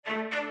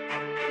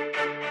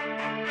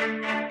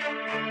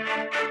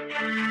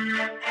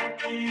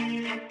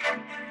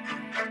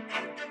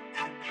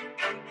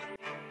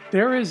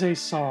There is a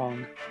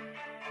song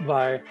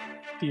by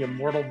the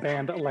immortal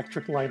band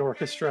Electric Light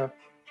Orchestra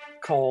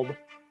called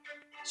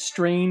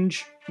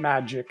Strange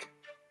Magic.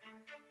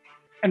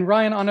 And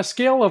Ryan, on a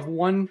scale of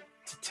 1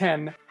 to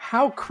 10,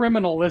 how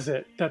criminal is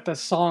it that the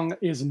song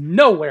is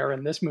nowhere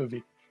in this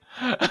movie?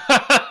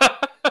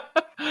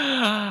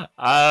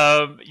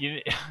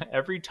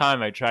 Every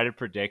time I try to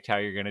predict how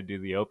you're going to do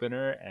the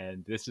opener,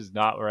 and this is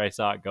not where I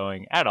saw it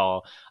going at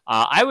all,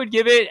 I would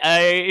give it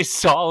a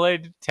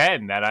solid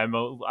 10. That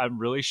I'm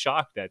really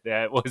shocked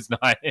that was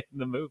not in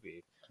the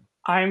movie.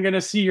 I'm going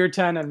to see your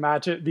 10 and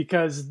match it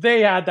because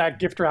they had that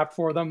gift wrap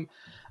for them.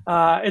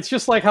 It's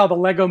just like how the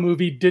Lego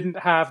movie didn't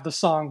have the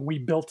song "We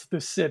Built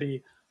This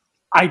City."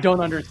 I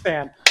don't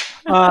understand.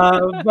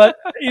 But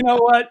you know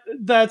what?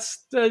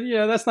 That's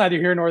neither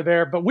here nor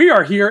there. But we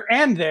are here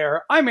and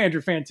there. I'm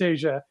Andrew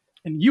Fantasia,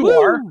 and you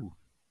are.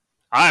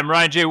 I'm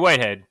Ryan J.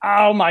 Whitehead.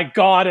 Oh my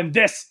God! And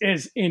this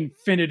is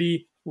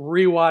Infinity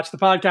Rewatch, the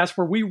podcast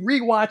where we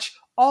rewatch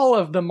all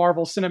of the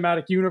Marvel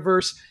Cinematic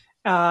Universe,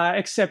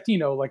 except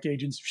like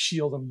Agents of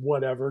S.H.I.E.L.D. and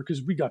whatever,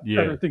 because we got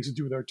better things to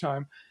do with our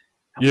time.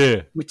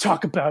 Yeah. We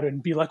talk about it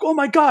and be like, oh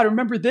my God,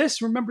 remember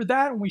this, remember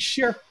that? And we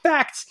share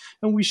facts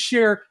and we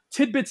share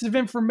tidbits of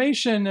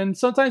information. And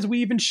sometimes we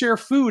even share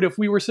food if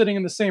we were sitting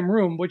in the same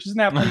room, which isn't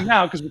happening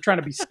now because we're trying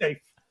to be safe.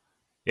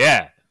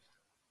 Yeah.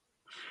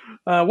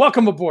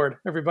 Welcome aboard,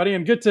 everybody.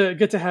 And good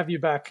to have you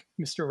back,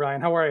 Mr.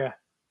 Ryan. How are you?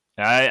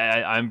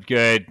 I'm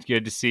good.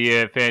 Good to see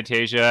you,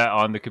 Fantasia,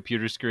 on the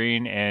computer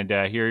screen and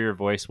hear your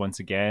voice once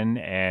again.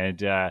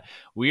 And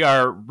we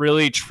are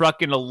really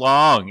trucking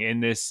along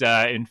in this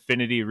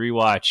Infinity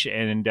Rewatch.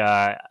 And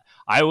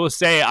I will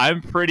say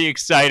I'm pretty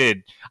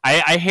excited.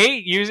 I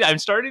hate using. I'm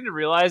starting to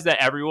realize that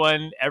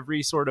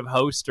every sort of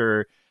host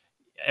or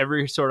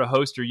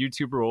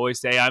YouTuber will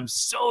always say I'm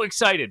so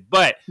excited,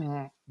 but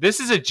this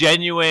is a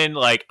genuine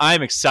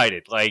I'm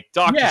excited. Like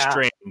Doctor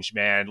Strange,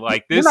 man.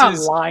 Like this We're not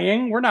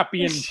lying. We're not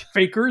being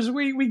fakers.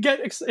 We get.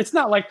 It's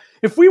not like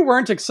if we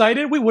weren't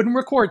excited, we wouldn't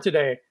record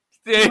today.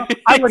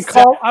 I would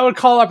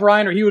call up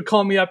Ryan, or he would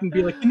call me up and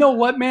be like, you know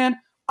what, man,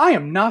 I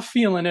am not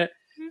feeling it.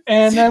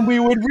 And then we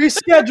would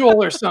reschedule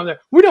or something.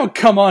 We don't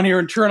come on here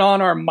and turn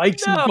on our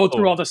mics and go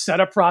through all the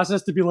setup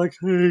process to be like,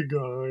 hey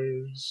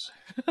guys,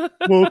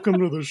 welcome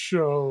to the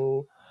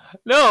show.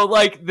 No,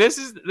 this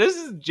is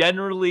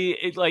generally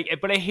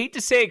but I hate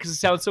to say it because it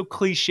sounds so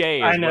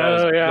cliche. I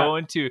know,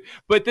 going to,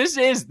 but this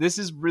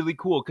is really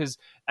cool because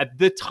at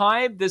the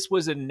time this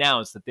was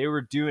announced that they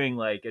were doing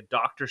a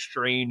Doctor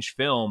Strange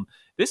film,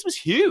 this was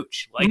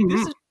huge.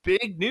 This is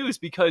big news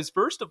because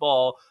first of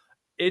all,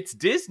 it's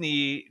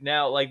Disney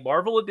now.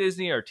 Marvel and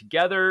Disney are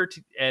together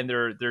and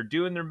they're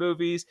doing their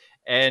movies.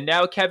 And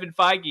now Kevin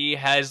Feige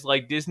has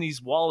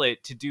Disney's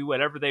wallet to do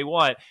whatever they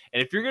want.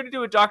 And if you're going to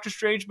do a Doctor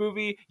Strange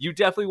movie, you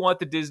definitely want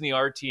the Disney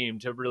art team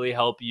to really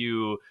help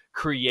you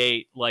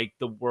create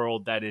the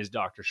world that is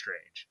Doctor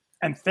Strange.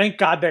 And thank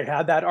God they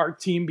had that art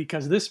team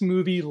because this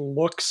movie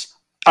looks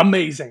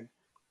amazing.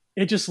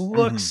 It just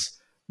looks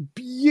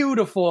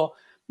beautiful.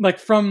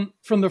 From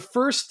the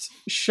first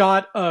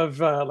shot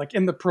of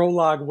in the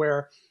prologue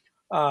where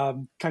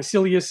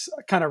Caecilius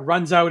kind of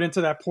runs out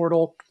into that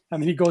portal and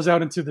then he goes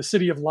out into the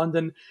city of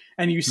London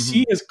and you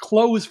see his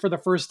clothes for the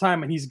first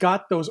time and he's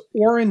got those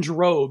orange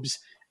robes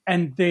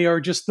and they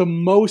are just the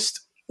most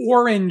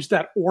orange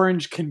that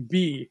orange can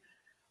be.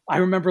 I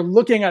remember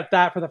looking at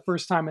that for the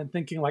first time and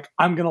thinking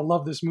I'm going to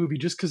love this movie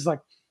just because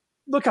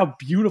look how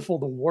beautiful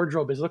the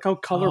wardrobe is. Look how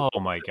colorful. Oh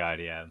my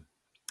God. Yeah.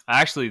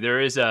 Actually, there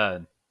is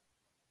some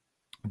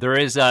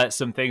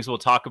things we'll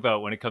talk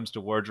about when it comes to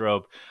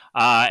wardrobe,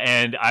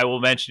 and I will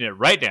mention it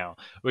right now,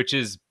 which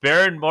is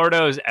Baron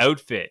Mordo's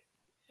outfit.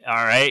 All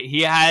right,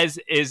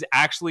 is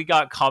actually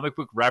got comic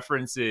book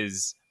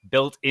references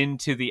built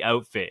into the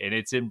outfit, and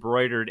it's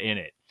embroidered in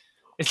it.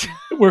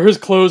 Were his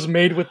clothes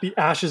made with the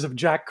ashes of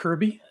Jack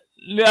Kirby?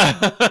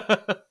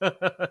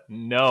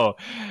 No.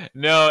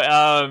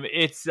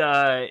 It's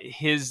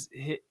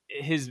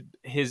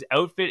his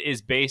outfit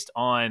is based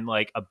on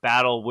a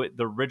battle with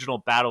the original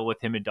battle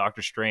with him and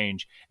Doctor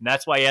Strange, and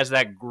that's why he has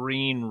that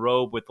green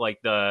robe with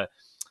I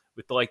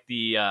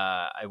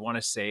want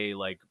to say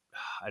I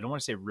don't want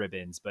to say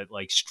ribbons, but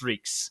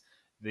streaks.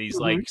 These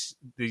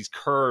these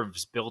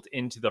curves built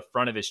into the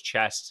front of his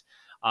chest.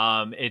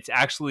 It's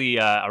actually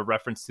a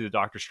reference to the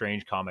Doctor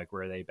Strange comic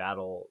where they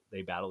battle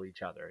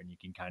each other, and you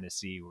can kind of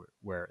see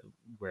where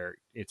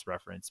it's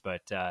referenced.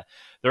 But there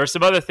are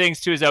some other things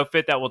to his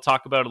outfit that we'll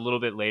talk about a little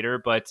bit later.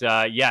 But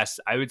yes,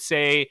 I would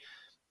say,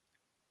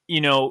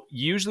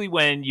 usually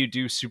when you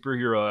do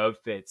superhero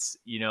outfits,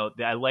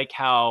 I like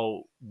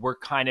how we're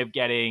kind of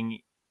getting,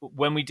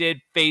 when we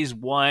did phase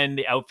 1,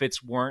 the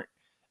outfits weren't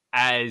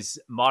as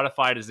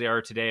modified as they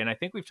are today. And I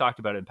think we've talked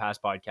about it in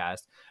past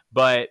podcasts,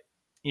 but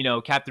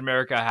Captain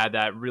America had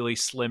that really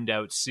slimmed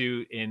out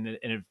suit in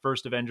the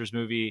first Avengers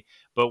movie.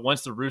 But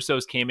once the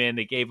Russos came in,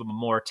 they gave him a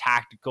more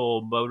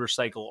tactical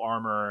motorcycle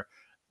armor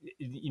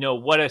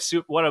what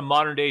a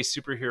modern day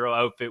superhero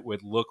outfit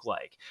would look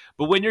like.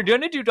 But when you're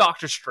going to do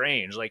Doctor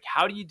Strange, like,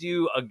 how do you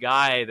do a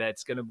guy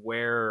that's going to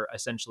wear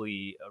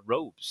essentially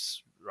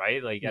robes,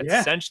 right? Like, that's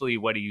essentially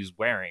what he's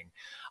wearing.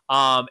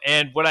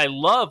 And what I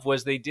love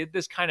was they did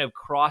this kind of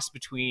cross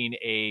between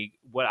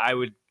what I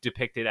would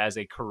depict it as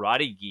a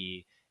karate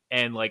gi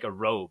and like a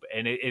robe,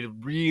 and it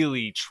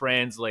really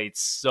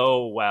translates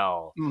so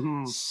well,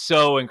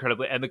 so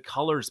incredibly, and the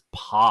colors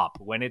pop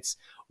when it's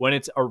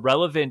a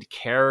relevant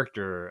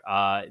character.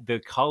 The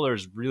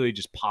colors really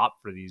just pop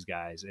for these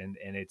guys, and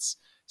it's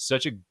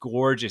such a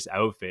gorgeous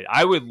outfit.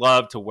 I would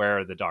love to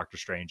wear the Doctor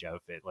Strange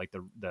outfit, like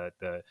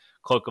the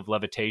cloak of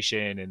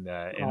levitation and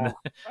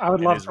I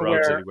would love to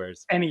wear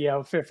any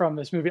outfit from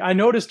this movie. I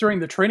noticed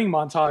during the training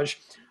montage,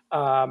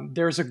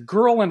 there's a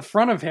girl in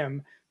front of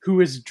him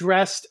who is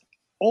dressed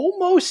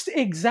almost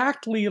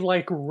exactly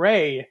like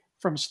Rey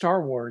from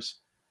Star Wars.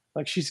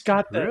 Like, she's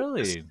got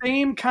the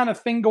same kind of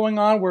thing going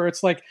on where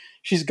it's like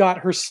she's got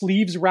her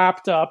sleeves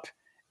wrapped up,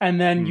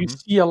 and then you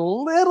see a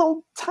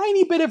little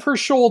tiny bit of her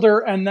shoulder,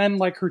 and then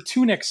like her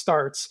tunic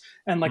starts,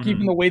 and like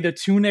even the way the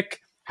tunic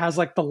has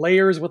like the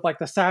layers with like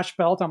the sash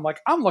belt, I'm like,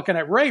 I'm looking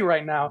at Rey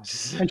right now.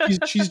 And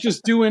she's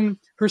just doing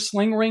her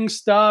sling ring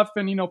stuff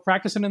and, you know,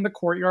 practicing in the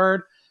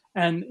courtyard,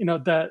 and, you know,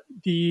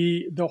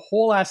 the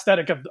whole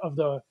aesthetic of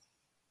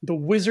the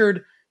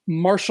wizard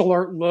martial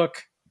art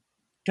look.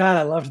 God,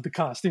 I loved the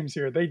costumes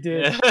here. They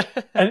did.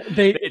 And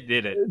they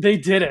did it. They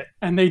did it.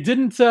 And they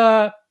didn't,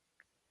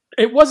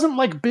 it wasn't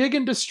like big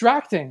and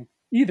distracting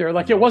either.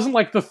 Like, it wasn't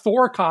like the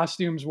Thor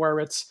costumes where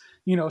it's,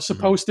 you know,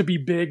 supposed to be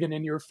big and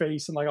in your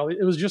face and like all.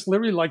 It was just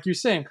literally, like you're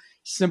saying,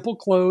 simple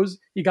clothes.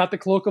 You got the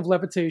cloak of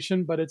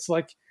levitation, but it's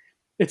like,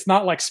 it's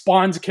not like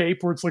Spawn's cape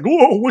where it's like,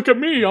 oh, look at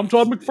me, I'm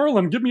Todd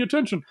McFarlane, give me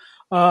attention.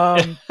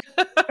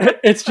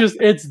 It's just,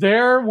 it's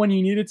there when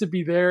you need it to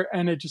be there,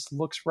 and it just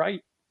looks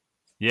right.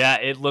 Yeah,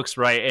 it looks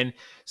right. And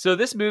so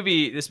this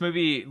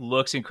movie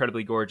looks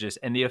incredibly gorgeous,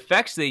 and the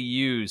effects they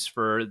use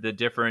for the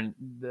different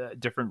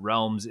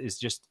realms is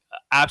just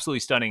absolutely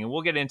stunning. And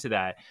we'll get into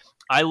that.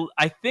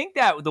 I think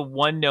that the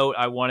one note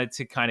I wanted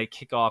to kind of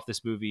kick off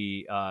this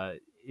movie,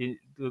 the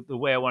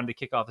way I wanted to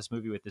kick off this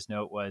movie with this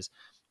note was,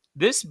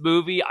 this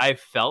movie I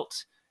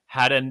felt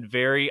had a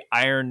very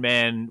Iron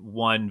Man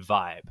 1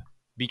 vibe,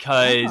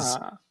 because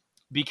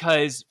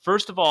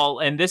first of all,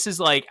 and this is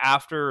like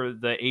after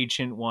the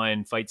Ancient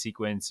One fight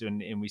sequence,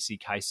 and we see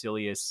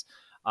Caecilius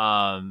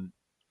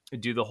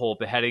do the whole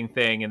beheading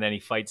thing, and then he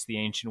fights the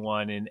Ancient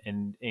One,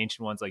 and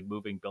Ancient One's like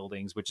moving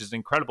buildings, which is an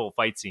incredible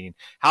fight scene.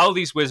 How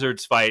these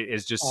wizards fight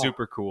is just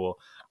super cool.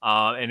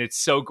 And it's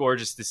so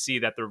gorgeous to see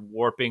that they're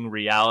warping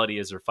reality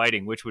as they're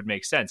fighting, which would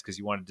make sense because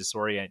you want to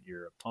disorient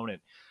your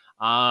opponent.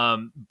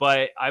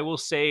 But I will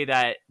say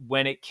that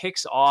when it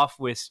kicks off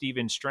with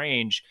Stephen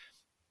Strange,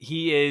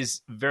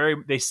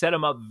 they set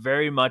him up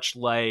very much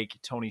like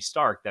Tony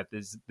Stark, that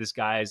this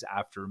guy is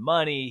after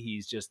money.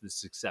 He's just this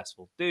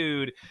successful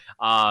dude,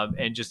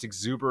 and just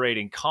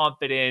exuberating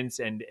confidence.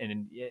 And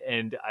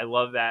I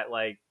love that,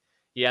 like,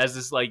 he has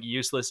this like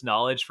useless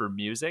knowledge for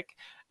music,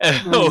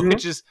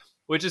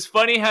 which is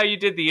funny how you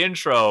did the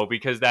intro,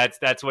 because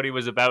that's what he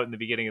was about in the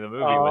beginning of the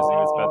movie. He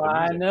was about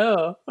the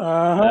music.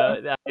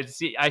 I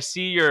know. I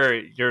see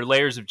your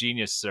layers of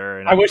genius,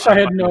 sir. And I wish I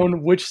had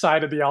known which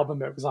side of the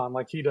album it was on,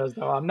 like he does,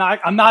 though. I'm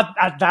not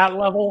at that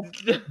level,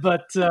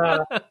 but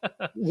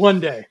one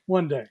day.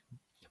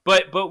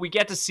 But we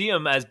get to see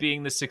him as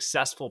being the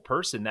successful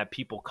person that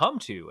people come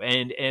to,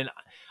 and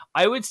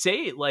I would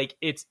say, like,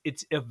 it's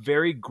a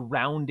very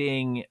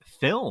grounding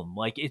film.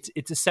 Like,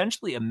 it's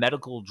essentially a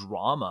medical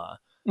drama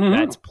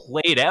that's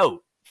played out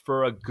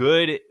for a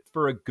good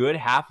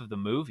half of the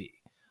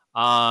movie.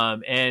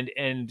 And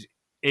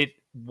it,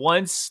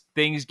 once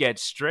things get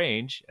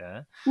strange,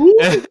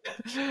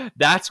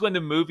 that's when the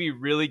movie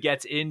really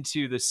gets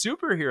into the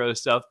superhero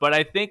stuff. But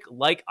I think,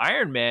 like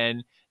Iron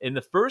Man in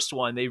the first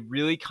one, they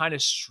really kind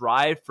of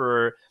strive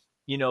for,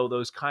 you know,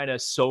 those kind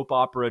of soap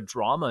opera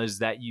dramas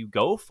that you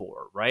go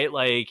for, right?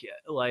 Like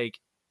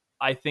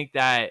I think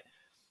that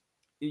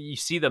you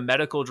see the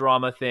medical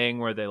drama thing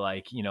where they,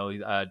 like, you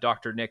know,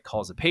 Dr. Nick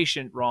calls a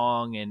patient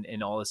wrong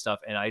and all this stuff.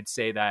 And I'd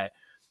say that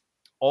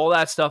all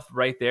that stuff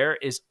right there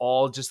is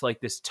all just like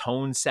this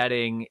tone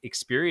setting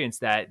experience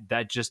that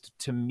just,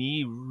 to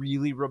me,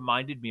 really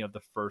reminded me of the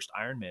first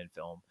Iron Man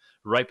film,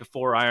 right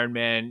before Iron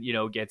Man, you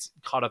know, gets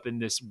caught up in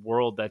this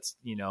world that's,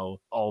 you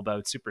know, all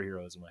about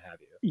superheroes and what have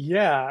you.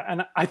 Yeah.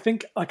 And I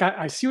think, like,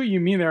 I see what you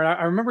mean there.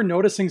 I remember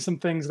noticing some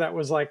things that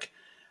was like,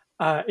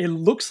 it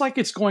looks like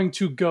it's going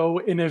to go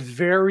in a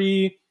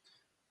very,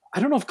 I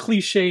don't know if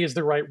cliche is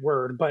the right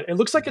word, but it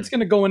looks like it's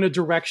going to go in a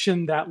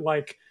direction that,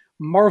 like,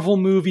 Marvel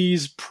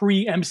movies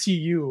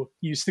pre-MCU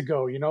used to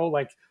go, you know,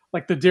 like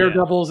the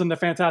Daredevils and the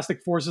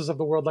Fantastic Forces of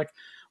the world, like,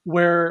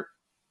 where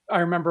I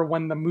remember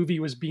when the movie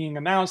was being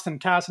announced and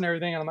cast and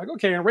everything, and I'm like,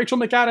 okay, and Rachel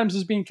McAdams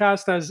is being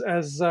cast as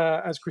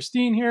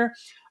Christine here.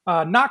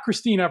 Not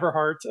Christine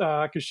Everhart,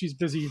 because she's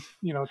busy,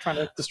 you know, trying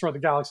to destroy the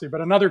galaxy,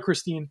 but another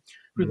Christine,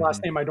 whose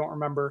last name I don't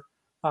remember.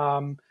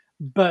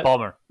 But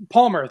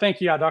Palmer.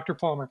 Thank you. Yeah, Dr.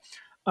 Palmer.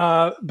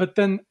 But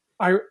then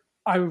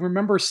I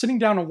remember sitting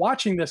down and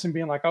watching this and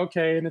being like,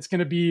 okay, and it's going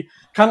to be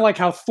kind of like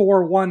how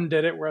Thor 1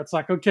 did it, where it's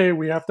like, okay,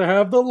 we have to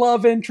have the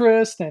love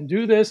interest and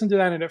do this and do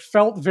that. And it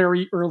felt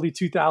very early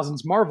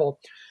 2000s Marvel.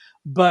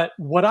 But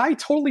what I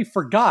totally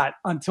forgot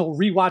until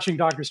rewatching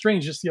Doctor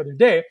Strange just the other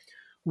day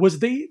was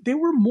they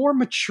were more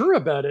mature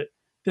about it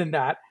than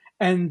that.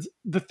 And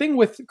the thing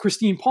with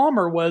Christine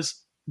Palmer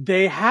was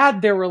they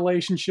had their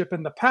relationship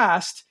in the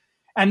past.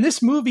 And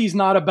this movie's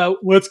not about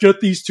let's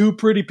get these two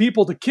pretty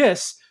people to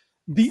kiss.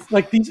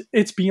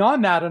 It's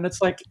beyond that, and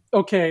it's like,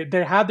 okay,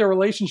 they had their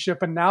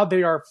relationship and now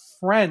they are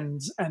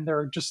friends, and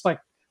they're just like,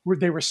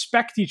 they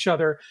respect each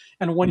other.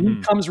 And when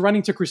he comes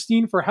running to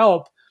Christine for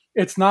help,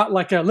 it's not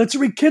like a let's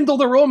rekindle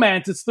the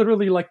romance. It's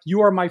literally like,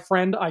 you are my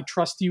friend, I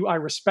trust you, I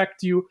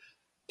respect you,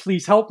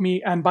 please help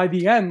me. And by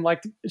the end,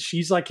 like,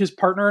 she's like his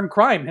partner in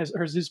crime,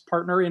 his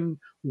partner in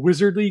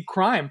wizardly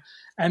crime,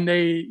 and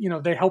they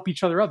help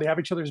each other out, they have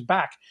each other's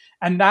back.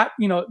 And that,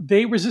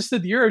 they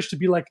resisted the urge to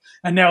be like,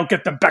 and now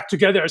get them back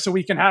together so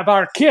we can have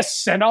our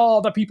kiss and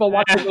all the people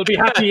watching will be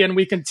happy and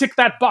we can tick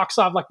that box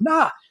off. Like,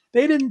 nah,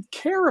 they didn't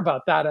care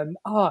about that. And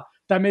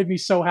that made me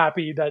so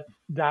happy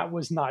that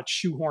was not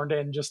shoehorned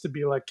in just to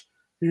be like,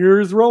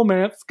 here's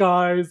romance,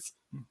 guys.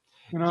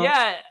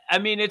 Yeah, I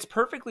mean, it's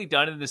perfectly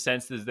done in the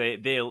sense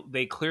that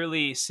they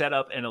clearly set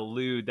up and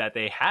allude that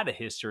they had a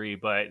history,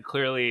 but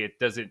clearly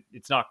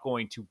it's not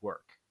going to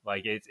work.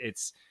 Like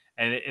it's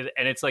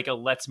like a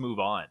let's move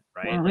on,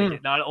 right? Mm-hmm.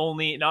 Like not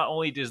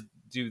only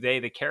do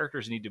the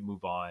characters need to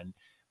move on,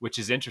 which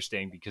is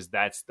interesting because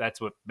that's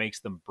what makes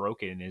them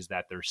broken, is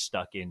that they're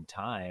stuck in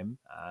time.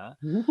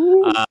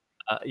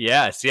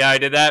 Yeah, see how I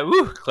did that?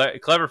 Woo,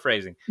 clever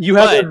phrasing. You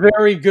have a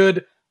very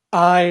good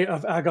eye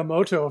of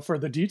Agamotto for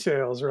the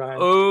details, Ryan.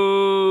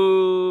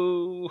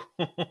 Oh,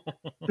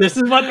 this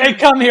is what they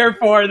come here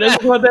for. This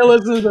is what they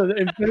listen to the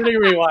Infinity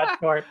Rewatch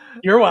for.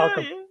 You're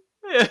welcome.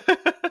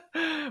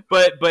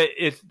 But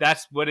if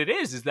that's what it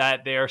is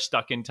that they are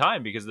stuck in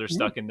time because they're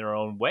stuck in their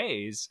own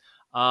ways,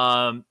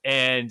 and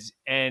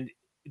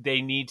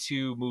they need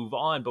to move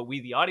on. But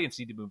we, the audience,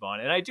 need to move on.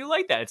 And I do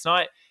like that. It's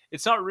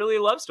not really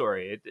a love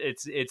story.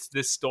 It's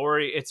this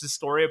story. It's a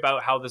story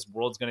about how this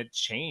world's going to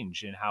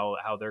change and how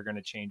they're going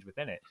to change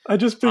within it. I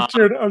just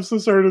pictured, I'm so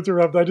sorry to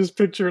interrupt. I just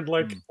pictured,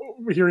 like,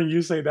 hearing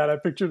you say that, I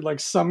pictured like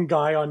some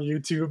guy on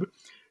YouTube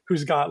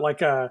who's got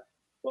like a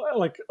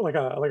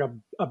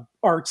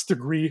arts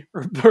degree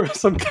or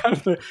some kind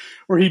of thing,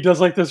 where he does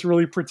like this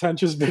really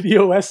pretentious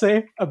video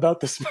essay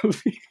about this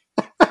movie.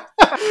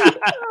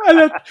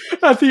 And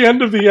at the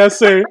end of the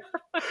essay,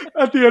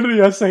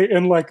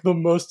 in like the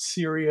most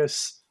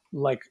serious,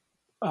 like,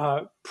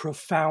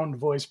 profound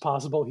voice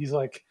possible, he's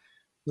like,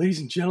 ladies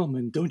and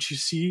gentlemen, don't you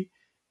see?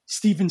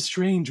 Stephen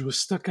Strange was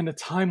stuck in a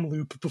time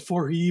loop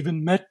before he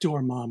even met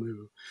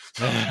Dormammu.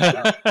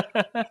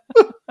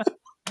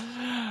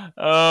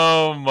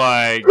 Oh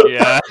my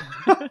god.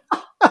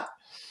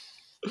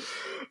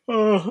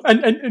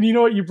 And you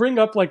know what? You bring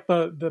up like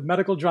the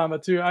medical drama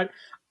too. I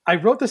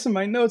wrote this in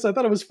my notes. I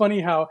thought it was funny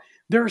how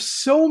there are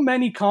so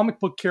many comic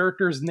book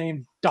characters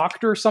named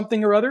Doctor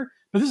something or other,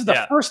 but this is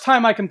the first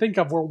time I can think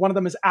of where one of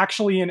them is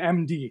actually an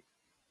MD.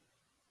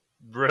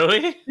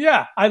 Really?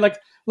 Yeah, I like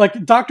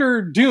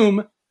Dr.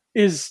 Doom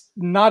is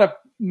not a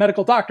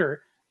medical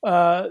doctor.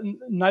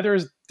 Neither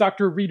is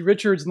Dr. Reed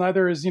Richards.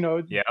 Neither is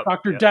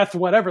Dr. Death.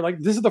 Whatever. Like,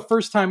 this is the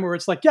first time where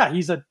it's like, yeah,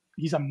 he's a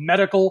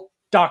medical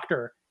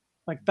doctor.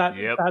 Like that.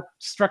 Yep. That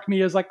struck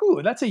me as like,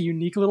 ooh, that's a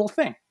unique little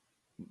thing.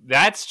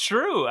 That's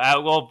true.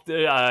 Dr.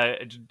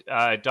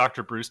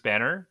 Bruce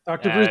Banner.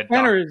 Dr. Bruce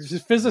Banner is a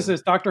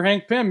physicist. Dr.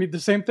 Hank Pym, the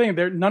same thing.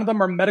 None of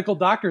them are medical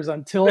doctors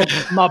until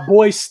my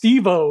boy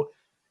Steve-O.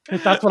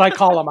 That's what I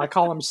call him. I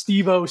call him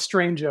Steve-O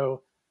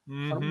Strange-O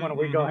when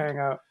we go hang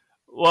out.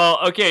 Well,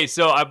 okay,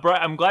 so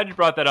I'm glad you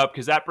brought that up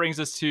because that brings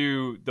us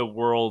to the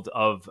world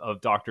of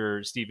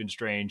Dr. Stephen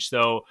Strange.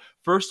 So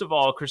first of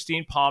all,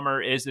 Christine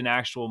Palmer is an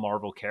actual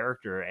Marvel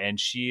character, and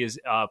she is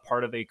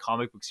part of a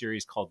comic book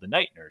series called The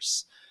Night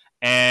Nurse.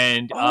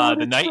 And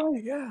the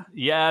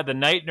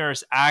Night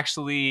Nurse,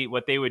 actually,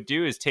 what they would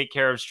do is take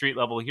care of street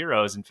level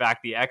heroes. In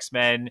fact, the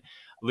X-Men,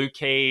 Luke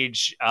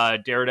Cage,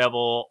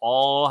 Daredevil,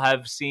 all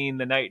have seen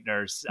the Night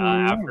Nurse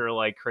after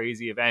like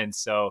crazy events.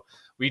 So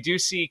we do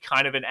see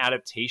kind of an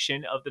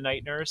adaptation of the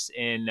Night Nurse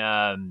in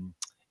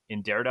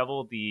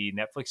Daredevil, the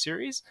Netflix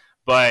series.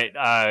 But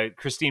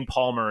Christine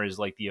Palmer is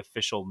like the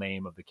official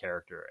name of the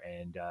character,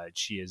 and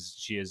she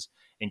has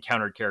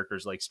encountered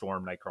characters like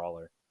Storm and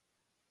Nightcrawler.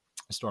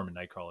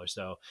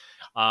 So,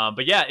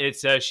 but yeah,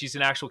 it's she's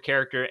an actual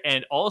character,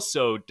 and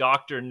also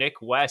Dr.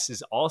 Nick West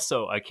is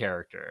also a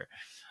character.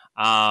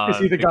 Is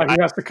he the guy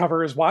who has to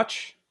cover his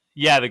watch?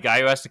 Yeah, the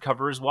guy who has to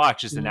cover his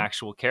watch is an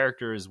actual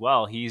character as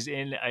well. He's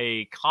in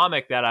a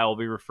comic that I will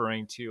be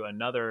referring to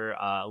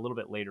a little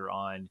bit later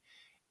on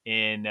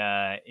in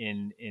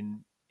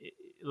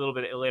little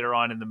bit later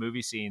on in the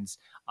movie scenes.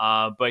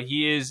 But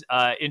he is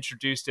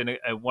introduced in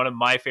one of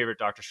my favorite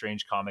Doctor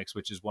Strange comics,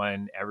 which is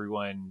one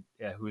everyone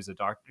who is a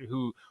doctor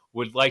who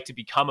would like to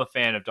become a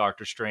fan of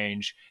Doctor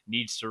Strange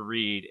needs to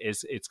read.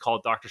 It's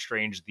called Doctor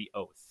Strange: The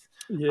Oath.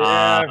 Yeah,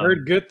 I've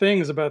heard good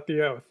things about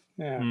The Oath.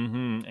 Yeah.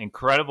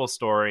 Incredible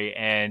story.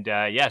 And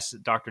yes,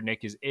 Dr.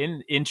 Nick is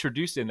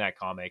introduced in that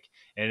comic,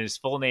 and his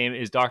full name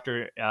is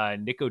Dr.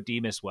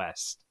 Nicodemus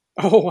West.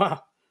 Oh,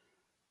 wow.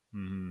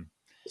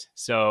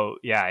 So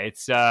yeah,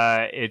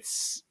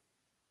 it's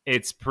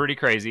pretty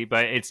crazy,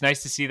 but it's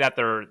nice to see that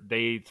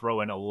they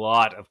throw in a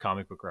lot of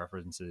comic book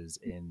references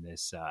in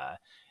this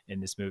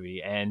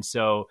movie. And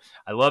so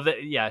I love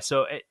that. Yeah.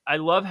 So I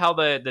love how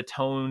the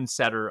tone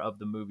setter of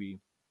the movie,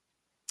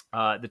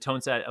 the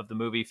tone set of the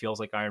movie feels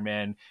like Iron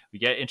Man. We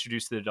get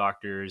introduced to the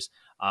doctors,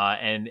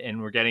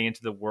 and we're getting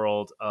into the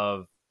world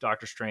of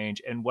Doctor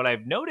Strange. And what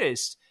I've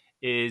noticed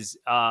is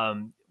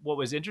what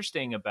was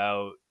interesting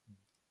about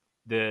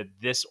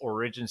this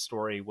origin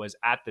story was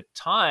at the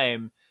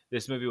time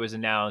this movie was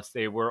announced,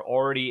 they were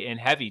already in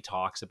heavy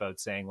talks about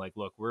saying like,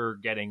 look, we're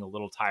getting a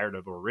little tired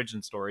of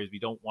origin stories. We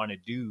don't want to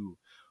do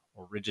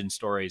origin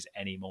stories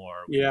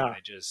anymore. We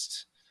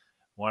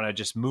want to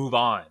just move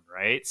on.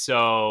 Right.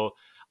 So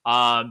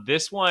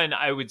this one,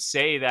 I would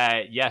say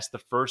that yes, the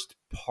first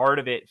part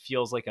of it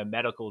feels like a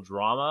medical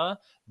drama,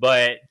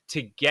 but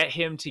to get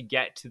him to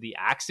get to the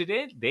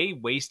accident, they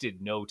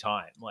wasted no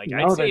time. Like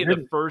I'd say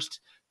the first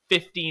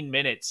 15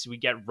 minutes, we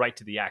get right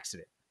to the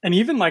accident. And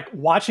even like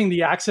watching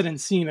the accident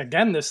scene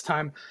again this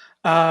time,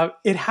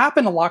 it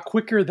happened a lot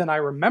quicker than I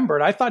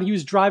remembered. I thought he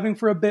was driving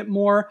for a bit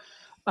more.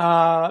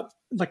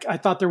 Like I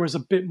thought there was a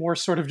bit more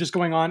sort of just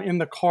going on in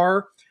the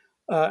car.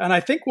 And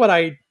I think what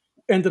I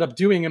ended up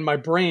doing in my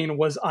brain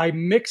was I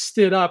mixed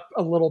it up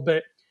a little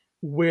bit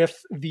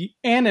with the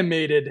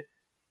animated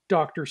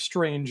Doctor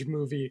Strange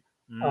movie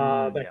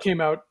that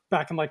came out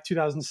back in like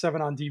 2007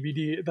 on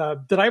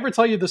DVD. Did I ever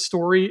tell you the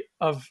story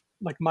of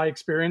like my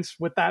experience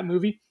with that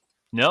movie?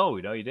 No,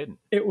 you didn't.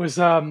 It was,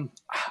 I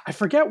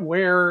forget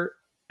where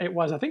it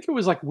was. I think it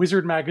was like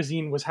Wizard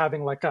Magazine was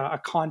having like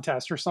a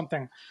contest or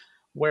something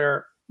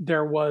where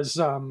there was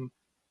an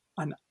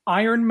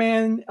Iron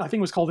Man. I think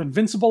it was called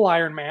Invincible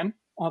Iron Man.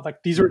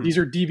 Like these are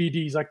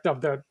DVDs like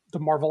of the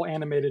Marvel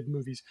animated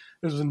movies.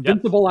 There was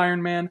Invincible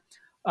Iron Man,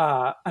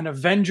 an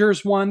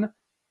Avengers one,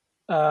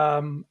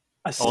 Ultimate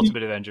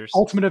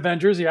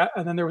Avengers, yeah,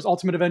 and then there was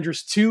Ultimate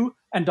Avengers 2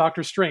 and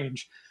Doctor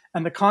Strange.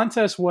 And the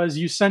contest was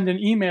you send an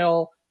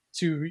email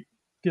to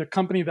the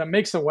company that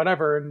makes it,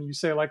 whatever, and you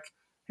say like,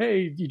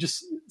 hey, you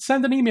just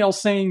send an email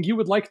saying you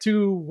would like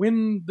to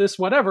win this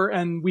whatever,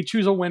 and we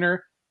choose a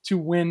winner to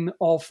win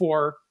all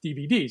 4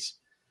 DVDs.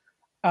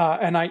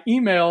 And I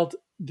emailed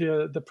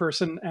the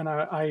person, and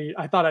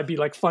I thought I'd be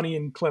like funny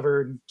and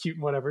clever and cute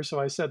and whatever. So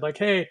I said like,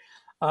 hey,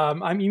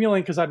 I'm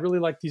emailing because I'd really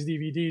like these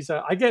DVDs.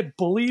 I get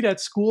bullied at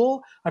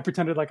school. I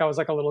pretended like I was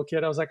like a little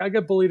kid. I was like, I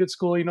get bullied at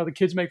school. You know, the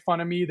kids make fun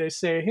of me. They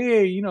say,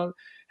 hey,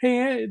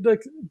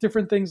 like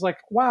different things like,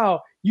 wow,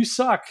 you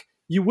suck.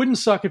 You wouldn't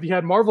suck if you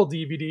had Marvel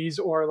DVDs,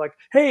 or like,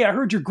 hey, I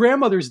heard your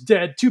grandmother's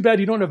dead. Too bad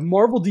you don't have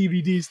Marvel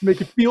DVDs to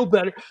make it feel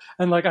better.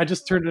 And like, I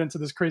just turned it into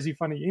this crazy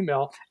funny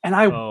email, and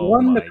I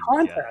won the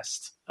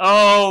contest.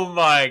 Oh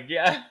my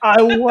God.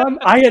 I won.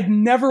 I had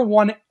never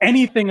won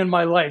anything in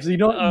my life. So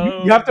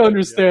you have to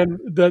understand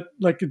that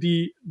like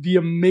the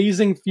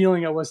amazing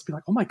feeling it was to be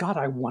like, oh my God,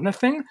 I won a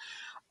thing.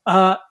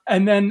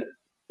 And then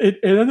it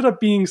ended up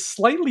being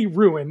slightly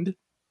ruined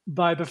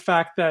by the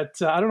fact that,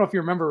 I don't know if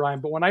you remember,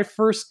 Ryan, but when I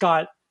first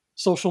got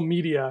social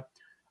media,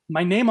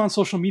 my name on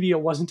social media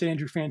wasn't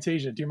Andrew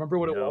Fantasia. Do you remember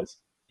what it was?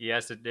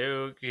 Yes, I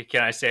do.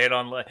 Can I say it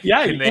on?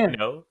 Yeah, can they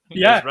know?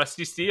 Yeah, it was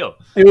Rusty Steele.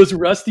 It was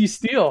Rusty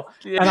Steele,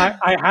 and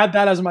I had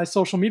that as my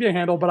social media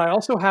handle, but I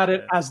also had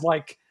it as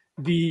like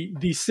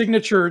the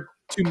signature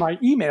to my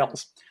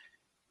emails.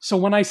 So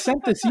when I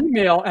sent this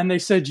email and they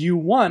said you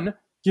won,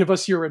 give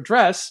us your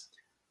address.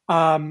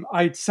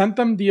 I sent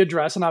them the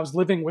address, and I was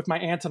living with my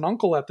aunt and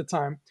uncle at the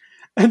time.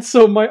 And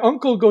so my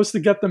uncle goes to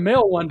get the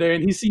mail one day,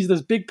 and he sees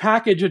this big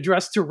package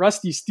addressed to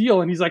Rusty Steele,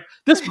 and he's like,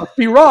 this must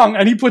be wrong.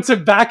 And he puts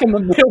it back in the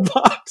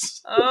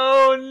mailbox.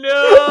 Oh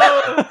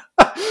no.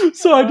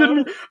 So I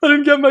didn't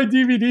get my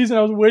DVDs, and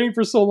I was waiting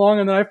for so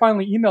long. And then I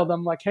finally emailed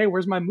them like, hey,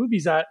 where's my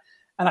movies at?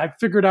 And I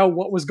figured out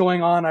what was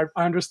going on. I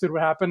understood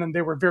what happened, and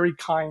they were very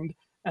kind,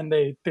 and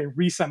they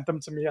resent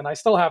them to me, and I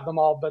still have them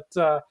all. But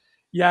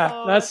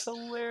that's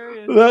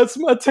hilarious. That's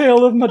my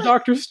tale of my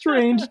Doctor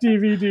Strange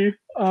DVD.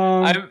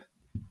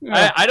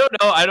 I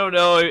don't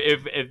know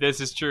if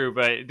this is true,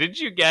 but did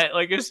you get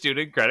like a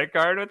student credit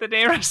card with the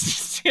name Rusty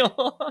Steele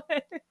on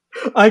it?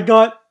 I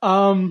got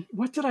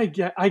what did I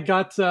get? I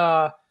got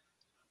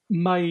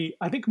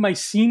my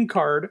scene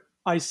card.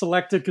 I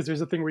selected because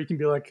there's a thing where you can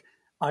be like,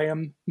 I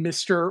am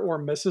Mr. or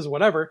Mrs.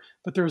 whatever,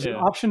 but there's an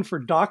option for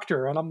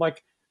doctor, and I'm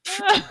like,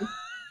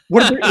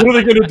 what are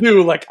they going to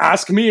do? Like,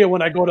 ask me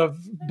when I go to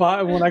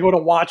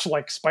watch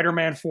like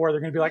Spider-Man 4,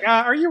 they're going to be like,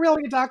 are you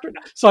really a doctor?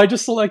 So I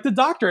just selected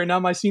doctor, and now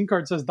my scene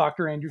card says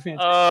Dr. Andrew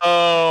Fancy.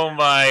 Oh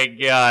my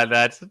God,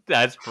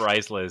 that's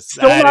priceless.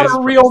 Still that not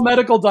a real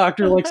medical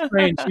doctor like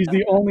Strange. He's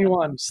the only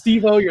one.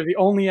 Steve-O, you're the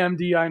only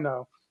MD I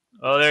know.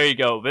 Oh, there you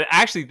go. But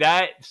actually,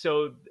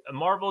 so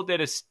Marvel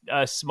did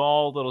a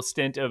small little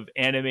stint of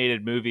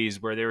animated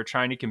movies where they were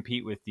trying to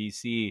compete with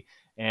DC.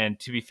 And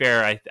to be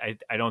fair,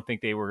 I don't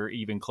think they were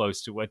even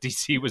close to what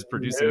DC was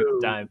producing at the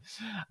time.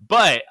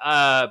 But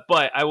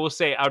I will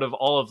say, out of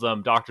all of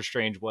them, Doctor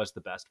Strange was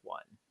the best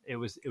one. It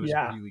was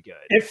really good.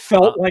 It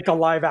felt like a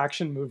live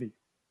action movie.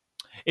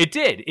 It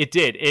did.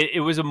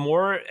 It was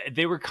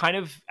they were kind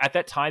of, at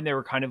that time, they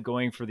were kind of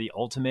going for the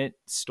ultimate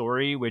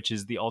story, which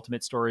is the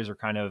ultimate stories are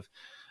kind of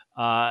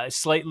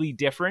slightly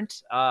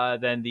different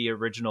than the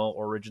original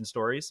origin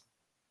stories.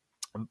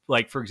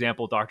 Like, for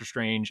example, Doctor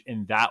Strange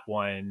in that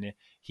one,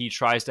 he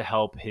tries to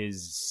help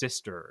his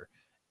sister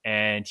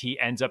and he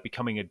ends up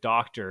becoming a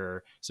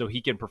doctor so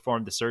he can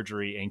perform the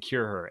surgery and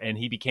cure her. And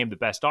he became the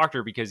best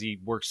doctor because he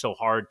worked so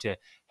hard to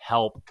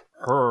help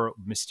her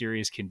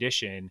mysterious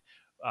condition,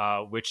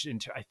 which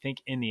I think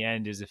in the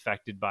end is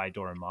affected by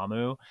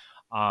Dormammu.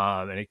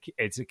 And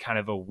it's a kind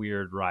of a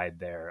weird ride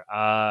there.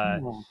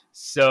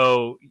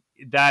 So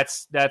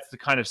that's the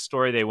kind of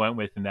story they went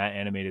with in that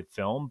animated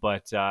film,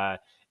 but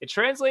it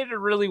translated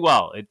really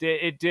well. It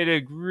did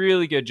a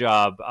really good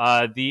job.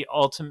 The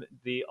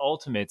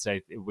Ultimates,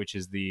 which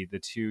is the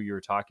two you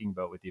were talking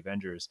about with the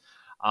Avengers,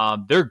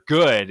 they're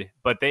good,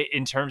 but they,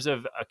 in terms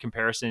of a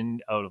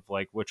comparison of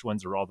like which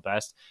ones are all the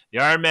best, the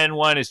Iron Man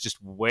one is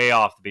just way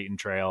off the beaten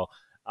trail.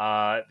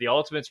 The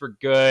Ultimates were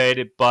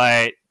good,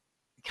 but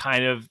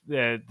kind of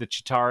the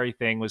Chitauri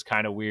thing was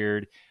kind of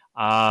weird.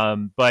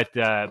 But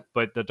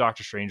the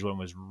Doctor Strange one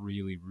was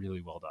really,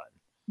 really well done.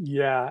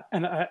 Yeah,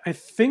 and I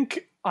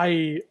think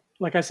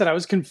like I said, I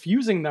was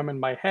confusing them in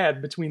my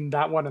head between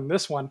that one and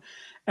this one,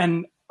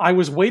 and I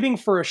was waiting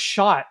for a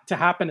shot to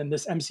happen in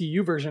this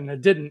MCU version, and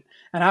it didn't.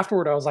 And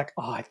afterward, I was like,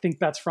 oh, I think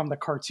that's from the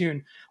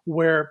cartoon,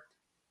 where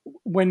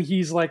when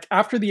he's like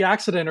after the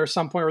accident or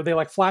some point, where they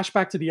like flash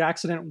back to the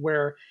accident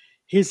where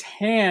his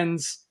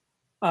hands,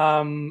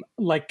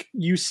 like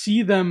you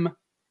see them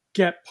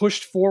get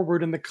pushed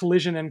forward in the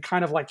collision and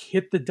kind of like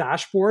hit the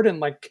dashboard and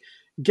like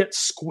get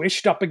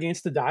squished up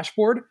against the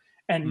dashboard,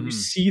 and you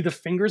see the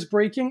fingers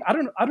breaking. I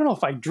don't know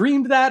if I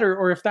dreamed that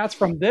or if that's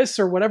from this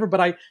or whatever, but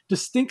I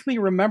distinctly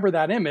remember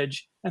that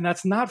image, and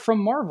that's not from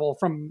Marvel,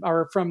 from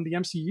the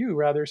MCU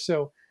rather.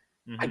 So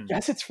I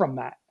guess it's from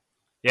that.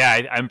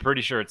 Yeah, I'm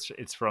pretty sure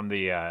it's from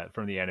the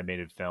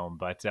animated film,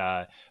 but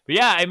yeah,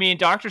 I mean,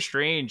 Doctor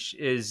Strange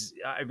is,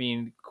 I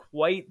mean,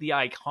 quite the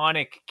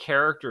iconic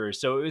character.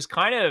 So it was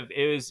kind of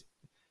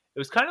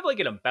like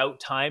an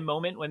about time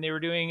moment when they were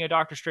doing a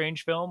Doctor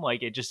Strange film.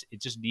 Like it just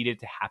needed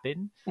to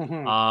happen.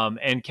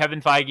 And Kevin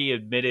Feige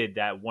admitted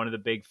that one of the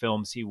big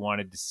films he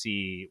wanted to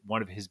see,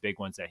 one of his big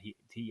ones that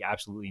he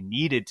absolutely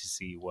needed to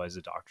see, was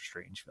a Doctor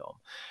Strange film.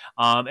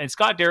 And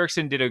Scott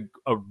Derrickson did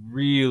a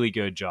really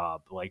good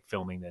job like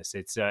filming this.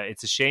 It's a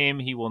shame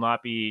he will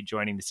not be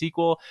joining the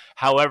sequel.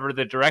 However,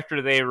 the director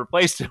they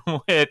replaced him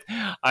with,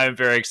 I'm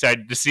very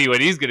excited to see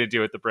what he's going to do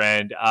with the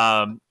brand.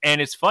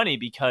 And it's funny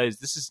because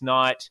this is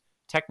not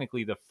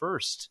technically the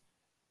first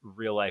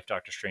real life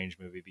Doctor Strange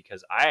movie,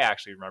 because I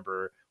actually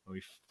remember when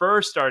we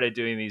first started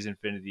doing these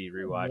Infinity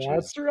rewatches.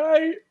 That's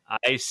right.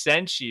 I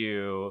sent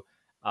you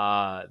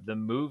the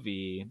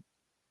movie.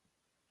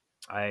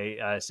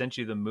 I sent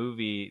you the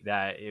movie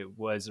that it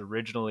was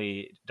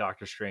originally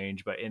Doctor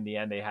Strange, but in the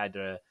end they had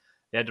to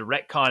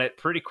retcon it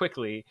pretty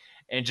quickly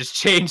and just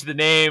change the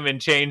name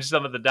and change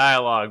some of the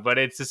dialogue. But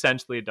it's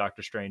essentially a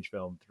Doctor Strange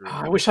film.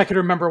 I wish I could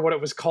remember what it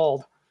was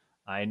called.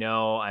 I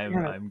know.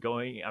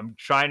 I'm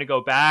trying to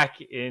go back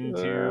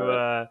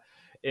into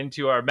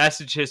our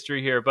message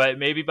history here, but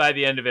maybe by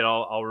the end of it,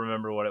 I'll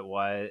remember what it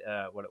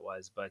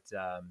was. But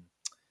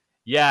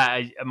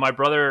yeah, my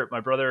brother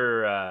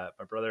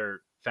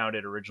found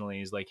it originally.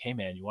 He's like, "Hey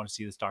man, you want to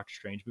see this Doctor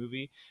Strange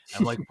movie?"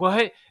 I'm like,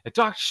 "What? A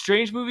Doctor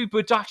Strange movie?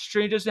 But Doctor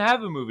Strange doesn't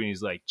have a movie." And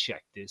he's like,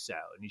 "Check this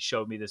out," and he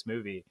showed me this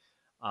movie.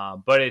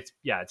 But it's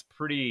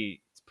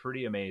pretty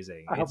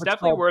amazing. It's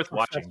definitely worth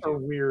watching.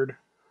 Weird.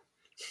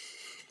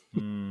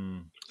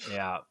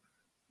 Yeah,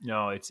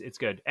 no, it's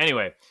good.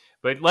 Anyway,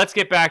 but let's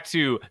get back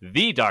to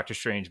the Doctor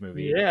Strange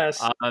movie. Yes.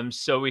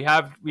 So we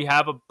have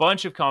a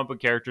bunch of comic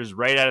book characters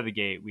right out of the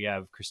gate. We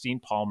have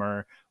Christine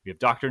Palmer. We have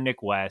Dr.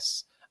 Nick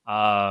West.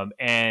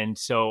 And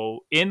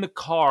so in the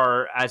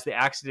car, as the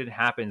accident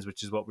happens,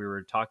 which is what we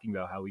were talking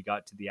about, how we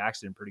got to the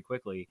accident pretty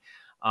quickly.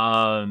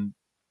 In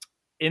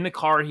the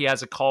car, he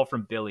has a call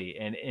from Billy,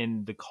 and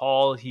in the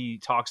call, he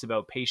talks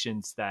about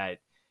patients that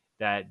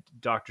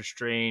Doctor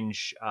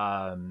Strange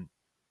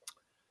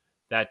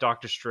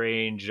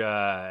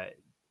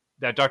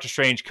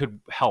could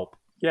help.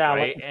 Yeah,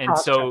 right. Like and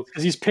so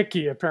because he's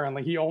picky,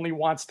 apparently he only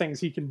wants things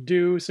he can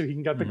do so he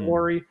can get the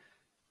glory.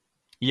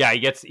 Yeah, he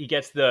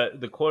gets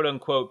the quote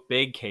unquote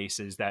big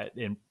cases that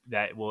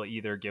will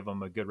either give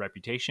him a good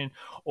reputation,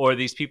 or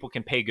these people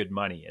can pay good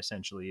money.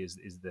 Essentially, is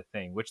the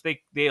thing which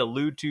they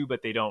allude to,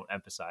 but they don't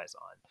emphasize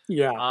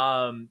Yeah.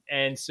 on.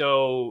 And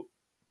so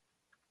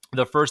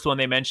the first one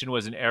they mentioned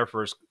was an Air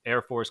Force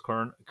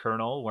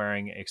colonel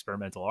wearing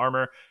experimental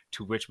armor,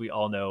 to which we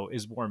all know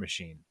is War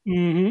Machine.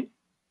 Mm-hmm.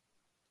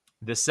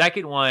 The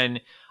second one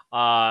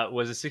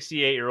was a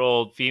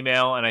 68-year-old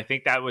female, and I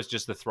think that was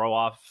just a throw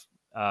off,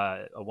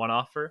 a one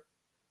offer,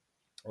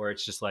 where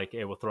it's just like,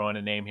 hey, we'll throw in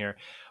a name here.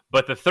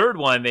 But the third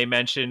one they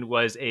mentioned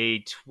was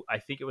I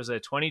think it was a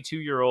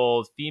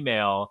 22-year-old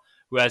female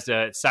who has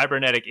a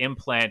cybernetic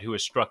implant who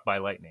was struck by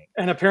lightning.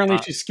 And apparently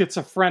she's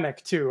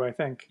schizophrenic too, I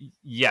think.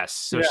 Yes,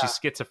 so she's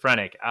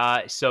schizophrenic.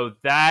 So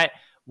that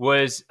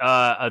was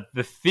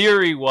the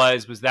theory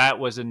was that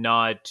was a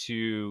nod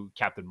to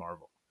Captain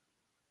Marvel,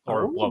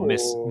 or well,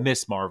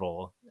 Miss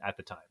Marvel at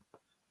the time.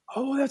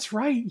 Oh, that's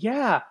right.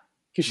 Yeah,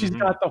 because she's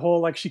got the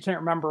whole like she can't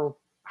remember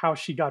how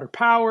she got her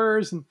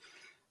powers, and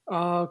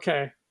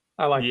okay,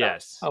 I like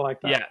that. I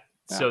like that. Yeah.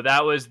 So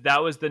that was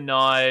the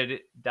nod.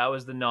 That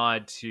was the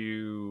nod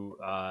to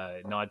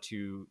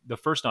the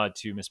first nod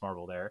to Miss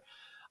Marvel there.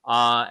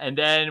 And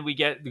then we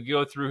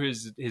go through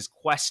his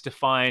quest to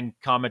find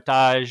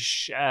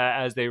Kamar-Taj,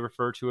 as they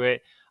refer to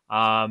it,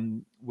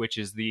 which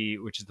is the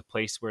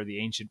place where the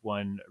Ancient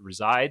One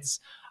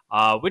resides,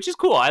 which is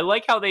cool. I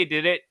like how they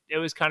did it. It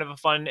was kind of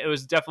it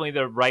was definitely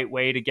the right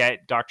way to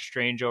get Doctor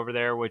Strange over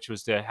there, which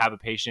was to have a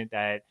patient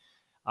that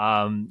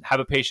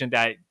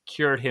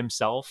cured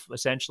himself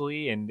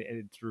essentially and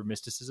through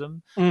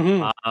mysticism.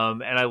 Mm-hmm.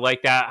 And I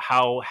like that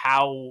how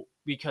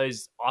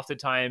because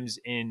oftentimes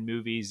in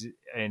movies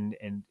and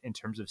in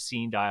terms of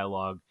scene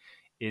dialogue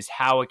is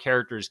how a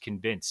character is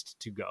convinced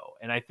to go.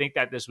 And I think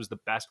that this was the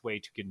best way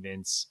to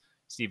convince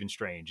Stephen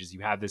Strange, is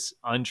you have this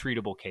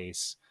untreatable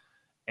case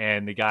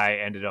and the guy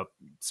ended up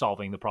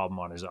solving the problem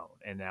on his own.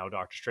 And now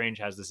Doctor Strange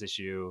has this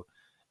issue.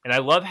 And I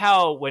love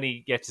how when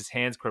he gets his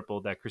hands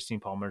crippled that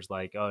Christine Palmer's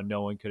like, oh,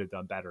 no one could have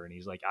done better. And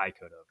he's like, I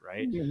could have,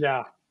 right?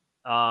 Yeah.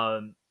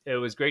 It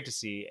was great to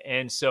see.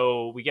 And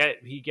so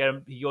he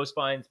goes,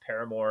 finds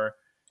Paramore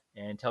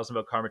and tells him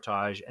about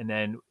Kamar-Taj.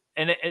 And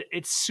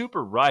it's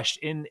super rushed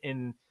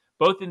in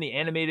both in the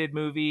animated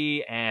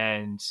movie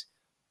and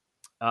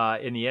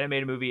in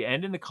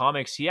the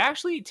comics. He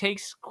actually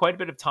takes quite a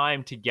bit of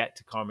time to get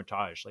to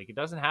Kamar-Taj. Like, it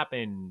doesn't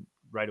happen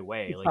right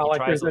away. It's not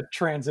like there's a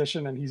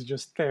transition and he's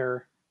just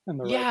there.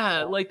 They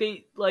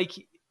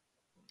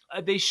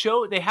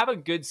have a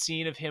good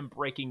scene of him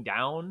breaking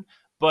down,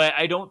 but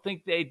I don't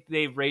think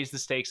they raised the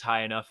stakes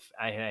high enough.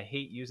 I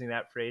hate using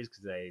that phrase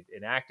because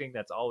in acting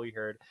that's all we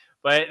heard,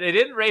 but they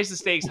didn't raise the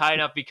stakes high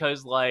enough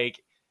because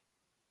like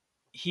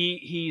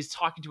he's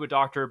talking to a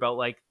doctor about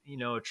like, you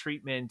know,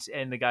 treatment,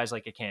 and the guy's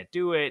like, I can't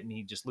do it, and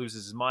he just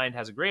loses his mind,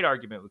 has a great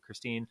argument with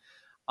Christine,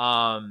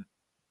 but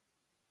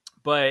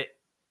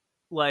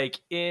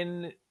like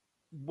in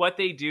what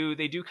they do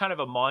kind of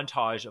a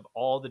montage of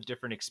all the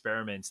different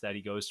experiments that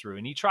he goes through,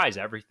 and he tries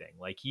everything.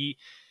 Like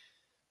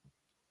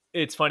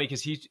it's funny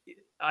because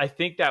I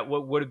think that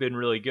what would have been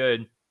really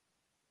good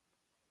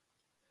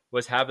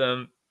was have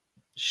them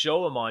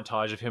show a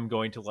montage of him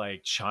going to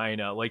like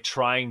China, like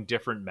trying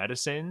different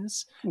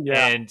medicines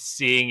and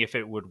seeing if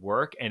it would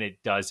work, and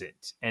it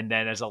doesn't. And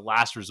then as a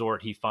last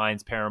resort, he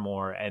finds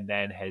Paramore and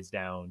then heads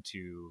down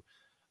to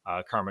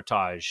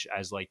Kamar-Taj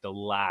as like the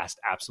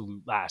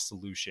absolute last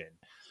solution.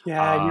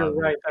 Yeah, you're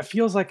right. That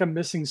feels like a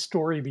missing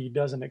story beat,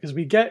 doesn't it? Because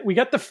we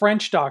get the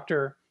French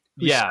doctor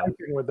who's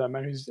fighting with them,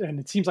 and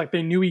it seems like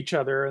they knew each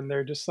other, and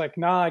they're just like,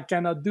 nah, I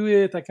cannot do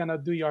it. I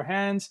cannot do your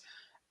hands.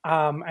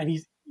 And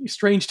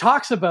Strange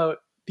talks about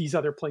these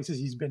other places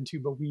he's been to,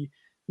 but we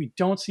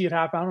don't see it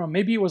happen. I don't know.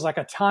 Maybe it was like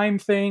a time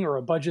thing or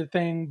a budget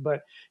thing,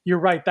 but you're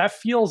right. That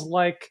feels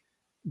like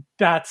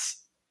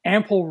that's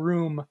ample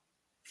room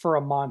for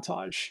a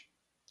montage.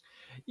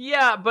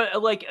 Yeah,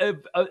 but like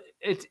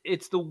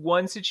it's the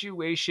one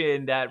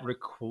situation that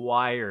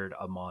required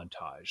a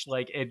montage,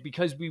 like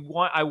because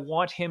I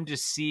want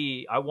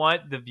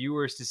the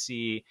viewers to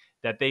see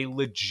that they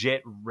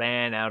legit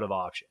ran out of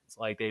options.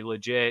 Like they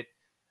legit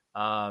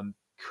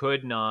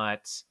could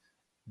not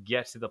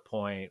get to the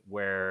point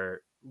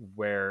where he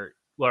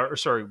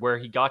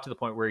got to the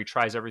point where he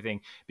tries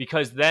everything,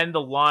 because then the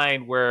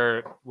line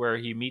where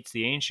he meets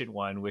the Ancient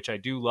One, which I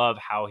do love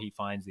how he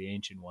finds the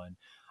Ancient One,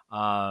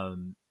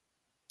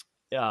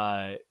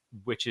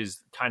 which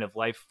is kind of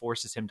life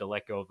forces him to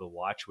let go of the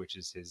watch, which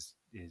is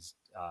his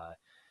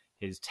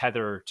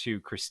tether to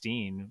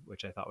Christine,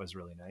 which I thought was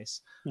really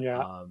nice.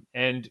 Yeah.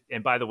 And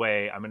by the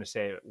way, I'm going to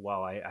say it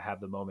while I have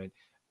the moment,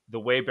 the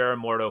way Baron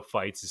Mordo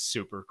fights is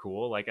super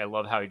cool. Like I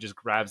love how he just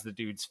grabs the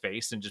dude's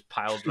face and just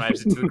pile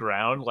drives it to the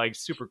ground. Like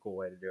super cool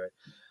way to do it.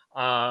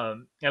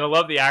 And I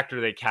love the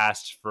actor they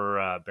cast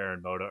for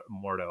Baron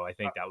Mordo. I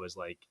think that was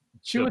like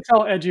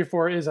Chiwetel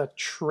Ejiofor is a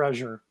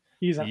treasure.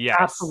 He's an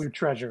absolute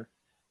treasure.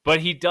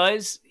 But he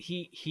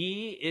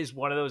is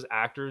one of those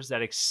actors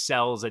that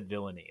excels at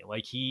villainy.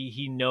 Like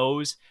he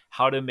knows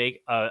how to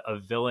make a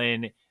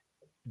villain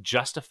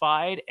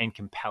justified and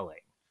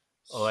compelling.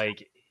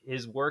 Like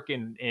his work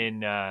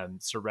in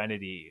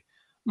Serenity,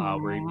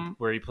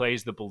 where he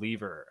plays the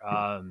believer.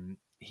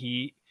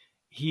 He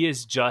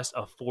is just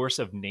a force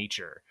of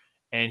nature.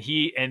 And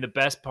the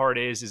best part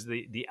is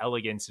the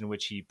elegance in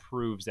which he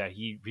proves that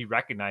he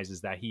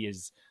recognizes that he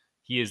is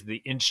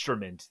the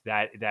instrument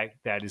that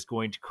is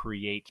going to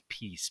create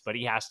peace, but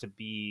he has to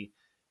be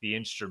the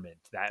instrument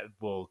that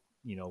will,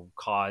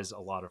 cause a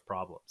lot of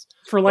problems.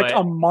 For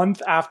a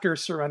month after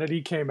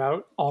Serenity came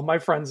out, all my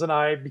friends and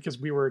I, because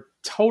we were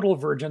total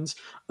virgins,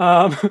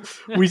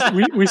 we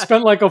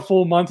spent like a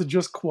full month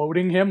just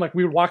quoting him. Like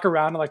we would walk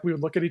around and we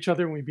would look at each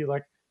other and we'd be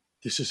like,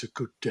 "This is a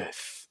good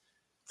death.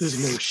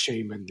 There's no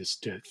shame in this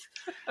death."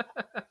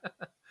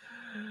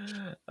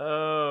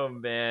 Oh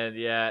man,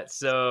 yeah.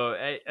 So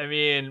I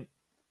mean,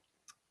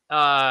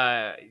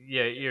 yeah,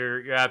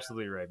 you're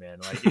absolutely right, man.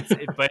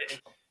 But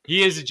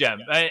he is a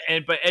gem.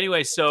 But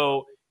anyway,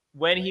 so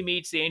when he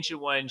meets the Ancient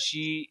One,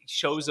 she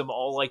shows him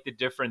all the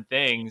different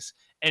things,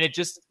 and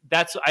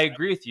I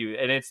agree with you,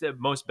 and it's the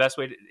best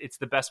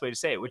way to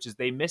say it, which is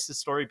they miss the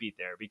story beat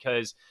there,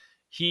 because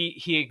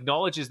he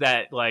acknowledges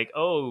that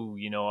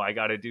I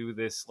got to do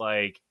this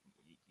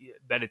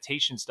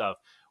meditation stuff,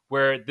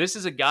 where this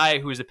is a guy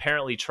who has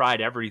apparently tried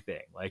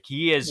everything.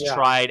 He has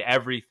tried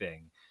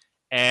everything,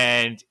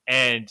 and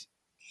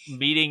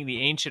meeting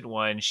the Ancient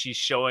One, she's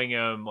showing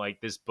him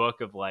this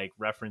book of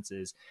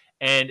references,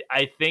 and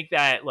I think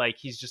that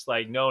he's just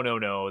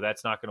no,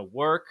 that's not going to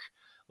work.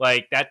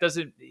 That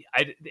doesn't.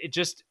 It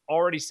just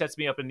already sets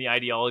me up in the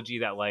ideology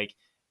that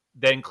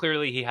then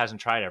clearly he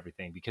hasn't tried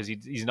everything, because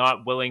he's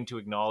not willing to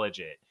acknowledge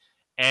it.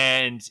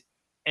 And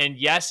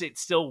yes, it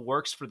still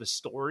works for the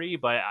story,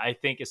 but I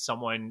think as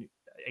someone,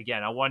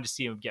 again, I wanted to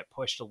see him get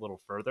pushed a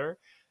little further,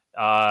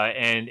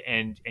 and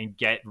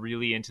get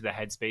really into the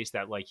headspace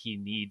that he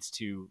needs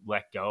to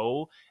let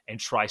go and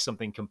try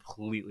something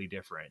completely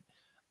different.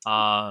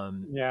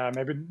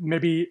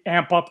 Maybe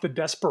amp up the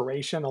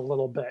desperation a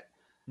little bit,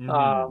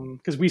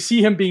 because we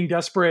see him being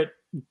desperate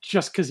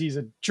just because he's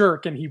a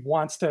jerk and he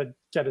wants to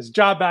get his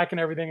job back and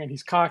everything, and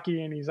he's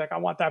cocky and he's like, "I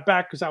want that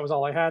back because that was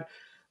all I had."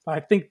 But I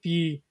think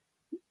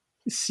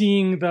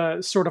seeing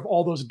the sort of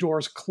all those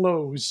doors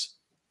close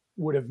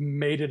would have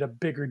made it a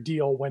bigger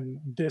deal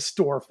when this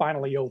door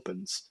finally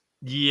opens.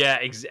 Yeah,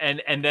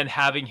 and then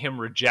having him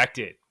reject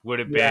it would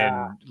have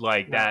been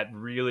that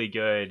really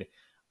good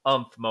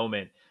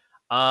moment.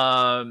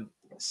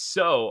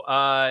 So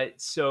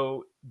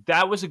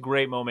that was a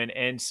great moment.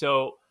 And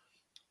so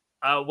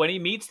when he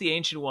meets the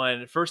Ancient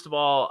One, first of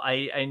all,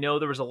 I know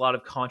there was a lot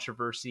of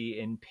controversy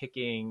in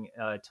picking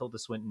Tilda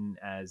Swinton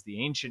as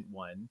the Ancient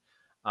One,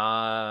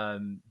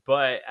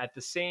 but at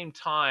the same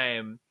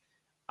time,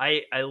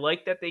 I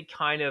like that they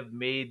kind of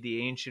made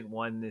the Ancient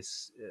One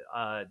this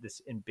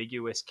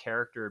ambiguous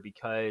character,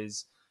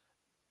 because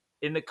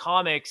in the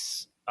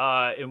comics,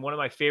 in one of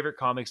my favorite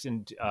comics,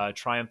 in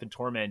Triumph and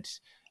Torment,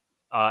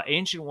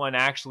 Ancient One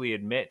actually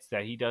admits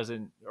that he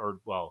doesn't,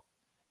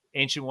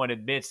 Ancient One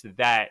admits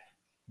that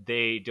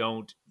they're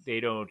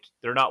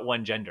not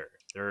one gender.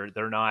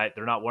 They're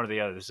not one or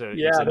the other. So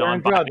it's a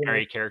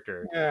non-binary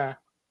character. Yeah.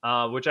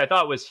 Which I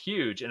thought was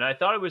huge, and I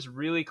thought it was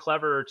really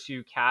clever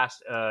to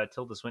cast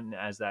Tilda Swinton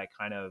as that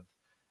kind of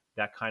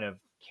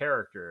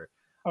character.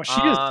 Oh, she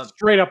is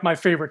straight up my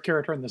favorite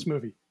character in this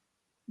movie.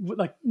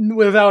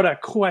 Without a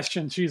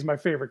question, she's my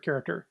favorite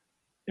character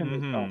in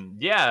this film.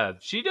 Yeah,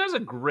 she does a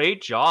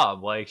great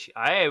job.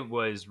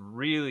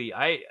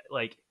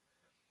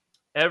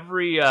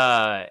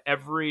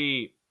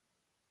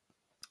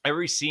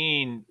 Every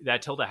scene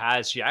that Tilda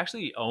has, she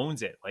actually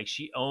owns it.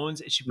 She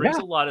brings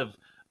a lot of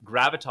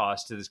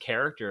gravitas to this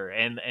character,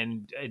 and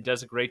it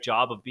does a great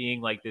job of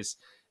being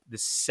the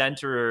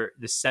center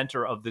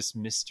of this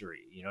mystery,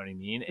 you know what I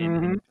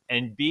mean,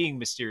 and being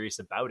mysterious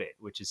about it,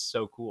 which is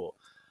so cool.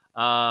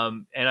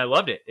 And I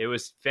loved it. It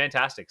was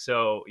fantastic.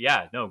 So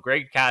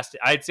great cast.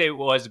 I'd say it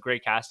was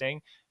great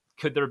casting.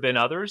 Could there have been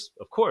others?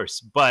 Of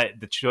course, but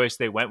the choice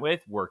they went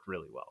with worked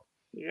really well.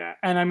 Yeah,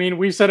 and I mean,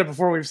 we've said it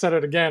before, we've said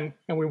it again,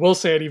 and we will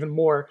say it even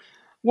more.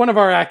 One of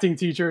our acting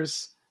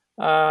teachers,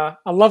 a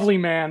lovely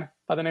man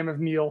by the name of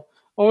Neil,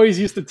 always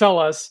used to tell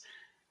us,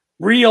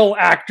 real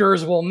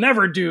actors will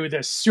never do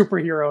this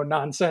superhero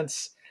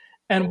nonsense.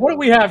 And what do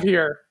we have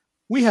here?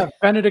 We have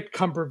Benedict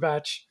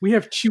Cumberbatch. We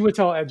have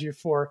Chiwetel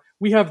Ejiofor.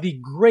 We have the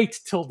great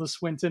Tilda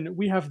Swinton.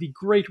 We have the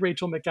great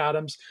Rachel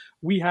McAdams.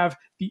 We have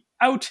the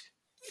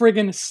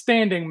out-friggin'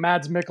 standing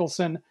Mads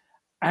Mikkelsen.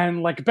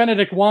 And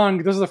Benedict Wong,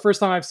 this is the first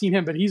time I've seen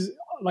him, but he's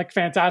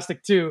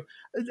fantastic too.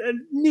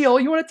 Neil,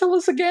 you want to tell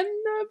us again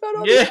about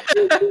all this?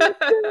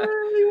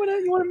 You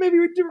want to maybe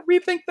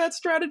rethink that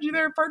strategy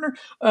there, partner?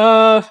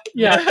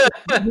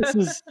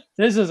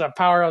 This is a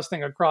powerhouse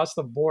thing across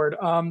the board.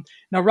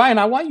 Now, Ryan,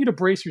 I want you to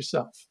brace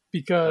yourself,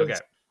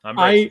 because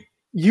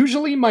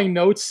usually my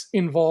notes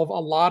involve a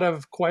lot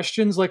of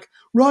questions like,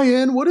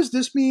 Ryan, what does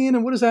this mean?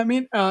 And what does that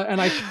mean? And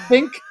I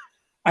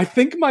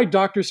think my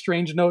Doctor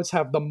Strange notes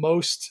have the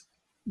most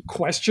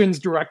questions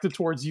directed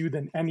towards you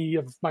than any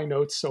of my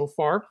notes so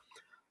far.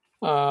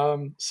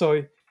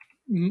 So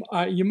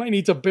you might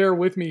need to bear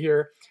with me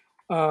here.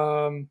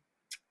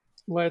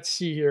 Let's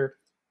see here.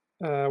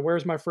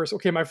 Where's my first?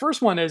 Okay, my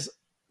first one is.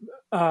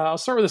 I'll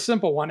start with a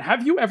simple one.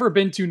 Have you ever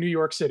been to New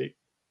York City?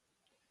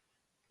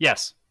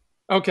 Yes.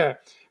 Okay,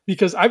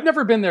 because I've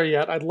never been there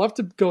yet. I'd love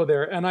to go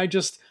there, and I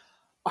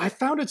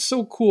found it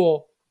so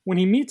cool when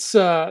he meets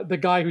the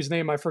guy whose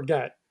name I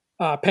forget,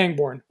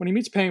 Pangborn. When he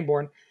meets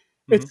Pangborn,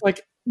 it's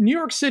like New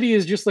York City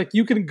is just like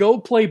you can go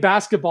play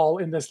basketball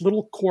in this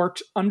little court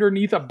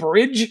underneath a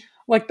bridge.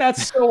 Like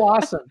that's so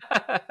awesome.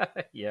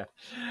 Yeah.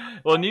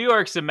 Well, New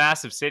York's a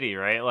massive city,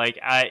 right? Like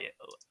I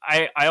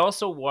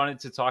also wanted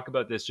to talk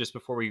about this just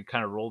before we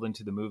kind of rolled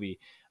into the movie,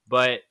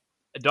 but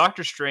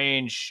Doctor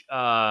Strange,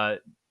 a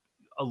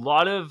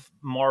lot of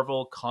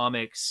Marvel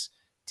comics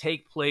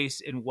take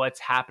place in what's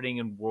happening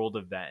in world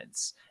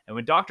events. And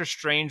when Doctor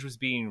Strange was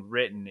being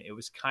written, it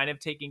was kind of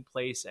taking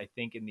place, I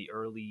think, in the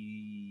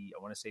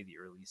I want to say the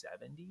early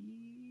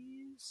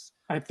 70s.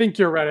 I think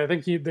you're right. I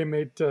think they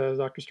made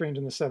Doctor Strange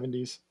in the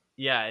 70s.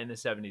 Yeah, in the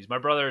 70s. My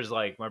brother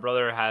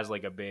has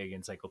like a big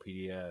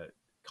encyclopedia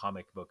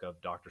comic book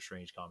of Doctor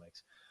Strange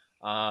comics.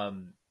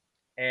 And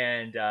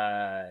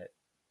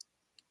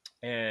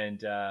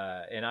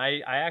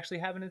I actually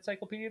have an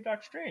encyclopedia of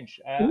Doctor Strange.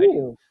 I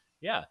do.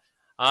 Yeah.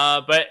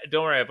 But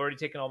don't worry, I've already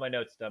taken all my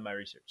notes, done my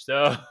research.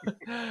 So,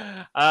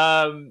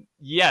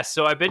 yes.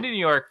 So I've been to New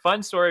York.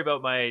 Fun story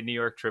about my New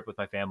York trip with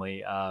my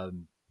family.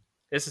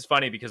 This is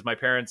funny because my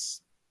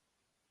parents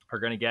are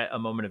going to get a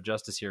moment of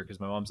justice here because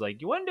my mom's like,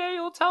 one day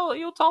you'll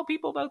tell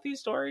people about these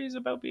stories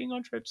about being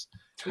on trips.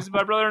 Because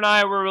my brother and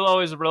I were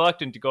always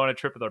reluctant to go on a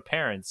trip with our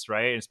parents,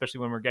 right? And especially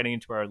when we're getting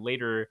into our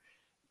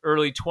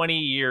early 20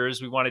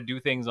 years, we want to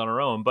do things on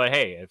our own. But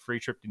hey, a free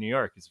trip to New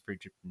York is a free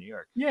trip to New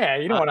York. Yeah,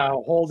 you don't want to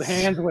hold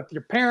hands with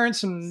your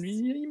parents, and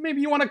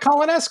maybe you want to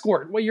call an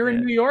escort. Well, you're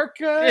in New York,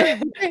 you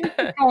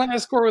call an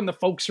escort when the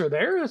folks are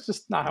there. It's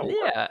just not how it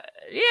works.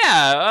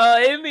 Yeah.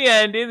 In the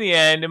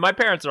end, and my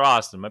parents are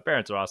awesome. My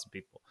parents are awesome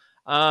people.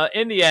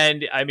 In the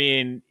end, I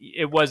mean,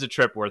 it was a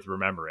trip worth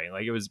remembering.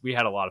 Like we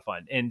had a lot of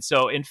fun. And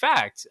so, in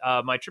fact,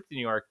 my trip to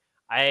New York,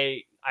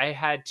 I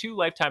had 2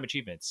 lifetime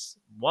achievements.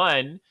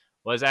 One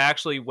was I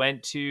actually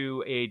went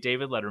to a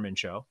David Letterman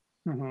show.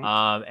 Mm-hmm.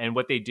 And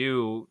what they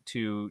do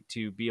to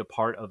be a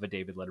part of a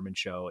David Letterman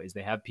show is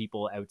they have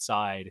people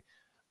outside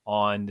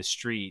on the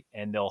street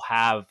and they'll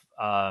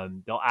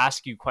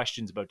ask you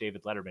questions about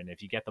David Letterman.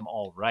 If you get them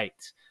all right,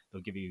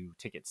 they'll give you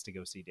tickets to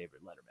go see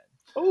David Letterman.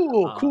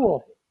 Oh,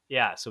 cool.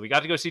 Yeah. So we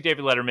got to go see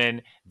David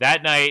Letterman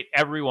that night.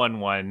 Everyone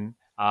won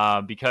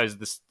because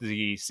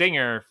the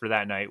singer for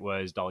that night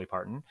was Dolly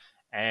Parton.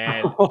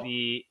 And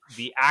the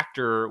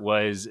actor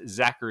was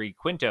Zachary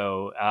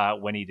Quinto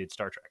when he did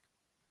Star Trek.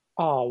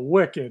 Oh,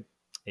 wicked!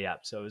 Yeah,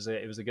 so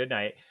it was a good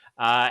night.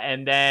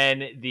 And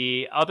then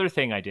the other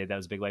thing I did that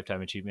was a big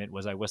lifetime achievement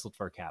was I whistled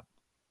for a cab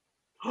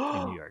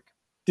in New York.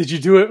 Did you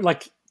do it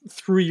like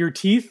through your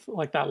teeth,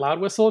 like that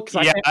loud whistle?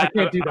 Because I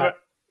can't do that.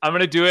 I'm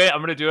gonna do it.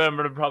 I'm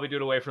gonna probably do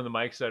it away from the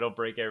mic so I don't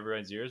break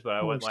everyone's ears. But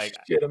I went like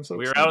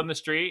we were out on the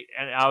street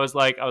and I was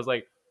like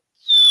that.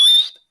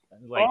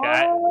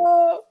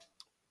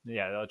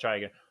 Yeah, I'll try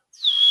again.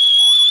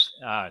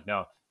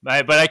 No,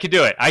 but I could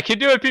do it. I could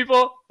do it,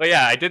 people. But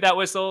yeah, I did that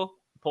whistle,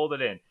 pulled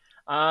it in.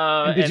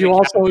 And did you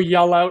also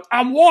yell out,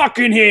 "I'm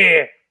walking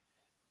here"?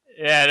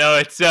 Yeah, no,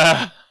 it's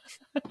I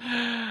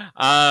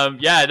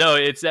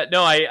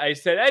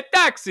said a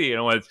taxi,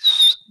 and I went,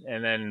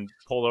 and then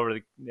pulled over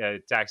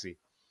the taxi.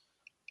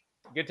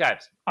 Good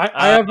times.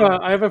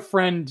 I have a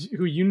friend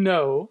who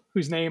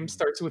whose name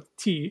starts with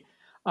T.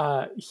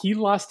 He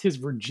lost his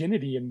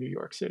virginity in New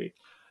York City.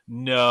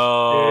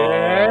 No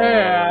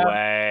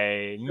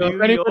way. So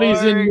if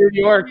anybody's in New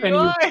York and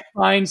you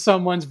find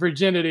someone's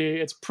virginity,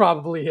 it's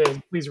probably his.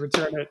 Please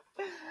return it.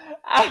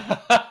 Oh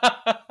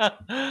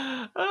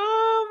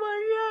my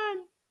god.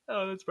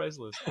 Oh, that's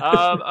priceless.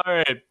 All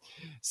right.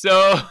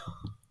 So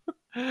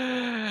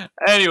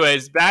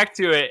anyways, back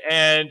to it.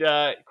 And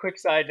quick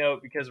side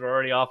note, because we're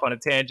already off on a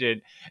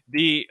tangent,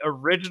 the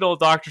original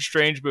Doctor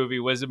Strange movie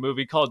was a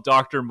movie called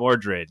Dr.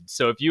 Mordrid.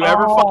 So if you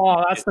ever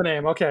that's the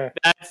name. Okay.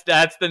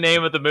 That's the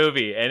name of the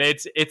movie. And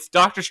it's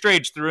Doctor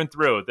Strange through and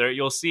through. There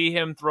you'll see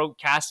him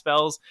cast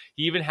spells.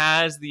 He even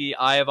has the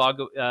Eye of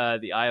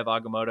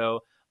Agamotto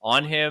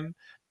on him.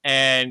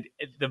 And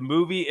the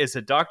movie is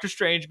a Doctor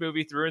Strange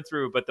movie through and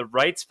through, but the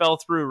rights fell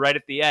through right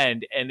at the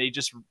end, and they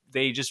just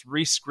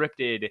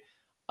re-scripted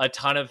a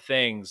ton of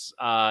things.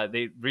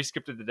 They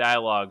re-scripted the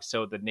dialogue,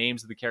 so the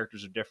names of the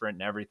characters are different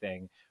and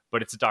everything.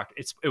 But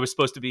it was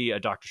supposed to be a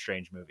Doctor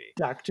Strange movie.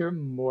 Dr.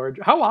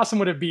 Mordrid. How awesome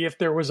would it be if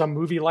there was a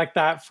movie like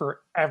that for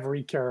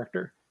every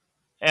character?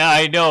 Yeah,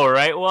 I know,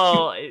 right?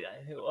 Well,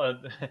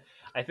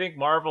 I think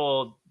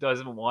Marvel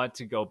doesn't want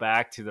to go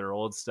back to their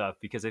old stuff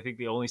because I think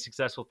the only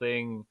successful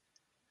thing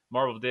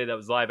Marvel did that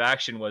was live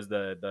action was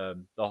the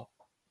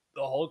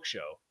Hulk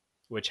show,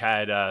 which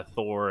had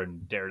Thor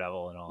and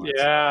Daredevil and all that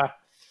stuff.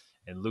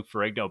 And Luke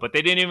Ferrigno, but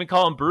they didn't even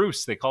call him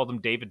Bruce. They called him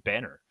David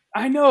Banner.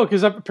 I know,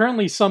 because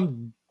apparently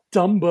some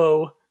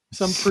Dumbo,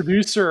 some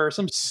producer or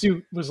some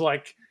suit was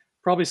like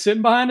probably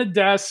sitting behind a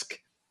desk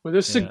with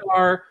a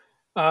cigar,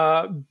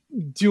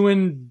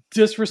 doing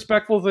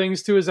disrespectful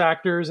things to his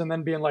actors, and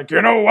then being like,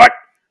 you know what?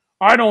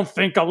 I don't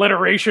think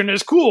alliteration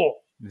is cool.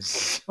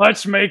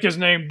 Let's make his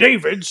name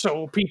David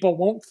so people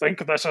won't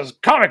think this is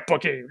comic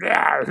booky.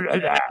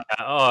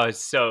 Oh, it was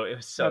so.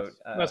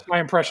 That's my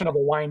impression of a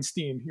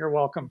Weinstein. You're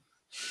welcome.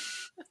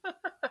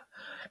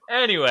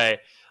 Anyway,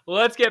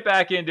 let's get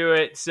back into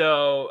it.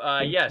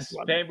 So, yes,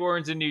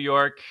 Pangborn's in New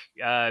York,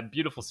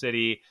 beautiful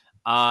city.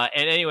 And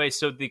anyway,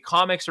 so the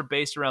comics are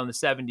based around the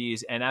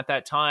 70s, and at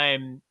that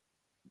time,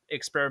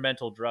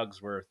 experimental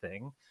drugs were a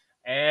thing,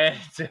 and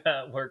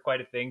were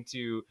quite a thing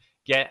to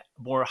get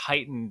more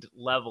heightened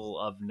level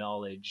of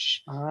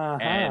knowledge.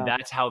 And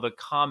that's how the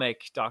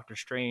comic Doctor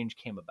Strange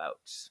came about.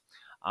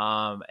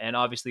 And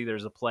obviously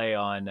there's a play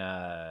on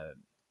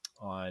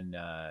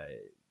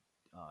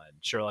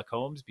Sherlock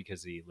Holmes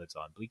because he lives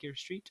on Bleecker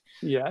Street.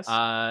 Yes.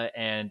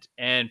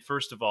 And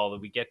first of all,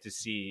 we get to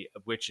see,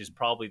 which is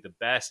probably the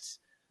best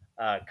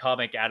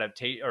comic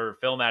adaptation or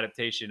film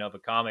adaptation of a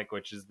comic,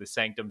 which is the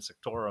Sanctum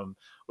Sanctorum,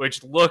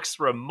 which looks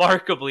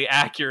remarkably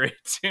accurate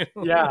too.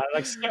 Yeah,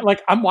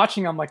 like I'm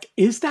watching, I'm like,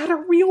 is that a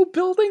real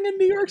building in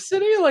New York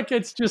City? Like,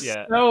 it's just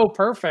so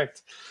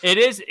perfect. It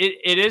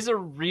is a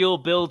real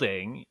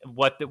building,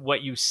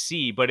 what you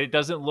see, but it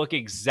doesn't look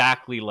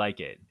exactly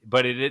like it.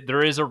 But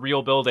there is a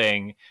real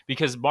building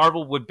because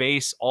Marvel would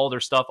base all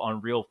their stuff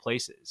on real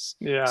places.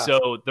 Yeah.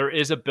 So there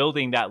is a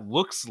building that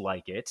looks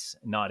like it,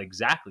 not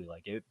exactly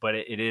like it, but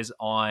it is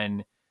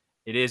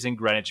in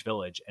Greenwich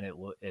Village, and it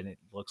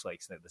looks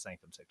like the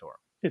Sanctum Sanctorum.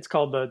 It's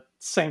called the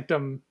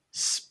Sanctum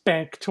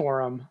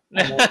Spanctorum.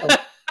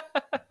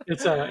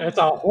 It's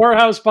a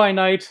whorehouse by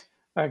night,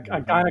 a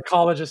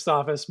gynecologist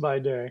office by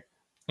day.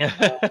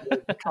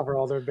 Cover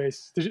all their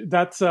bases.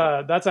 That's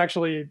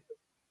actually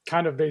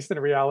kind of based in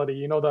reality.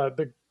 You know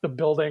the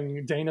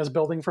building, Dana's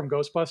building from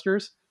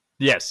Ghostbusters?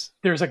 Yes.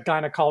 There's a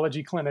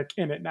gynecology clinic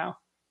in it now.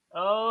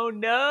 Oh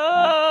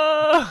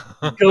no!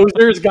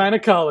 Gozer's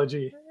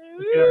Gynecology.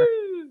 Yeah.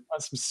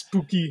 Want some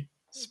spooky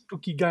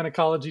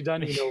gynecology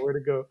done, you know where to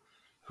go.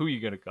 Who are you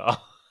gonna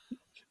call?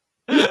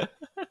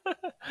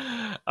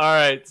 All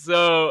right,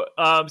 so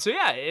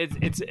yeah,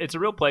 it's a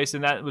real place,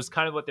 and that was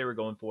kind of what they were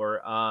going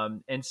for.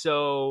 And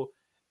so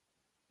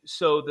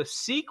the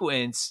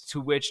sequence to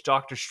which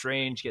Doctor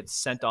Strange gets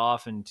sent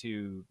off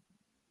into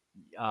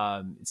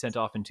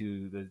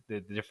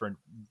the different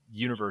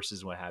universes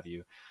and what have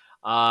you.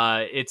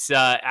 It's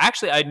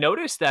actually, I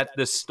noticed that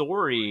the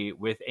story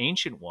with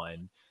Ancient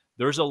One,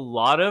 there's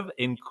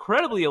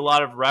incredibly a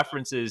lot of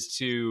references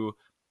to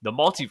the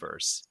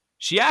multiverse.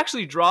 She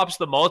actually drops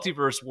the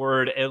multiverse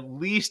word at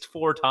least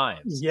 4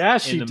 times. Yeah,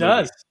 she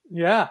does.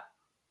 Movie. Yeah.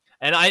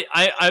 And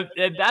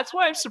and that's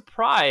why I'm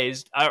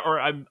surprised, or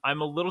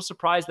I'm a little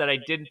surprised that I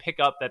didn't pick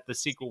up that the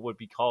sequel would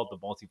be called The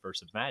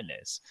Multiverse of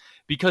Madness,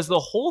 because the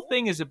whole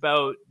thing is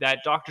about that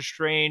Doctor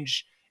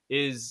Strange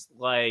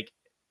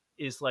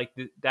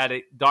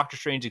Doctor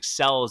Strange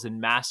excels in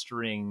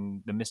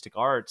mastering the mystic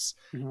arts,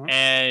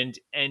 and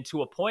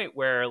to a point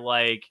where,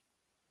 like,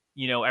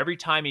 you know, every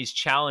time he's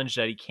challenged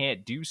that he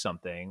can't do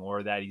something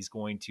or that he's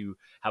going to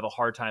have a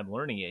hard time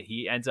learning it,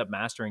 he ends up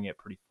mastering it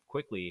pretty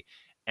quickly.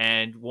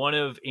 And one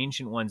of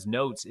Ancient One's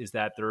notes is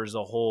that there's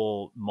a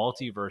whole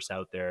multiverse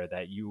out there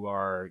that you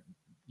are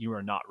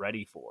not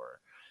ready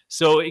for.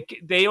 So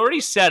they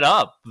already set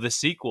up the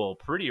sequel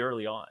pretty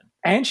early on.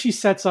 And she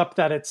sets up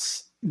that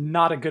it's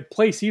not a good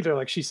place either.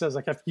 Like she says,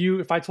 like,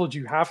 if I told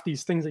you half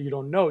these things that you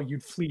don't know,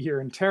 you'd flee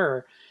here in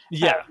terror.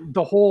 Yeah.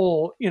 The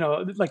whole, you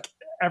know, like,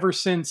 ever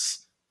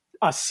since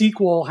a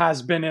sequel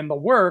has been in the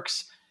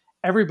works,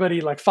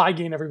 everybody, like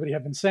Feige and everybody,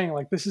 have been saying,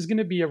 like, this is going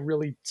to be a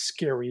really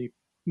scary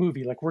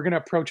movie. Like, we're going to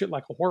approach it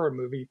like a horror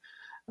movie.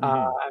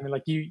 I mean,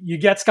 like, you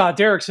get Scott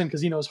Derrickson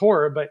because he knows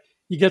horror, but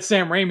you get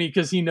Sam Raimi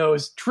because he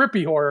knows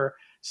trippy horror.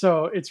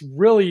 So it's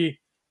really,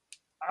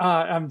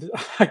 I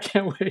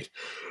can't wait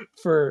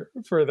for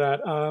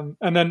that.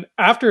 And then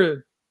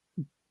after,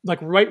 like,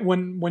 right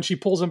when she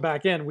pulls him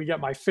back in, we get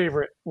my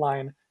favorite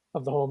line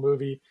of the whole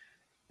movie.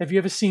 Have you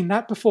ever seen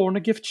that before in a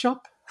gift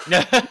shop?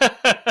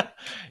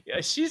 Yeah,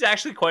 she's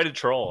actually quite a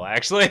troll,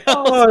 actually.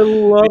 Oh, I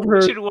love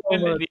her.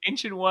 The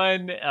Ancient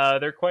One,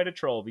 they're quite a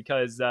troll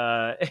because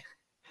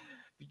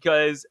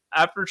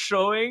after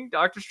showing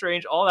Doctor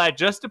Strange all that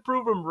just to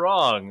prove him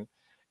wrong,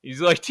 he's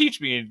like,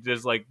 teach me, and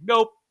just like,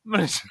 nope.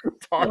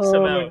 Toss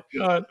him out.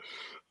 God.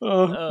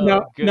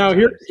 Now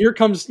here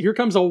comes a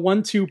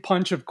 1-2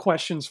 punch of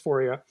questions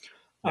for you.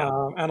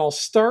 Yeah. And I'll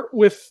start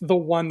with the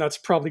one that's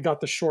probably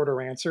got the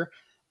shorter answer.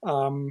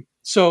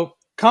 So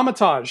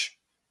Kamar-Taj.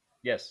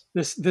 Yes.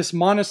 This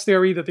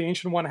monastery that the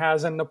Ancient One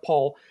has in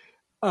Nepal.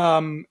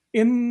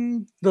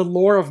 In the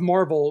lore of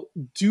Marvel,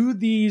 do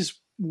these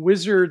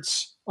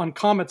wizards on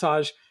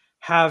Kamar-Taj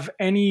have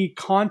any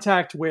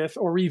contact with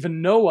or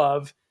even know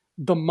of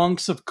the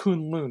monks of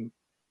Kunlun?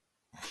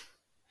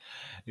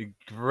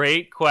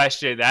 Great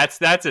question.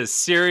 That's a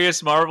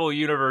serious Marvel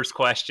Universe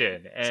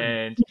question,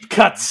 and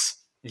cuts.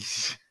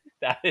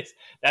 That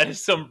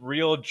is some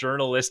real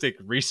journalistic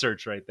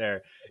research right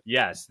there.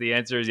 Yes, the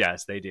answer is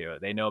yes, they do.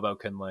 They know about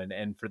Kunlun,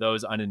 and for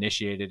those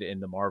uninitiated in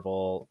the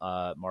Marvel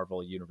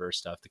universe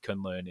stuff, the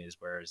Kunlun is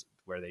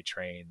where they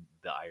train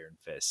the Iron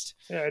Fist.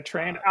 Yeah,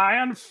 trained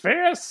Iron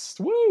Fist.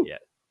 Woo! Yeah,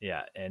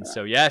 yeah, and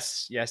so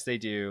yes, they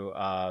do.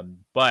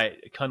 But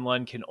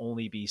Kunlun can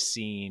only be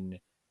seen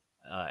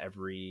I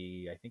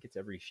think it's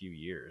every few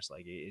years.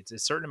 Like it's a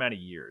certain amount of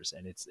years,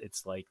 and it's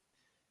like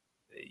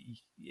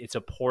it's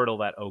a portal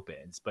that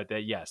opens. But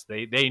yes,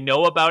 they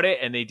know about it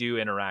and they do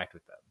interact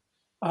with them.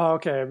 Oh,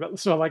 okay.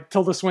 So like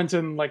Tilda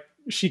Swinton, like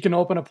she can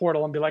open a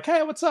portal and be like,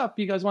 "Hey, what's up?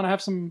 You guys want to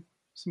have some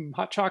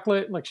hot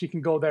chocolate?" Like she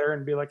can go there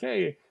and be like,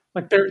 "Hey,"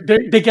 like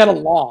they get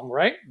along,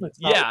 right?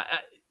 Yeah.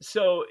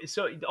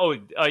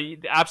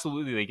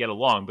 Absolutely, they get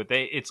along, but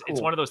it's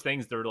one of those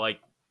things. They're like,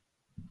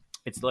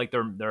 it's like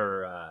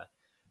they're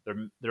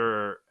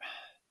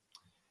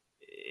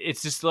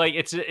it's just like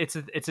it's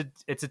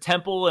a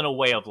temple and a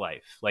way of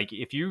life. Like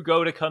if you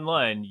go to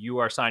Kunlun, you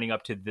are signing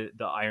up to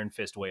the Iron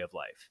Fist way of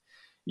life.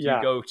 If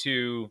you go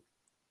to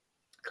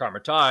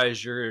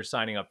Kamar-Taj, you're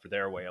signing up for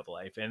their way of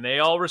life, and they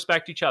all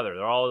respect each other.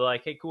 They're all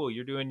like, "Hey, cool,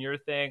 you're doing your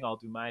thing, I'll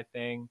do my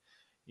thing,"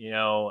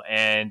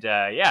 And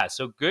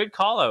so good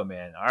call out,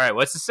 man. All right,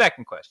 what's the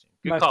second question?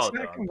 Good call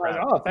out.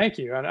 Oh, thank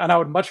you. And I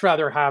would much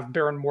rather have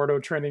Baron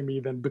Mordo training me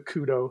than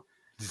Bakudo.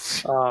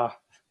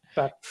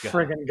 That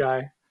friggin'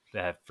 guy.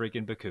 That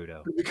freaking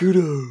Bakudo.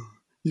 Bakudo,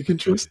 you can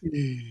trust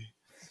me.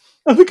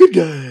 I'm a good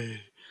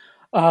guy.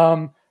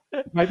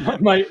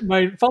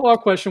 My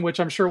follow-up question, which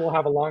I'm sure will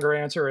have a longer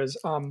answer, is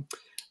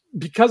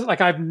because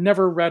like I've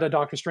never read a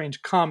Doctor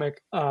Strange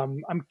comic,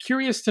 I'm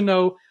curious to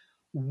know,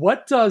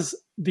 what does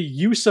the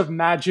use of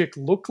magic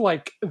look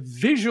like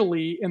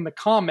visually in the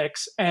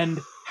comics, and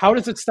how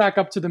does it stack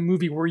up to the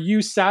movie? Were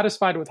you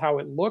satisfied with how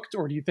it looked,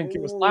 or do you think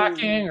it was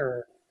lacking?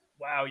 Or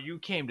wow, you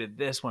came to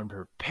this one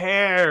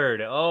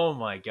prepared. Oh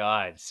my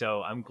God.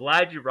 So I'm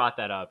glad you brought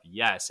that up.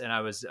 Yes. And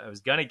I was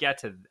going to get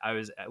to,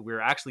 we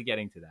were actually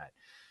getting to that.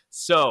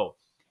 So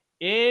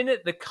in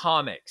the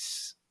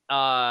comics,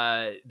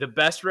 the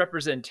best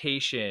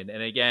representation,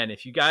 and again,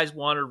 if you guys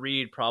want to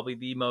read probably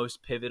the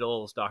most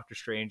pivotal Doctor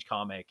Strange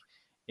comic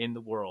in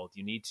the world,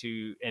 you need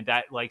to, and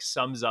that like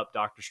sums up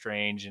Doctor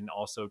Strange and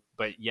also,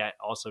 but yet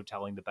also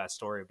telling the best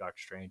story of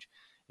Doctor Strange,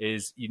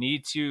 is you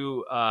need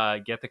to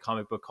get the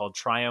comic book called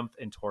Triumph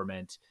and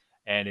Torment,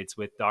 and it's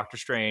with Doctor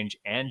Strange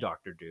and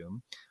Doctor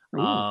Doom.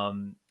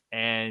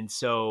 And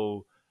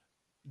so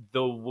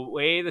the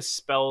way the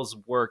spells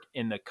work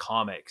in the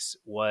comics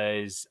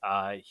was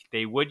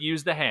they would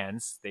use the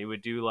hands. They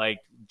would do like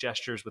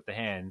gestures with the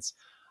hands.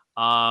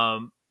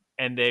 And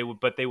they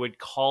would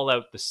call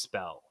out the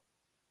spell.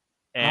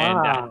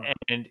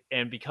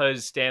 And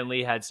because Stan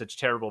Lee had such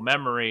terrible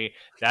memory,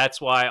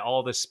 that's why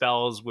all the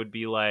spells would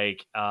be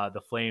like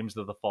the Flames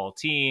of the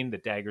Faltine, the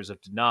Daggers of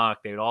Danok.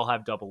 They would all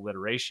have double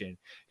alliteration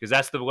because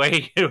that's the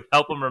way it would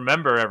help them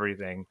remember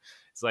everything.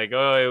 It's like,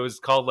 oh, it was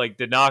called like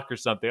Danok or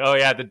something. Oh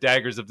yeah, the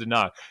Daggers of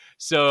Danok.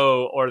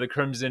 So, or the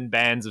Crimson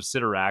Bands of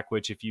Sidorak,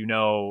 which, if you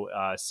know,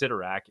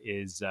 Sidorak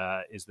is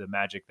the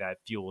magic that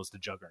fuels the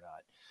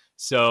Juggernaut.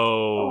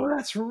 So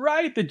that's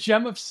right, the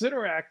Gem of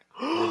Sidorak.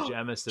 The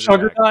Gem of Sidorak.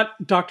 Juggernaut,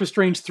 Doctor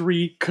Strange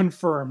 3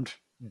 confirmed.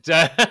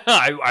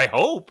 I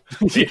hope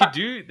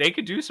they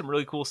could do some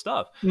really cool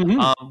stuff.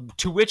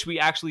 To which we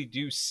actually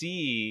do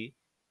see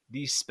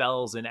these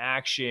spells in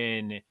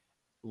action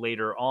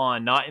later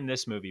on, not in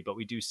this movie, but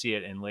we do see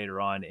it later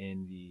on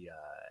in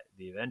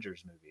the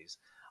Avengers movies,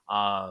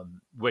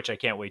 which I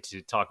can't wait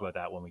to talk about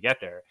that when we get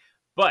there.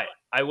 But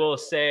I will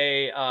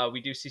say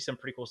we do see some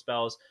pretty cool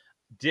spells.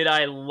 Did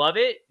I love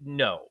it?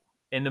 No.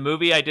 In the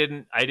movie, I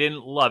didn't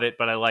love it,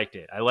 but I liked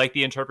it. I liked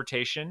the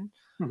interpretation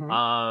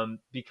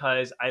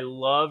because I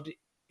loved,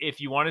 if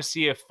you want to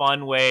see a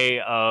fun way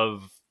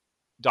of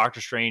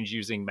Doctor Strange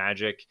using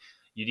magic,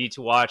 you need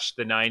to watch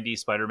the 90s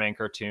Spider-Man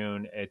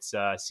cartoon. It's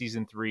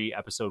season 3,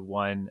 episode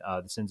 1,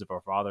 The Sins of Our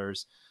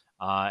Fathers.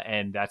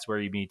 And that's where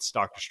he meets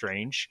Doctor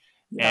Strange.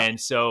 Yeah. And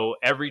so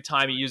every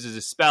time he uses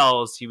his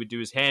spells, he would do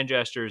his hand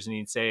gestures and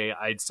he'd say,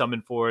 "I'd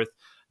summon forth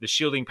the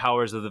shielding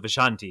powers of the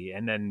Vishanti,"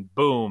 and then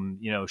boom,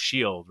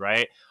 shield,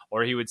 right?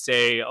 Or he would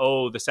say,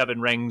 "Oh, the 7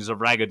 rings of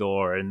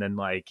Ragador," and then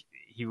like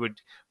he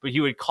would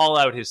call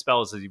out his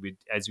spells as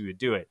he would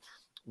do it.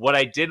 What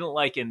I didn't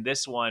like in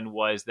this one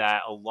was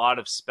that a lot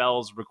of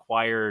spells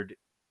required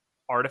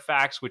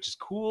artifacts, which is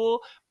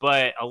cool,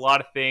 but a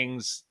lot of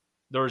things,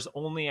 there was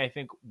only, I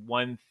think,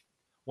 one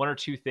or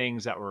two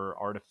things that were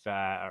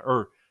artifact,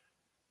 or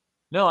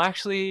no,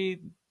 actually.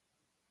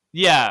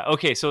 Yeah,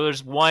 okay, so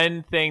there's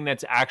one thing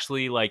that's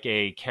actually like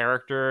a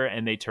character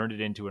and they turned it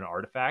into an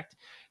artifact.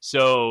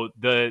 So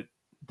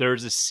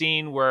there's a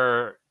scene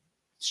where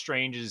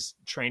Strange is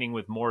training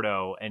with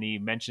Mordo and he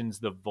mentions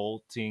the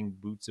vaulting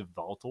boots of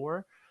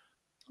Valtor.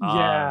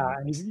 Yeah,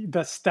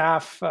 the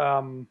staff,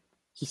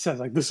 he says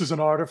like, "This is an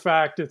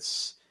artifact,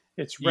 it's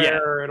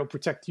rare, it'll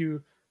protect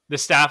you." The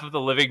staff of the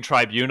Living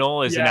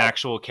Tribunal is an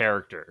actual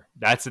character.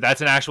 That's an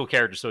actual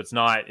character, so it's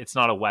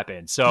not a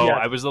weapon. So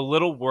I was a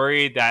little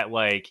worried that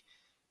like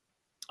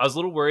I was a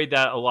little worried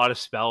that a lot of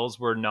spells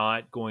were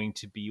not going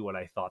to be what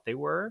I thought they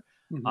were.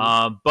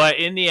 Mhm. But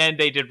in the end,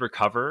 they did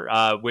recover,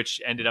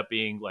 which ended up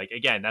being like,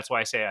 again, that's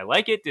why I say I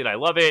like it. Did I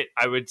love it?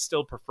 I would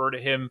still prefer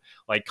to him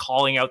like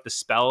calling out the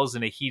spells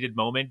in a heated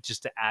moment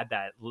just to add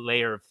that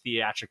layer of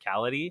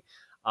theatricality.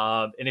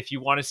 And if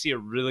you want to see a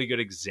really good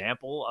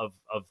example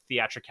of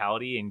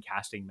theatricality in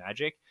casting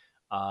magic,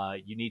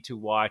 you need to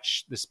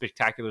watch the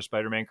Spectacular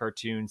Spider-Man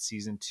cartoon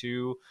season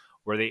 2,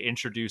 where they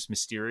introduce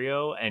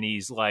Mysterio and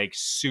he's like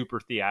super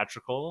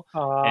theatrical,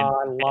 and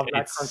I love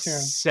that cartoon.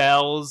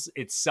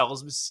 it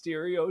sells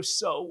Mysterio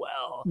so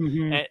well.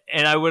 Hmm.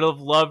 And I would have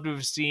loved to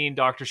have seen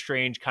Doctor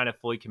Strange kind of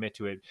fully commit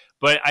to it,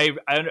 but I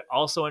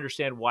also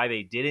understand why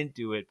they didn't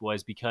do it,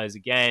 was because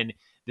again,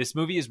 this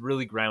movie is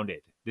really grounded.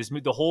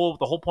 The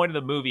whole point of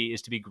the movie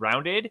is to be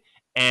grounded,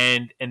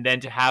 and then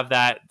to have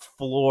that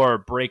floor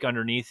break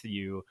underneath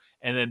you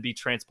and then be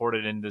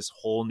transported in this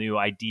whole new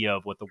idea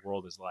of what the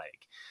world is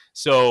like.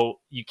 So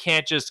you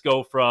can't just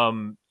go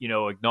from,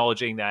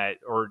 acknowledging that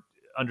or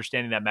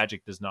understanding that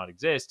magic does not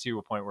exist to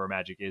a point where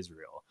magic is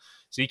real.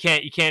 So you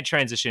can't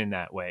transition in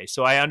that way.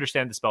 So I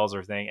understand the spells are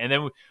a thing. And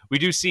then we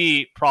do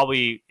see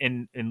probably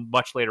in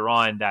much later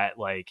on that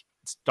like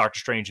Doctor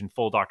Strange in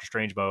full Doctor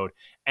Strange mode,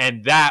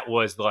 and that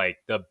was like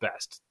the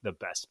best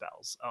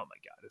spells. Oh my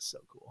god, it's so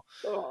cool.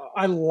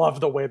 I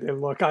love the way they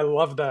look. I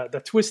love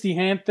the twisty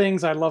hand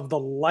things. I love the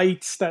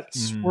lights that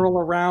swirl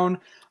around.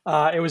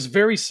 It was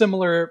very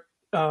similar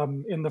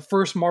in the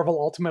first Marvel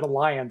Ultimate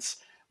Alliance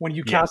when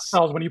you cast Yes,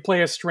 spells. When you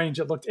play as Strange,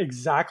 it looked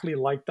exactly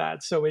like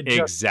that. So it just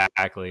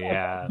exactly.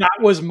 Yeah. that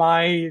was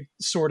my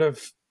sort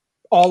of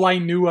all I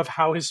knew of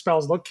how his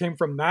spells look came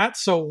from that.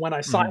 So when I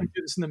saw him Mhm.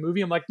 do this in the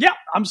movie, I'm like, yeah,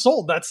 I'm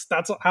sold. That's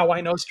how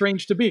I know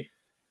Strange to be.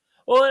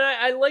 Well, and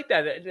I like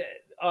that.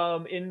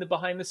 In the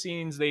behind the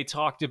scenes, they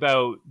talked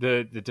about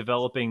the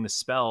developing the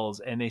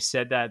spells, and they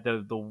said that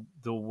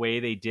the way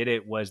they did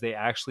it was they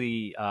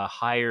actually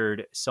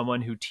hired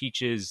someone who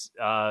teaches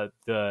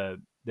the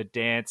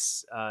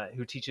dance,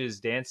 who teaches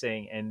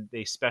dancing, and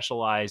they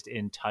specialized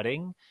in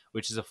tutting,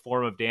 which is a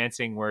form of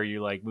dancing where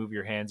you like move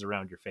your hands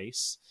around your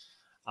face.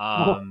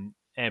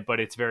 And but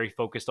it's very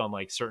focused on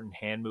like certain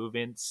hand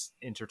movements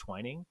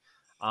intertwining.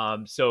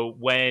 So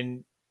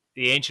when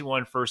the Ancient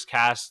One first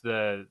cast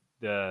the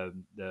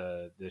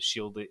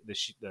shield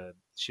the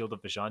shield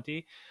of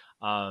Vishanti,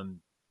 um,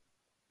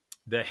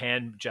 the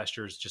hand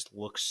gestures just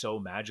look so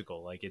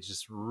magical. Like it's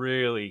just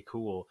really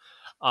cool.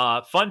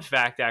 Fun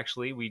fact,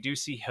 actually, we do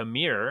see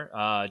Hamir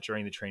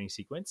during the training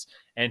sequence,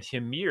 and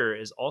Hamir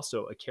is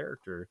also a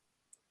character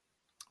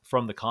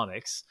from the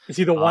comics. Is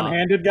he the Uh,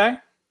 one-handed guy?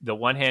 the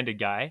one-handed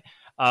guy,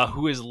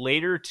 who is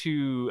later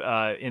to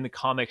in the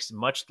comics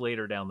much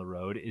later down the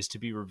road is to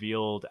be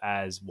revealed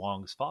as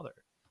Wong's father.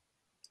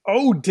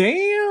 Oh,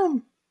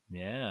 damn.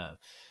 Yeah.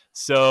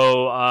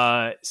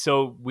 So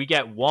we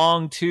get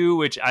Wong too,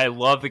 which I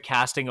love the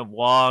casting of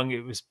Wong.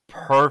 It was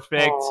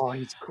perfect. Oh,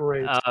 he's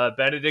great.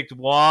 Benedict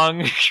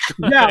Wong.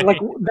 Yeah, like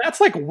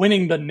that's like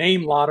winning the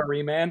name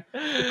lottery, man.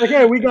 It's like,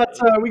 hey, we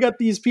got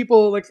these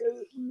people like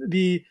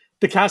the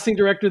casting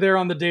director there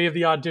on the day of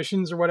the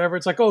auditions or whatever.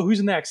 It's like, oh,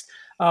 who's next?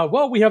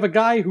 Well, we have a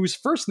guy whose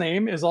first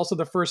name is also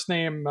the first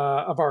name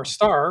of our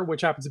star,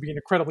 which happens to be an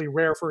incredibly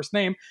rare first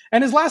name,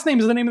 and his last name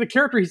is the name of the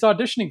character he's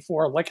auditioning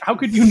for. Like, how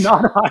could you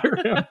not hire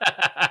him?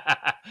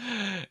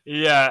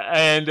 Yeah,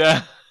 and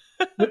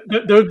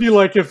That would be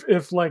like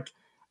if like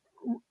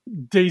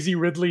Daisy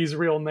Ridley's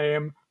real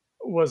name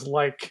was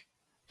like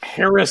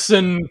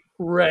Harrison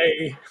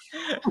Ray.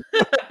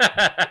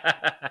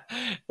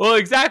 well,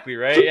 exactly,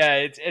 right? Yeah,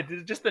 it's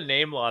just the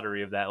name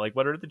lottery of that. Like,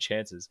 what are the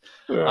chances?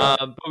 Yeah.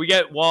 But we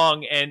get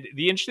Wong, and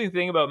the interesting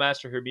thing about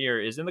Master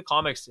Hamir is in the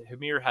comics,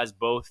 Hamir has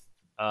both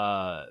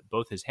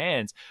his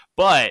hands,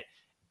 but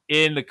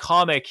in the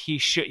comic,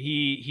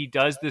 he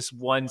does this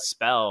one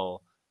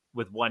spell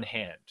with one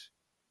hand.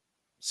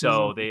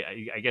 So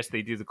I guess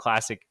they do the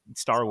classic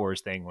Star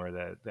Wars thing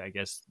where I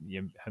guess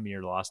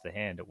Hamir lost the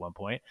hand at one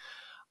point.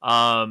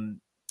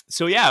 Um,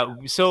 so yeah,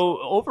 so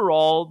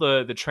overall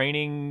the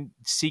training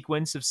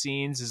sequence of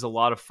scenes is a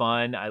lot of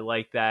fun. I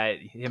like that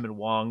him and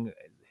Wong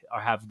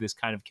have this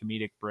kind of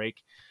comedic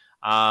break.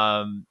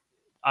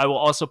 I will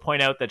also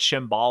point out that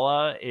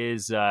Shambhala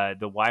is the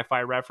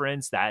Wi-Fi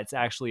reference. That's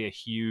actually a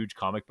huge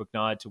comic book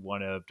nod to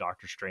one of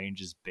Doctor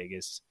Strange's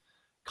biggest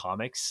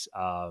comics.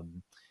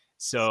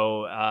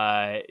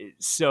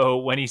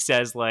 So when he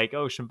says like,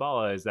 "Oh,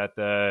 Shambhala, is that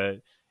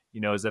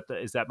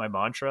is that my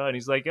mantra?" And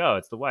he's like, "Oh,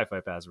 it's the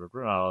Wi-Fi password.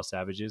 We're not all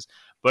savages."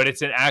 But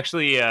it's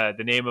actually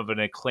the name of an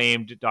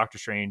acclaimed Doctor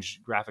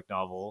Strange graphic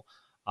novel,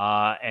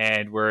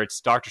 and where it's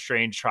Doctor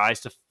Strange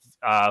tries to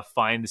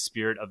find the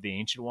spirit of the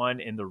Ancient One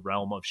in the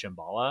realm of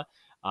Shambhala,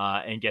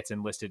 and gets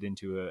enlisted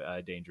into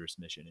a dangerous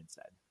mission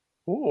instead.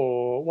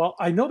 Oh, well,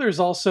 I know there's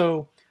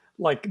also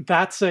like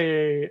that's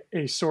a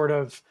sort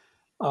of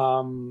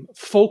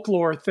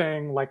folklore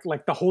thing, like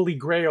the Holy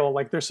Grail.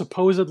 Like there's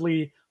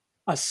supposedly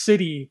a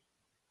city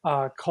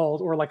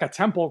called, or like a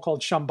temple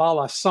called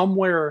Shambhala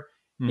somewhere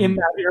in Mhm.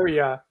 that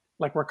area,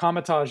 like where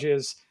Kamatage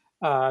is.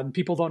 and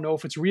people don't know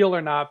if it's real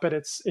or not. But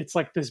it's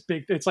like this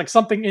big. It's like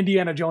something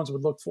Indiana Jones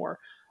would look for.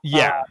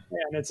 Yeah.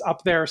 And it's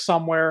up there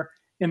somewhere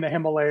in the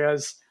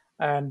Himalayas.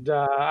 And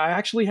I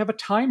actually have a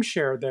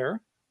timeshare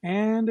there,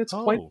 and it's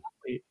quite Oh,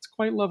 lovely. It's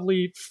quite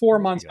lovely 4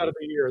 months there out you of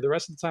the year. The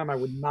rest of the time, I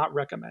would not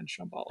recommend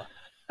Shambhala.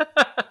 go.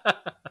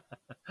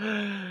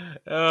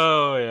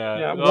 Oh yeah.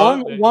 Yeah,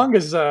 Well, Wong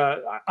is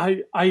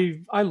I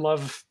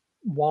love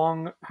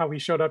Wong, how he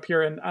showed up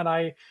here, and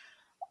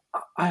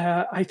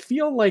I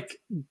feel like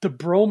the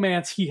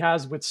bromance he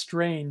has with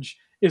Strange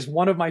is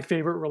one of my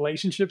favorite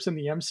relationships in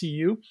the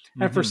MCU.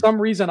 And for mhm.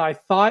 some reason, I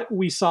thought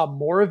we saw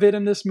more of it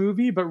in this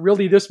movie, but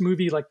really, this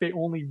movie, like, they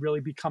only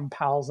really become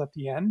pals at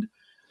the end.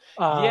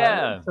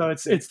 Yeah. So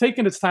it's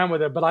taken its time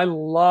with it, but I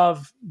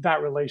love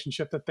that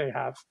relationship that they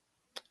have.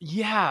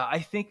 Yeah, I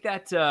think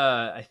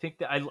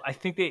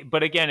they,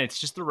 but again, it's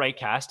just the right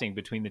casting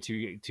between the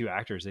two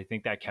actors. I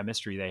think that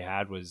chemistry they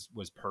had was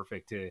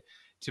perfect to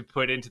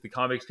put into the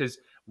comics, because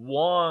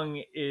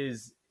Wong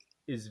is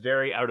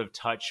very out of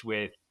touch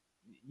with,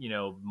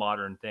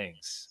 modern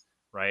things,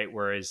 right?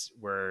 Where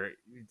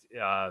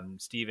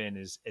Steven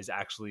is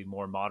actually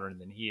more modern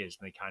than he is,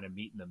 and they kind of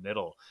meet in the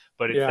middle.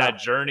 But it's Yeah, that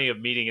journey of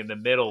meeting in the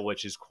middle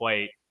which is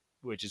quite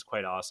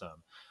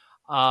awesome.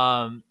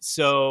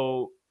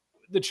 So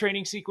the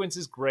training sequence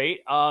is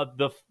great.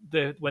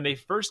 The when they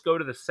first go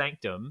to the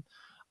sanctum,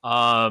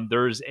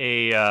 there's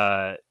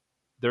a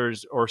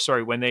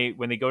when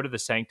they go to the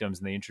sanctums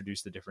and they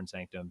introduce the different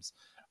sanctums,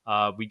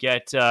 we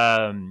get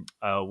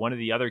one of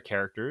the other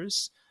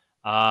characters,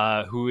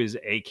 who is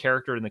a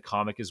character in the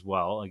comic as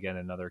well. Again,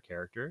 another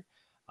character.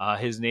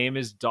 His name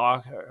is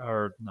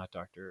Daniel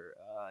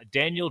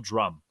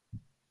Drum.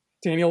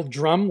 Daniel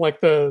Drum, like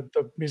the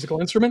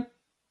musical instrument.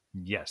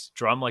 Yes,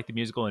 drum like the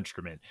musical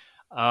instrument.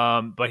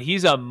 But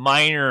he's a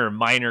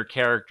minor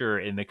character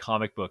in the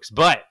comic books.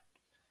 But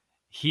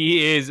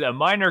he is a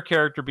minor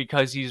character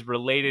because he's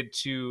related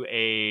to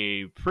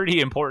a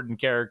pretty important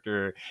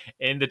character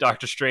in the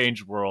Doctor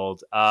Strange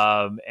world.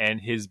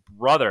 And his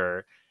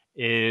brother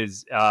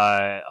is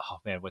oh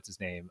man, what's his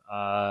name?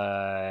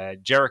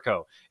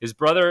 Jericho. His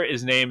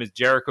name is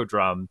Jericho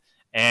Drum,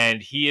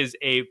 and he is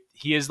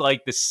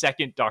like the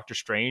second Doctor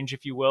Strange,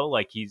 if you will.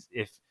 Like,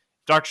 if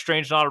Doctor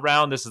Strange not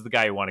around, this is the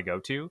guy you want to go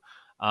to.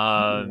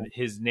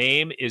 His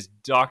name is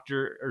I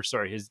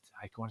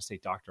want to say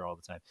Doctor all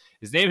the time.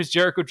 His name is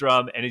Jericho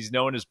Drum, and he's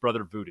known as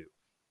Brother Voodoo.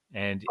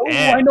 And Oh,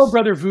 I know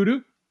Brother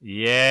Voodoo.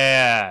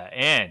 yeah,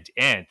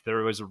 and there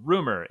was a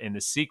rumor in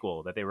the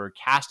sequel that they were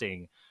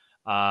casting.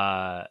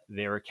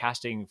 They were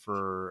casting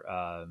for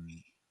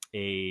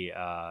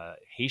a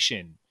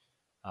Haitian,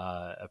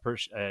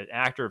 an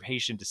actor of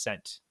Haitian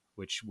descent,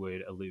 which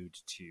would allude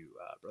to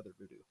Brother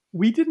Voodoo.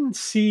 We didn't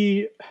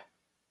see.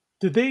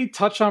 Did they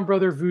touch on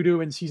Brother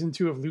Voodoo in season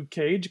 2 of Luke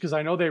Cage? Because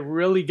I know they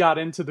really got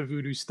into the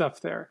voodoo stuff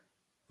there.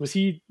 Was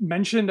he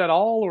mentioned at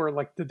all, or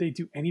like did they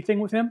do anything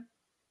with him?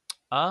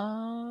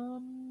 So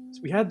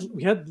we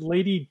had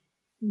Lady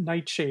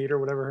Nightshade or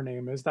whatever her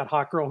name is, that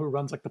hot girl who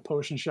runs like the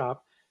potion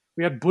shop.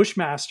 We had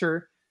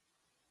Bushmaster.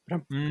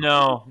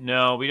 No,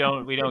 we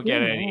don't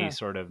get any Yeah.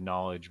 sort of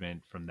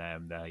acknowledgement from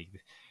them.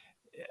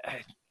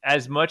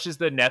 As much as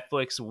the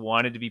Netflix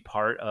wanted to be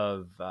part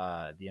of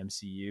the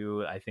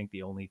MCU, I think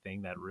the only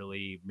thing that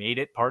really made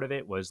it part of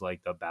it was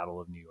like the Battle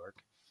of New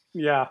York.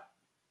 Yeah.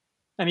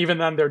 And even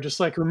then they're just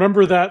like,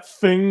 remember that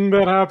thing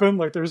that happened?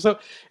 Like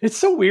it's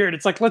so weird.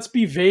 It's like, let's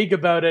be vague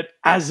about it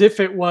as if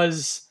it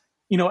was,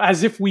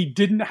 as if we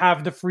didn't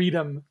have the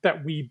freedom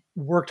that we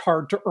worked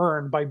hard to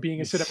earn by being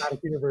a cinematic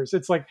universe.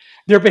 It's like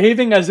they're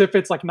behaving as if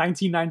it's like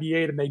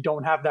 1998 and they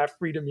don't have that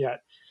freedom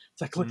yet.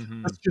 It's like,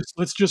 Mm-hmm.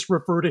 let's just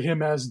refer to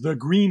him as the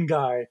green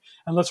guy,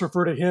 and let's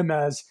refer to him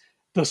as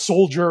the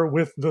soldier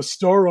with the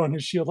star on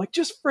his shield. Like,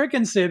 just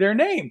freaking say their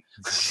name.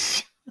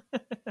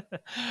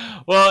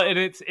 Well, and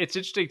it's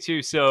interesting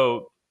too.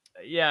 So,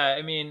 yeah,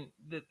 I mean,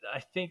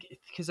 I think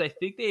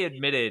they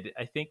admitted.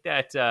 I think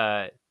that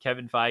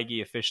Kevin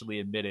Feige officially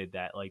admitted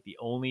that like the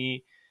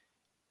only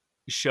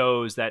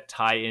shows that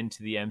tie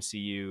into the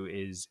MCU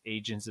is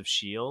Agents of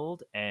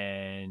Shield,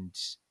 and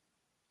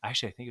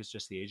actually, I think it was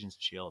just the Agents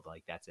of Shield.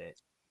 Like, that's it.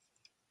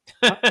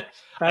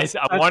 That's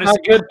I want to not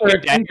say good Cloak for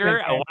and a Kingpin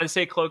Dagger. I fan. want to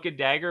say Cloak and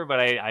Dagger, but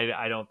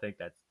I don't think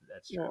that's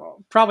true.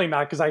 Well, probably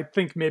not, because I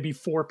think maybe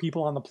 4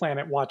 people on the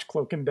planet watch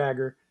Cloak and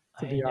Dagger.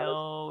 To I be honest,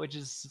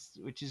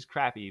 know, which is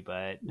crappy,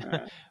 but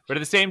Yeah. but at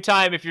the same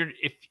time, if you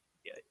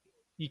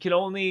can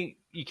only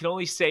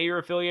say you're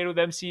affiliated with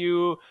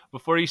MCU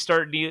before you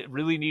start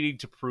really needing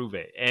to prove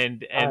it,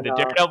 and I the know.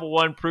 Daredevil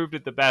one proved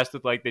it the best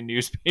with like the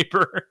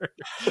newspaper.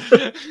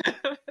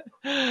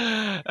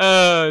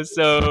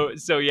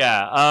 So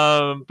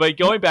yeah. But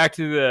going back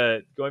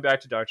to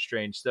Doctor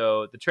Strange,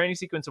 so the training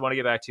sequence I want to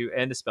get back to,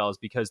 and the spells,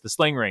 because the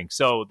sling ring.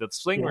 So the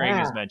sling ring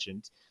is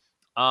mentioned.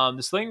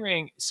 The sling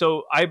ring.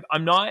 So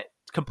I'm not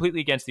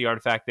completely against the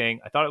artifact thing.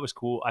 I thought it was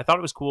cool.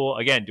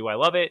 Again, do I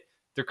love it?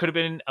 There could have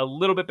been a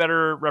little bit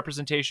better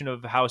representation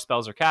of how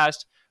spells are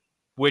cast,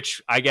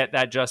 which I get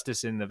that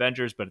justice in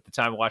Avengers, but at the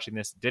time of watching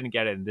this, didn't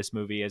get it in this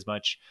movie as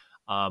much.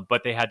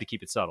 But they had to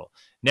keep it subtle.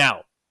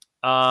 Now,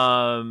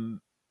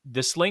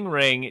 the sling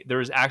ring,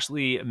 there's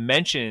actually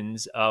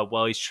mentions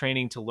while he's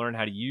training to learn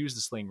how to use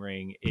the sling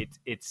ring.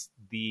 It's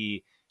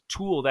the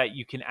tool that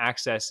you can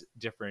access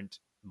different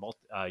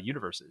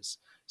universes.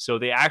 So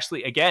they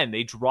actually, again,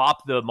 they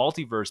drop the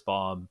multiverse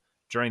bomb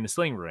during the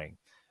sling ring.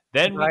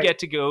 Then we get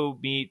to go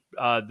meet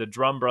the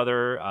Drum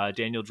brother,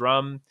 Daniel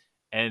Drum,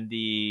 and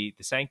the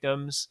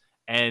Sanctums.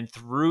 And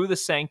through the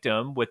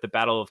Sanctum, with the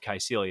Battle of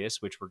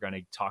Caecilius, which we're going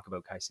to talk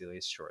about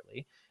Caecilius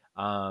shortly,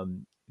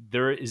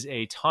 there is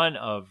a ton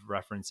of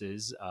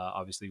references,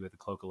 obviously with the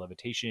Cloak of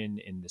Levitation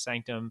in the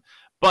Sanctum,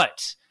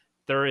 but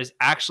there is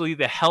actually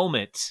the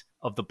helmet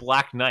of the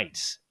Black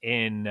Knight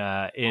in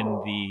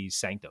the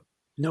Sanctum.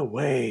 No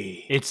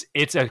way.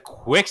 It's a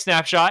quick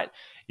snapshot.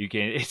 You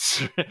can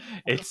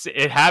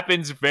it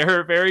happens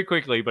very, very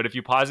quickly, but if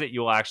you pause it,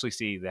 you'll actually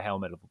see the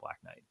helmet of the Black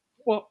Knight.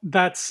 Well,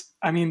 that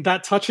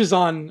touches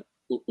on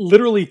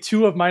literally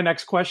two of my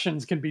next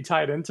questions can be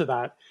tied into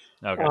that.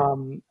 Okay.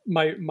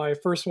 My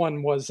first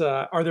one was,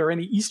 are there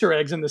any Easter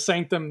eggs in the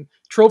Sanctum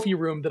trophy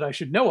room that I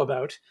should know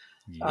about?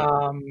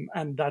 Yeah.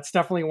 And that's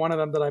definitely one of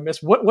them that I missed.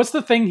 What's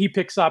the thing he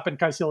picks up and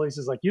Caecilius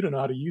is like, you don't know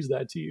how to use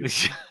that to you?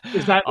 Is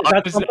that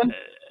something?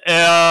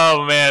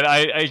 Oh man,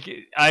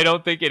 I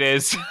don't think it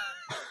is.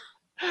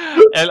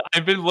 And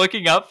I've been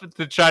looking up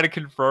to try to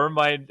confirm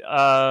my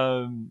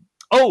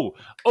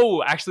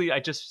actually I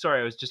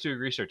was just doing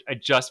research. I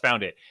just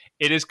found it.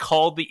 It is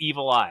called the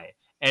Evil Eye,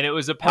 and it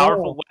was a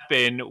powerful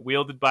weapon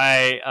wielded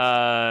by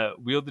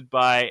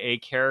a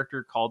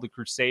character called the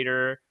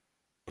Crusader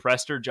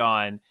Prester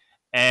John,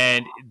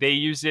 and they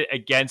used it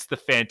against the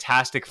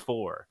Fantastic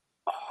Four.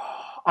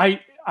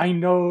 I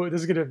know this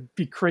is going to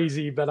be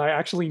crazy, but I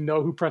actually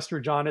know who Prester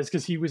John is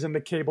because he was in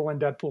the Cable and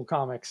Deadpool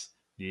comics.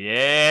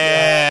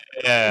 Yeah.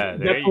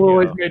 Deadpool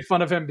always made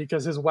fun of him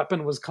because his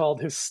weapon was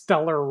called his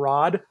Stellar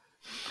Rod.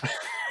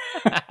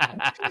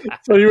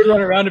 So he would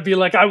run around and be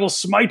like, I will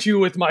smite you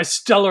with my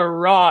Stellar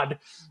Rod.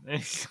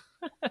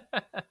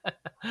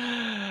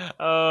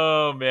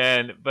 Oh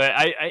man, but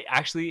I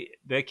actually,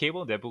 the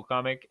Cable and Deadpool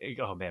comic,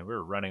 oh man,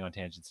 we're running on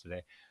tangents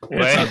today.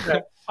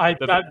 Okay.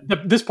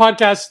 This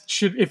podcast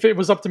should, if it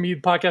was up to me,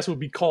 the podcast would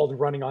be called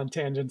Running on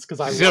Tangents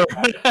because I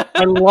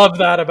love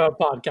that about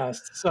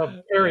podcasts.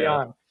 So carry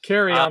on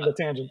the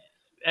tangent.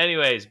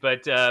 Anyways,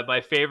 but my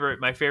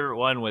favorite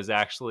one was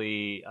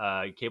actually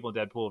Cable and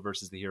Deadpool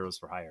versus the Heroes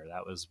for Hire.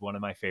 That was one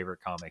of my favorite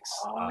comics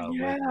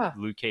with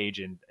Luke Cage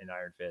and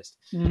Iron Fist.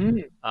 Mm-hmm.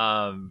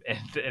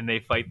 And they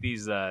fight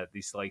these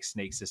like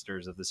snake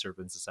sisters of the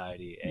Serpent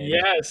Society.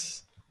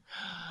 Yes.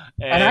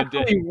 And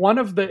actually one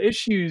of the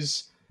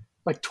issues,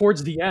 like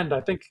towards the end,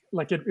 I think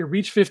like it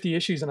reached 50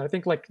 issues, and I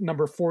think like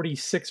number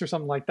 46 or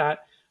something like that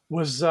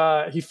was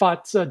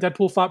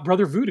Deadpool fought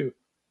Brother Voodoo.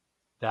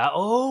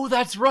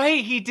 That's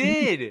right, he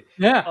did.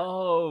 Yeah.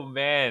 Oh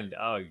man.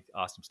 Oh,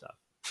 awesome stuff.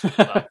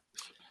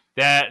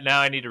 That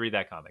now I need to read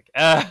that comic.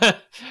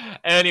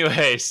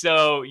 Anyway,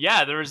 so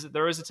yeah, there was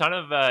a ton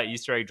of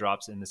Easter egg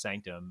drops in the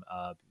Sanctum.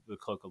 The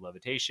Cloak of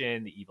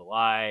Levitation, the Evil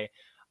Eye,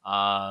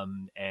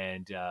 and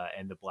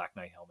the Black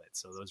Knight helmet.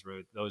 So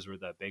those were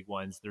the big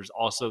ones. There's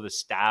also the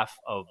Staff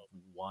of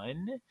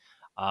One,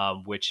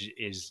 which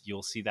is,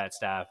 you'll see that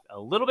staff a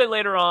little bit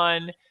later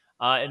on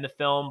in the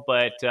film,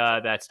 but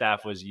that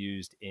staff was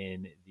used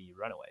in the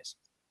Runaways.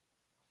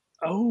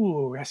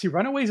 Oh, I see.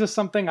 Runaways is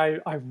something I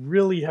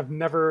really have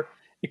never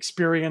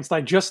experienced.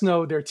 I just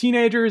know they're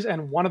teenagers,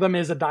 and one of them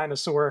is a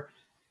dinosaur,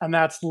 and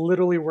that's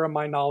literally where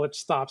my knowledge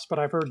stops. But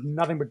I've heard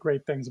nothing but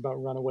great things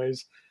about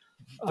Runaways.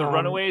 The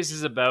Runaways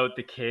is about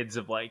the kids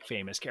of like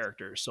famous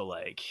characters. So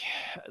like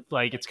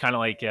it's kind of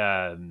like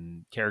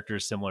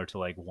characters similar to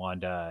like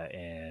Wanda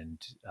and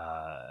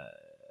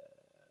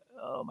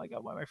oh my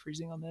god, why am I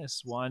freezing on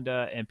this?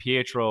 Wanda and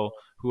Pietro,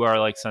 who are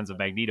like sons of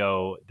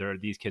Magneto.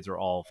 These kids are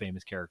all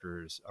famous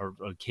characters, or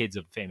kids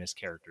of famous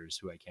characters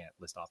who I can't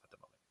list off at the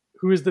moment.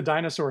 Who is the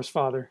dinosaur's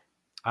father?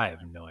 I have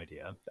no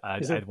idea.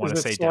 I'd want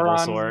to say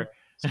Devilsaur.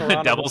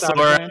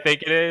 Devilsaur, I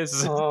think it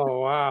is.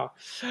 Oh wow.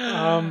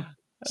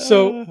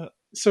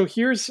 So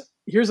here's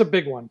a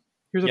big one.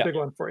 Here's a big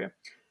one for you.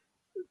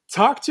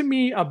 Talk to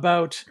me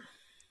about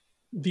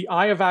the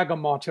Eye of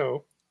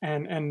Agamotto.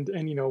 And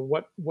you know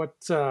what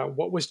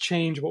was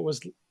changed, what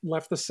was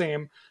left the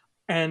same,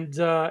 and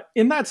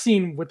in that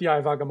scene with the Eye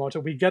of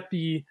Agamotto, we get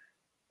the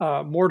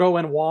Mordo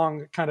and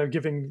Wong kind of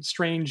giving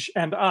Strange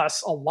and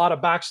us a lot of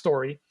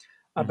backstory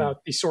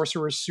about the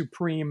Sorcerer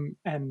Supreme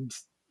and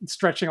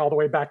stretching all the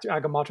way back to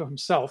Agamotto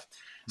himself.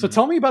 So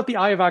tell me about the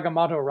Eye of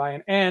Agamotto,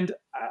 Ryan. And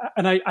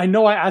I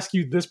know I ask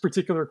you this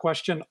particular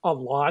question a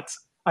lot.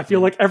 I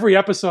feel like every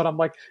episode I'm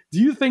like, do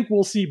you think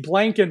we'll see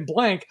blank and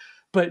blank?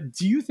 But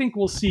do you think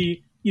we'll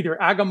see either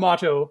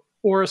Agamotto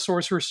or a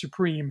Sorcerer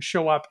Supreme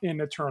show up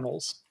in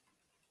Eternals?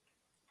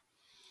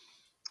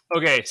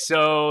 Okay,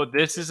 so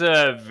this is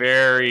a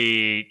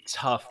very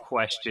tough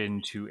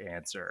question to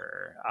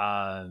answer.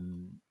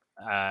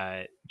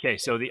 Okay,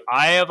 so the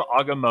Eye of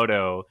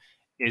Agamotto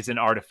is an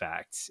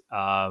artifact,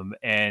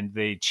 and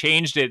they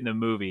changed it in the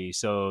movie.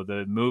 So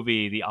the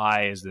movie, the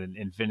Eye is an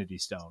Infinity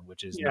Stone,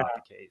 which is not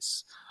the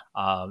case.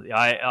 The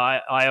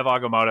Eye of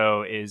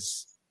Agamotto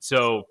is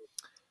so.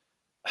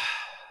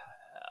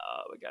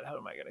 Oh my god, how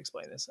am I going to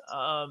explain this?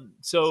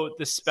 So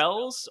the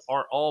spells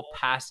are all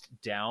passed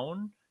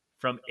down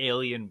from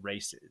alien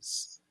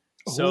races.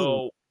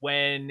 So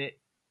when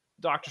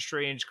Doctor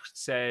Strange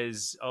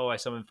says, "Oh, I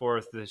summon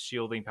forth the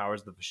shielding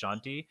powers of the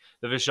Vishanti,"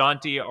 the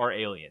Vishanti are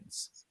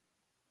aliens.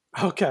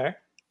 Okay.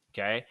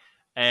 Okay.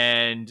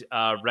 And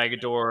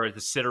Regador,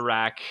 the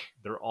Sidorak,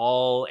 they're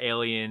all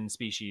alien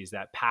species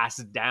that pass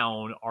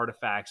down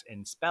artifacts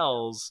and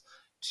spells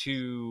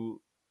to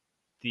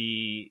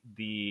the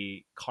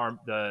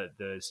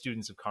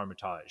students of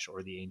Karmitage,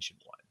 or the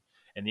Ancient One.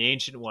 And the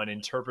Ancient One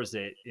interprets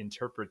it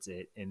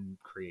and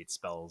creates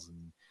spells,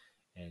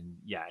 and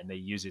they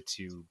use it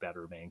to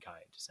better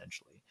mankind,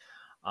 essentially.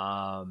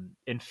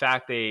 In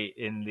fact,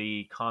 in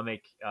the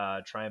comic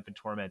Triumph and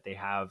Torment, they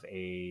have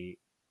a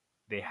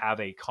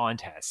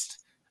contest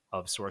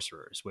of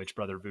sorcerers, which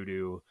Brother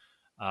Voodoo,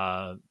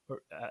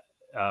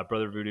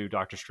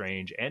 Doctor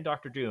Strange, and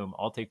Doctor Doom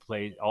all take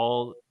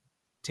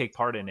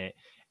part in it,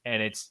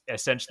 and it's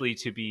essentially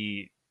to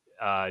be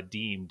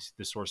deemed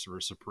the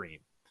Sorcerer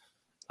Supreme.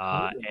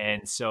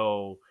 And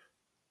so,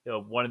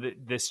 one of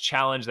this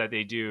challenge that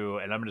they do,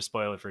 and I'm going to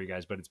spoil it for you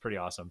guys, but it's pretty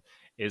awesome,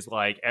 is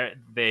like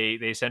they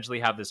essentially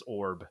have this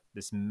orb,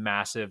 this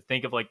massive.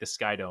 Think of like the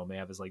Sky Dome. They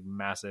have this like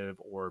massive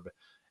orb.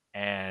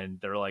 And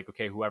they're like,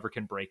 okay, whoever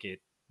can break it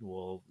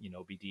will,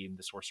 be deemed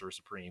the Sorcerer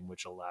Supreme,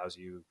 which allows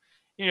you,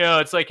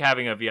 it's like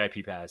having a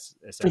VIP pass.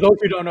 For those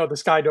who don't know, the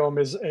Sky Dome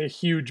is a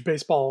huge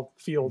baseball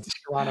field in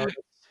Toronto.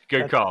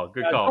 Good call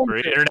for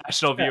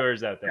international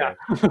viewers out there.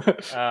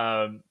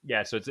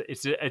 So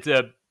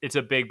it's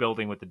a big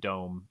building with the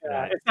dome.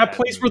 Yeah, it's that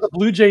place where the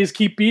Blue Jays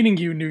keep beating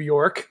you, New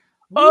York.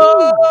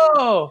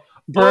 Oh,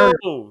 burn!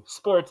 Oh,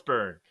 sports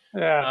burn.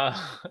 Yeah.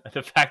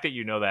 The fact that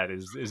you know that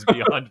is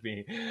beyond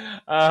me.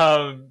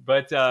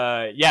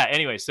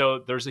 Anyway, so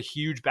there's a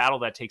huge battle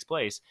that takes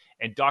place,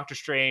 and Doctor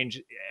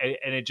Strange,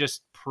 and it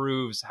just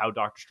proves how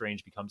Doctor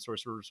Strange becomes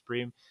Sorcerer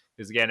Supreme,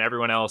 because again,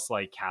 everyone else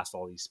like casts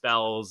all these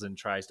spells and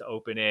tries to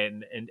open it,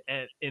 and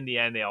in the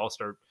end they all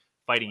start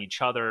fighting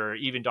each other.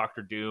 Even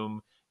Doctor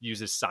Doom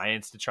uses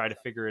science to try to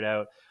figure it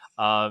out.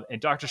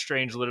 And Doctor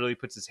Strange literally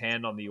puts his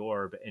hand on the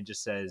orb and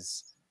just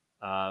says,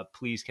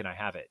 please, can I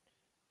have it?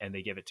 And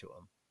they give it to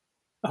him.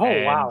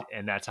 Wow.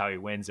 And that's how he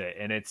wins it.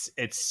 And it's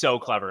so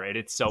clever, and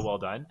it's so well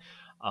done.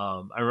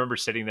 I remember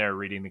sitting there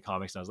reading the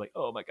comics, and I was like,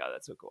 oh my God,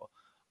 that's so cool.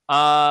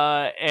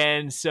 So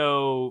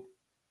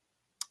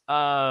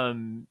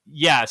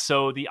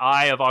the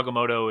Eye of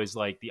Agamotto is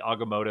like,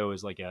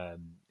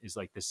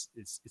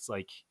 it's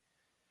like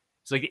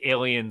the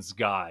alien's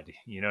god,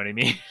 you know what I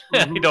mean?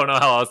 Mm-hmm. I don't know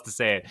how else to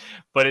say it,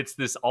 but it's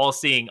this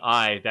all-seeing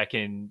eye that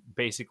can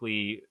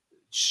basically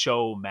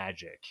show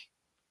magic,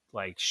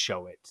 like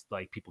show it,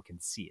 like people can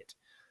see it.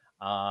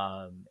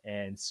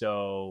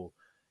 So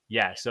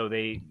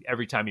they,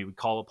 every time you would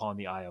call upon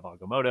the Eye of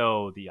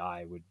Agamotto, the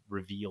eye would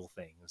reveal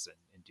things and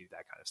do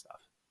that kind of stuff.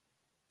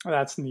 Oh,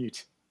 that's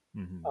neat.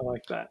 Mm-hmm. I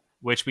like that.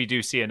 Which we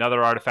do see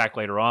another artifact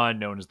later on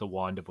known as the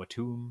Wand of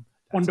Watum.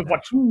 It's an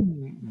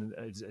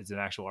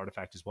actual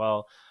artifact as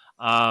well.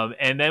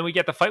 And then we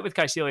get the fight with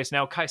Caecilius.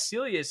 Now,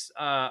 Caecilius,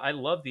 I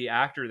love the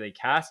actor they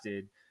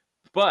casted,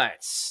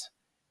 but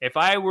if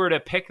I were to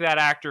pick that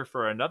actor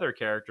for another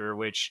character,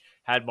 which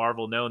had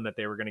Marvel known that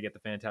they were going to get the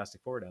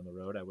Fantastic Four down the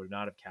road, I would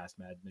not have cast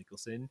Mads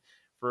Mikkelsen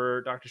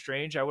for Doctor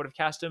Strange. I would have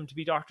cast him to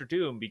be Doctor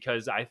Doom,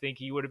 because I think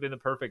he would have been the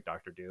perfect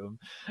Doctor Doom.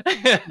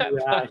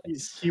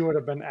 He would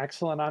have been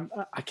excellent.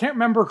 I can't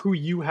remember who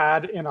you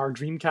had in our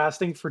dream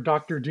casting for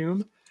Doctor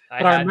Doom,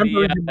 but I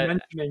remember you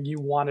mentioning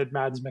you wanted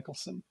Mads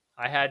Mikkelsen.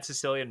 I had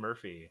Cillian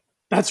Murphy.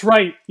 That's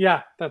right.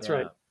 Yeah, that's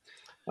right.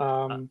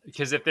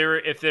 Because if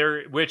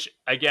they're, which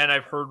again,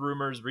 I've heard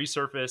rumors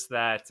resurface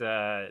that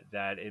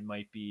it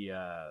might be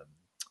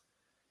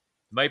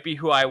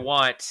who I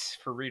want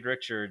for Reed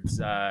Richards,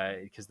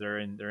 because they're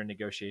in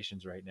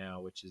negotiations right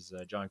now, which is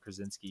John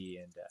Krasinski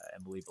and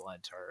Emily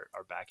Blunt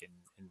are back in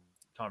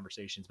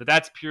conversations, but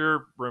that's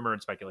pure rumor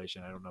and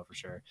speculation. I don't know for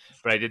sure,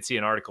 but I did see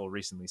an article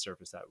recently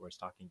surface that where it's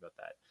talking about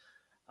that.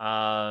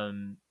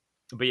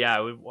 But yeah,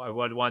 I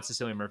would want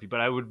Cillian Murphy,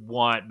 but I would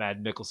want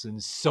Mads Mikkelsen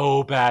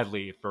so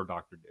badly for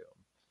Doctor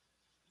Doom.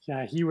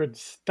 Yeah, he would.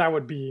 That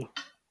would be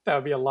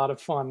a lot of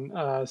fun,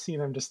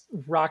 seeing him just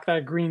rock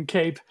that green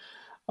cape.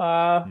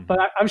 But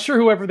I'm sure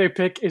whoever they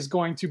pick is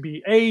going to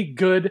be A,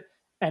 good,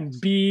 and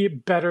B,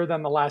 better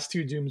than the last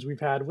two Dooms we've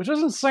had, which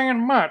isn't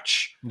saying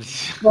much,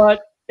 but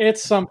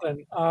it's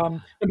something.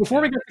 And before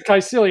we get to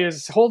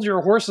Caecilius, hold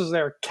your horses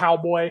there,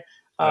 cowboy.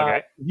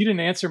 Okay. You didn't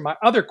answer my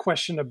other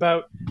question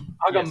about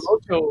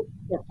Agamotto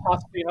or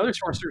possibly another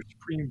Sorcerer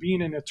Supreme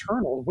being an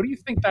Eternal. What do you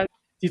think that?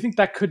 Do you think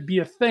that could be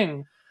a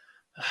thing?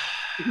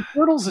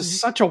 Eternals is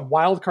such a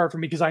wild card for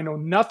me because I know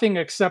nothing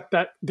except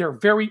that they're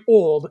very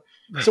old.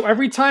 So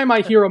every time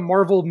I hear a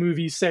Marvel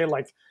movie say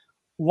like,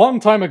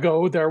 long time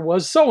ago there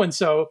was so and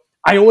so,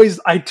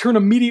 I turn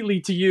immediately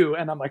to you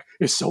and I'm like,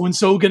 is so and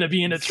so going to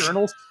be in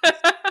Eternals?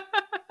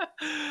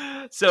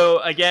 So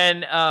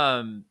again,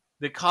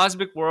 The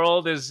cosmic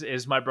world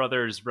is my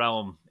brother's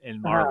realm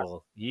in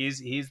Marvel. He's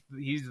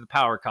the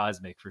power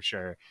cosmic for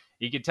sure.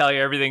 He can tell you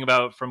everything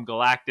about from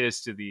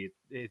Galactus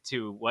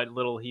to what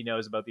little he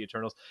knows about the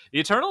Eternals. The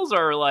Eternals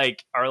are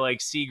like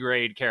C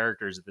grade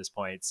characters at this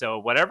point. So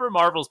whatever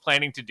Marvel's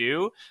planning to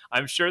do,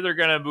 I'm sure they're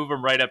gonna move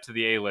them right up to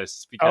the A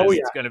lists because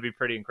it's gonna be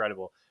pretty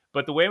incredible.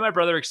 But the way my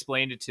brother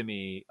explained it to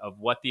me of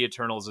what the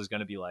Eternals is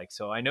going to be like.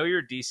 So I know you're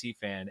a DC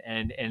fan,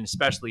 and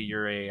especially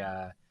you're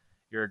a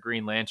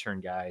Green Lantern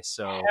guy.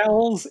 So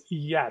Hells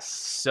yes.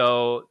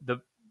 So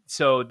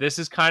this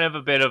is kind of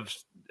a bit of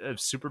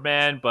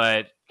Superman,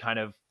 but kind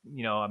of,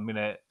 you know,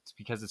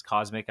 because it's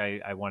cosmic,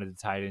 I wanted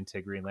to tie it into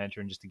Green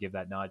Lantern just to give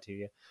that nod to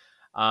you.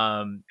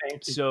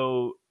 Thank you.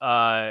 So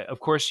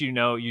of course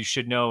you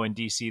should know in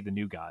DC the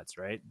New Gods,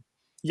 right?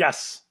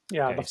 Yes.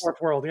 Yeah, okay. The fourth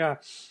world, yeah.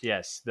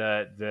 Yes,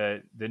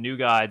 the New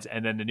Gods,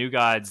 and then the New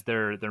Gods,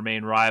 their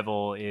main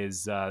rival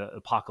is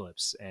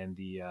Apocalypse and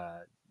the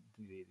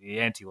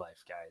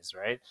anti-life guys,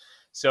 right?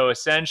 So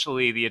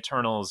essentially, the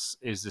Eternals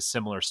is a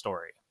similar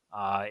story.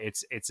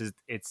 It's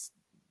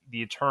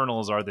the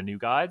Eternals are the New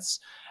Gods,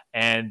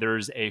 and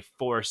there's a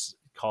force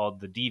called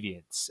the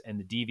Deviants, and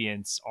the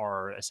Deviants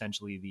are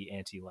essentially the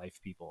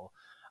anti-life people,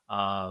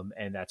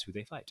 and that's who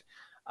they fight.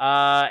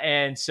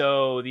 And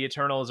so the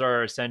Eternals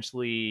are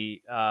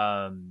essentially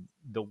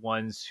the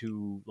ones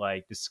who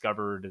like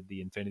discovered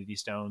the Infinity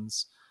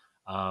Stones.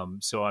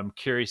 So I'm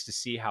curious to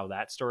see how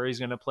that story is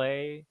going to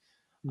play.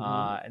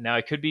 Now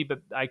I could be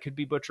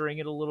butchering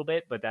it a little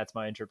bit, but that's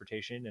my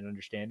interpretation and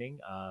understanding.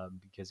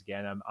 Because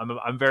again,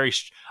 I'm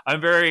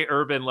very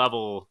urban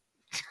level.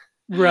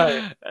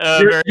 Right.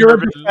 You're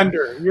a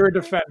defender. You're a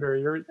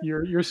defender.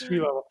 You're street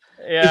level.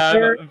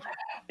 Yeah.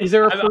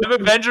 I'm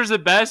Avengers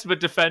at best, but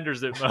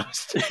Defenders at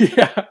most.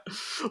 Yeah.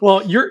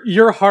 Well,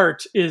 your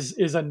heart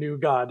is a new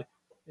god.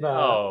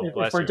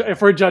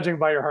 If we're judging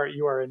by your heart,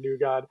 you are a new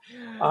god.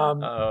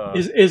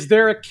 Is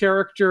there a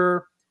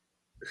character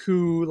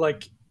who,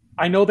 like,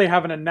 I know they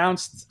haven't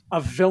announced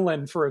a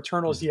villain for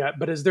Eternals yet,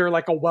 but is there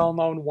like a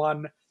well-known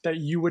one that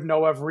you would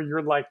know of where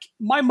you're like,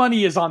 my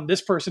money is on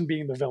this person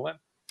being the villain?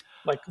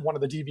 Like one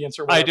of the Deviants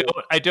or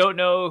whatever. I don't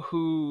know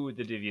who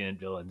the Deviant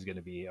villain's going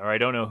to be, or I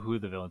don't know who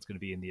the villain's going to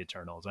be in the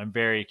Eternals. I'm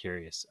very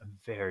curious. I'm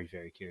very,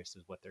 very curious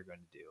as what they're going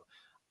to do.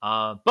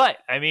 But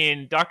I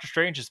mean, Doctor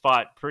Strange has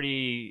fought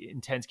pretty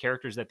intense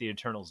characters that the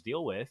Eternals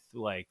deal with,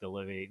 like the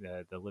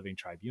Living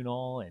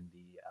Tribunal and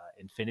the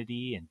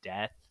Infinity and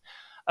Death.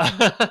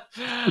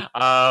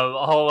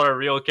 All are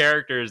real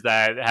characters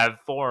that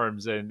have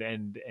forms,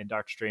 and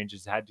Doctor Strange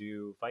has had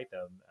to fight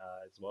them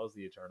as well as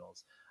the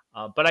Eternals.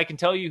 But I can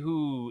tell you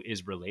who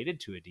is related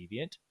to a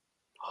Deviant.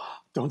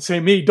 Don't say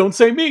me. Don't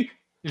say me.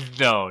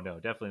 No,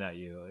 definitely not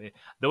you.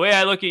 The way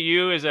I look at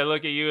you is I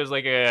look at you as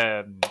like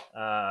I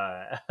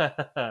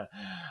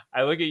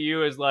look at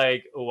you as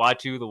like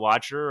Uatu the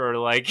Watcher, or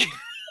like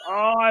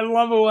oh, I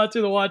love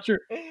Uatu the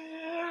Watcher,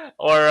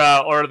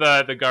 or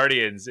the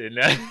Guardians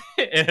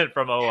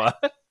from Oa.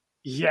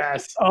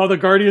 Yes. Oh, the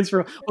Guardians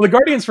from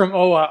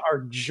Oa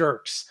are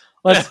jerks.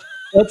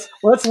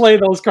 Let's lay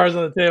those cards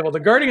on the table. The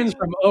Guardians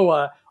from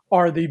Oa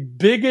are the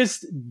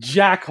biggest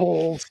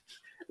jackholes.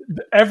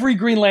 Every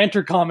Green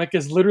Lantern comic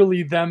is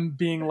literally them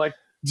being like,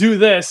 do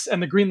this,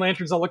 and the Green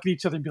Lanterns all look at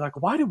each other and be like,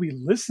 why do we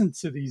listen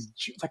to these?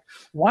 Like,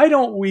 why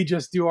don't we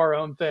just do our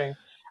own thing?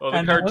 Well,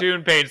 the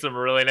cartoon paints them a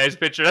really nice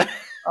picture.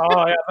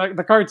 Oh yeah,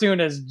 the cartoon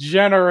is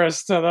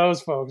generous to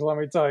those folks, let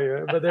me tell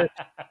you. But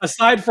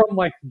aside from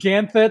like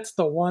Ganthet,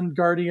 the one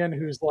Guardian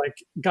who's like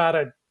got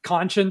a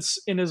conscience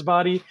in his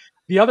body,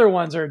 the other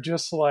ones are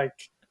just like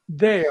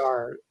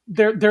they're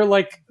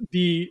like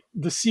the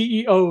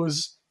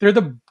CEOs. They're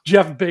the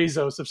Jeff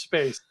Bezos of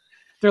space.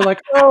 They're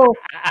like, oh,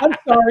 I'm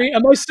sorry,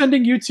 am I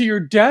sending you to your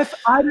death?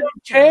 I don't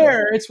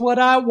care. It's what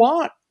I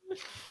want.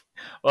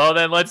 Well,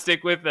 then let's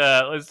stick with the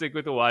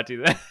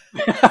Uatu then,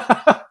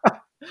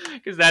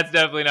 because that's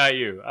definitely not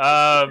you.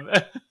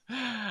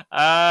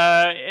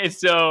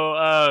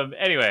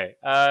 Anyway,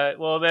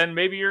 well then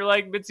maybe you're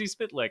like Mitzi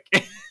Spitlick.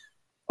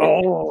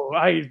 Oh,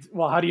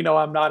 how do you know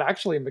I'm not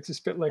actually Mitzi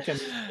Spitlick and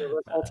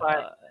the whole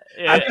time?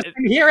 I've just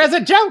been here as a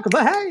joke,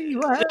 but hey.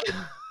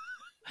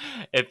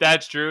 If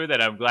that's true,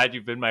 then I'm glad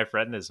you've been my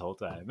friend this whole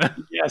time.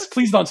 Yes,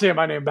 please don't say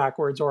my name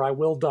backwards or I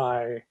will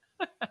die.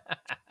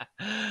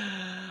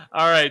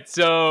 All right,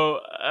 so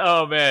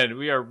oh man,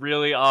 we are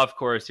really off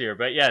course here,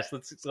 but yes,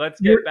 let's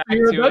get back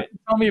to it.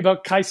 Tell me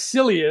about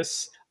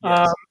Caecilius.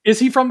 Yes. Is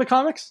he from the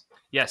comics?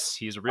 Yes,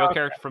 he's a real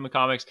character from the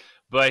comics,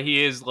 but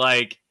he's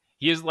like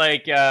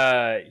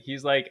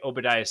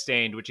Obadiah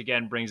Stane, which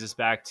again brings us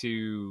back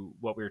to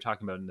what we were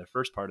talking about in the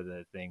first part of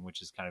the thing,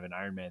 which is kind of an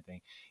Iron Man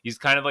thing. He's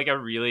kind of like a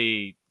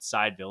really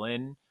side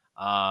villain.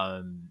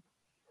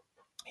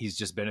 He's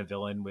just been a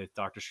villain with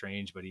Doctor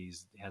Strange, but he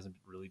hasn't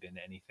really been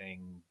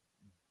anything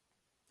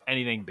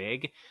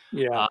big.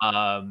 Yeah.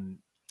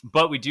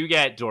 But we do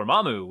get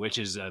Dormammu, which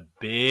is a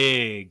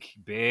big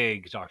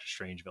Doctor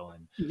Strange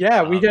villain.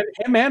 Yeah, we get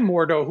him and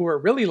Mordo, who are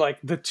really like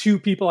the two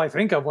people I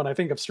think of when I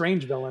think of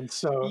Strange villains.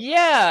 So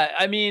yeah,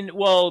 I mean,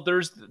 well,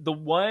 there's the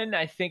one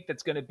I think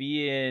that's going to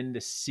be in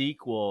the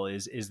sequel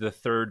is the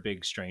third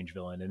big Strange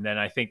villain, and then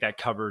I think that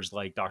covers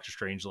like Doctor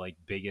Strange like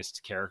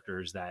biggest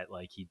characters that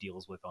like he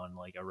deals with on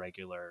like a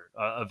regular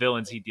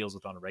villains he deals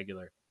with on a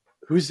regular.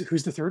 who's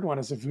the third one?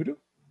 Is it Voodoo?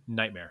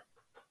 Nightmare.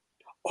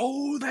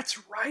 Oh, that's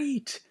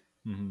right.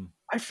 Mm-hmm.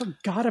 I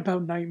forgot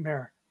about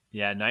Nightmare.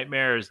 Yeah,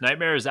 Nightmare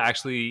is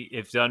actually,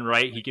 if done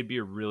right, he could be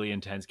a really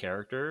intense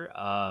character.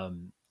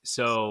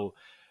 So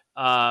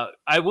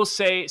I will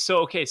say, so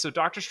okay, so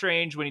Doctor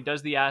Strange, when he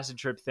does the acid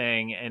trip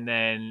thing, and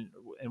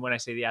when I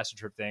say the acid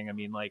trip thing, I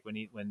mean like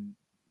when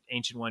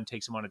Ancient One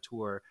takes him on a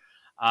tour,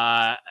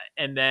 uh,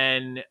 and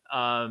then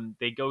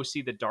they go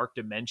see the Dark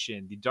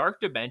Dimension. The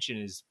Dark Dimension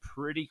is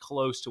pretty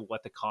close to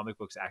what the comic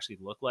books actually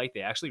look like.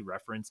 They actually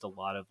referenced a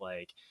lot of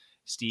like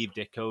Steve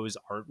Ditko's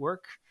artwork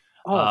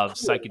of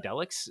Cool.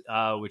 psychedelics,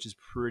 which is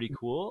pretty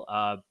cool.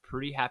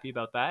 Pretty happy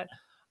about that.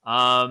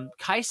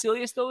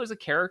 Caecilius though is a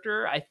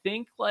character. I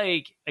think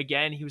like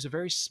again he was a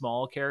very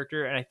small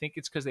character, and I think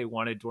it's because they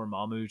wanted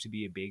Dormammu to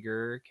be a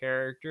bigger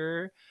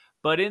character.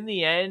 But in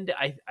the end,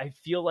 I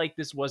feel like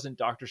this wasn't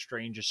Doctor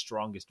Strange's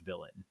strongest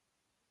villain.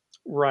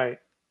 Right.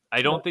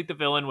 I don't think the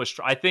villain was.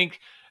 I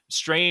think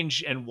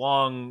Strange and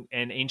Wong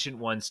and Ancient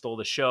One stole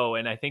the show,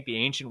 and I think the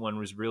Ancient One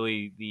was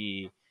really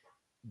the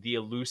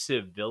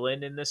elusive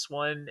villain in this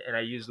one. And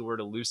I use the word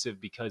elusive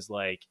because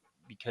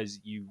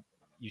you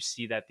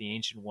see that the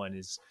Ancient One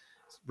is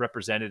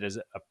represented as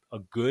a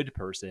good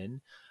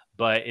person,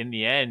 but in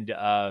the end,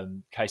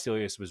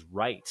 Caecilius was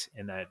right,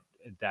 and that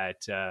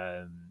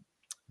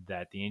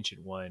the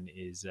Ancient One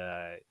is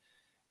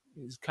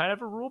kind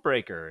of a rule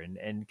breaker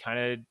and kind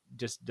of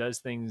just does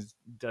things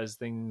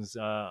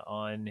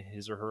on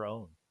his or her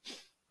own.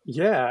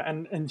 Yeah,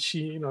 and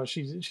she,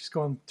 she's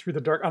going through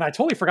the dark, and I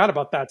totally forgot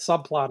about that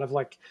subplot of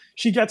like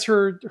she gets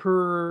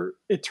her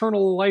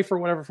eternal life or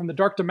whatever from the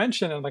dark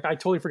dimension, and like I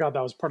totally forgot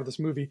that was part of this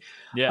movie.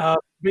 Yeah,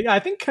 But yeah, I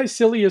think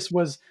Caecilius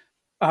was,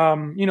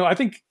 I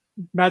think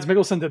Mads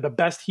Mikkelsen did the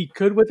best he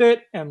could with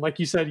it, and like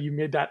you said, you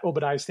made that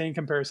Obadiah Stane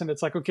comparison.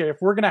 It's like, okay,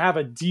 if we're gonna have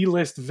a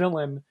D-list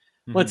villain,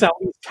 let's at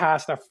least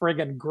cast a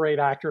friggin' great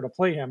actor to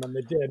play him, and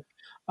they did.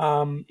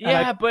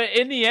 Yeah, but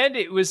in the end,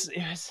 it was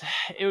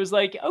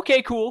like,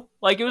 okay, cool.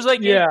 Like it was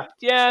like, Yeah,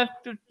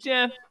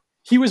 yeah.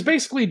 he was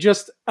basically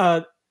just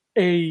a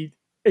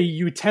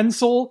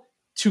utensil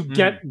to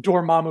get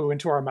Dormammu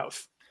into our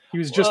mouth. He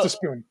was just a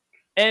spoon.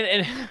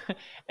 And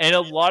and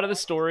a lot of the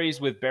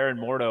stories with Baron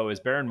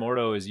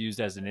Mordo is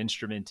used as an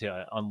instrument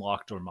to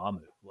unlock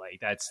Dormammu. Like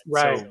that's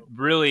Right. So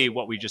really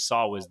what we just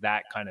saw was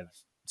that kind of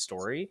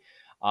story.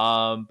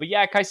 But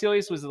yeah,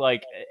 Caecilius was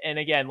like, and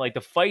again, like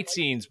the fight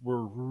scenes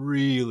were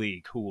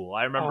really cool.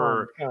 I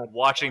remember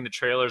watching the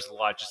trailers a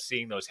lot, just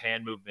seeing those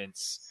hand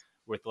movements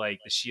with like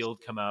the shield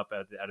come up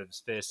out of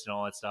his fist and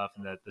all that stuff,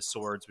 and the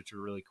swords, which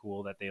were really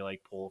cool that they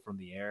like pull from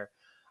the air,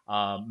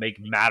 make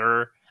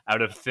matter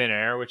out of thin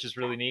air, which is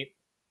really neat.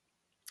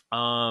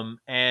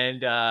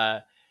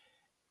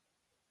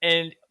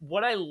 And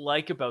what I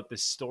like about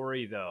this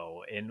story,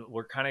 though, and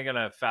we're kind of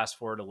gonna fast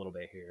forward a little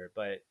bit here,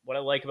 but what I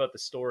like about the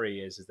story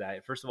is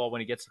that first of all, when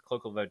he gets the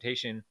cloak of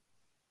levitation,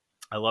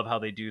 I love how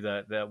they do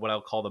the what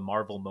I'll call the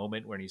Marvel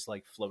moment when he's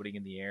like floating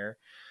in the air.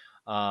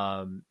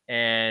 I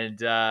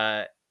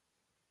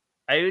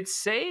would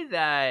say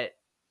that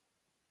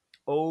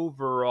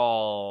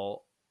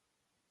overall,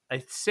 I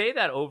think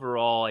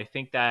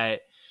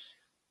that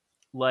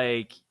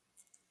like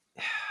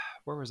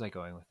where was I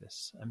going with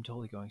this? I'm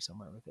totally going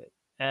somewhere with it.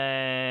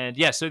 And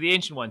yeah, so the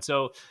Ancient One.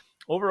 So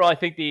overall, I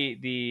think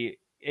the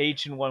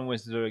Ancient One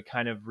was the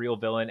kind of real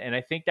villain, and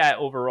I think that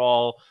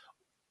overall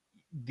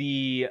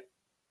the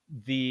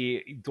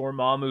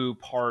Dormammu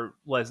part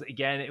was,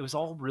 again, it was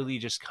all really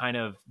just kind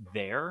of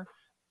there.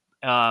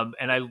 But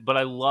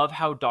I love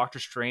how Doctor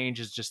Strange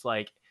is just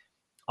like,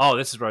 oh,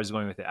 this is where I was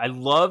going with it.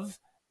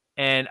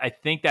 And I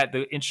think that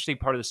the interesting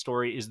part of the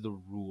story is the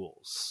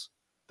rules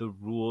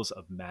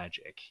of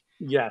magic.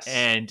 Yes.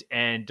 And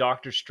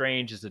Doctor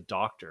Strange is a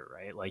doctor,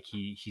 right? Like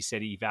he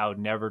said he vowed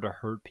never to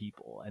hurt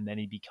people, and then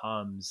he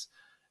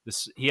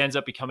ends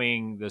up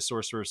becoming the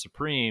Sorcerer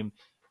Supreme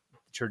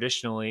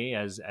traditionally,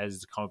 as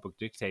the comic book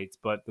dictates.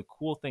 But the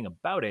cool thing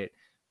about it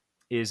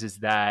is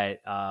that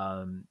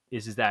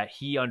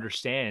he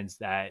understands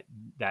that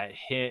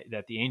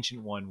the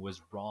Ancient One was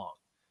wrong,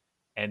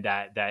 and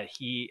that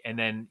and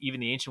then even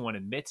the Ancient One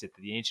admits it,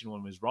 that the Ancient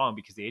One was wrong,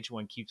 because the Ancient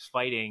One keeps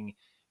fighting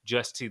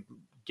just to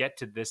get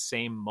to this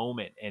same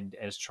moment and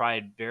has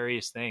tried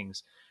various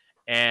things.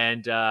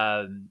 And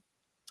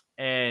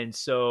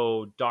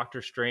so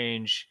Doctor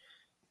Strange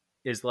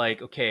is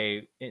like,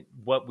 okay,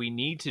 what we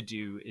need to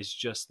do is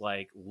just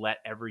like let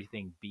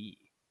everything be.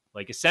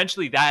 Like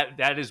essentially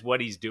that is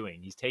what he's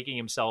doing. He's taking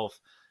himself,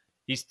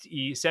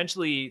 he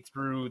essentially,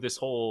 through this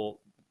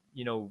whole,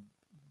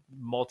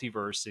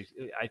 multiverse,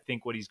 I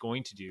think what he's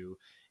going to do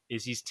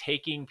is he's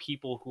taking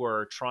people who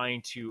are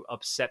trying to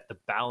upset the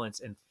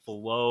balance and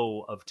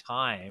flow of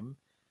time,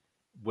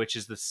 which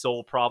is the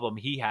sole problem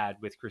he had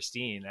with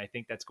Christine. I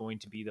think that's going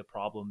to be the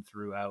problem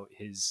throughout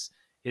his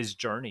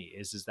journey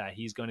is that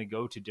he's going to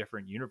go to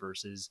different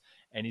universes,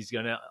 and he's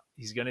going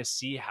to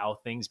see how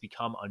things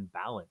become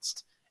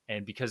unbalanced.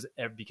 And because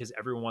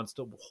everyone wants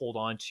to hold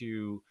on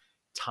to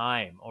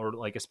time or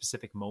like a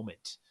specific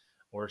moment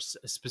or a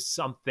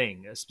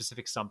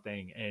specific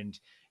something, and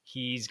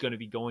he's going to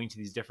be going to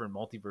these different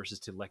multiverses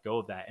to let go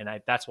of that. And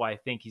that's why I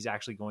think he's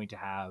actually going to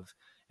have,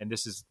 and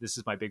this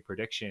is my big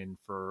prediction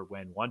for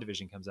when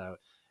WandaVision comes out,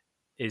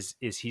 is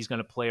he's going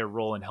to play a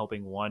role in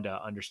helping Wanda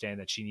understand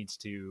that she needs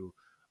to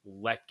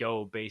let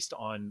go based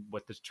on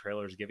what the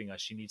trailer is giving us.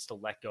 She needs to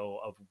let go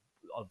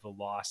of the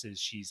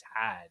losses she's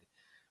had,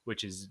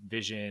 which is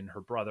Vision,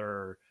 her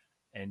brother,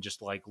 and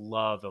just like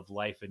love of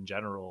life in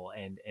general,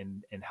 and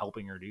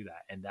helping her do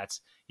that. And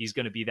he's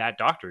going to be that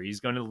doctor.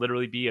 He's going to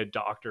literally be a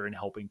doctor and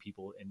helping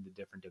people in the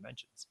different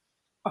dimensions.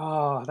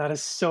 Oh, that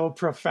is so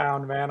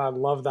profound, man. I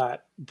love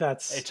that.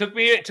 It took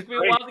me a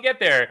while to get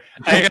there.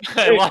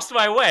 I lost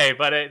my way,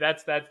 but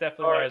that's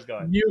definitely where I was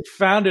going. You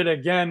found it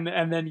again,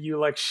 and then you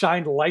like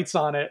shined lights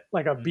on it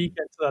like a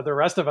beacon so that the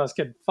rest of us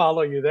could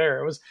follow you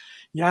there. It was,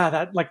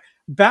 that like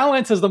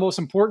balance is the most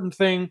important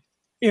thing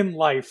in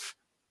life.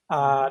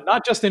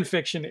 Not just in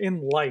fiction,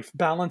 in life.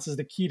 Balance is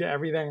the key to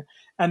everything.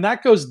 And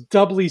that goes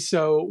doubly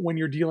so when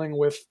you're dealing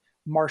with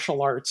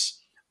martial arts.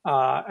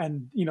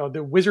 And,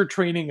 the wizard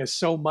training is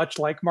so much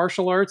like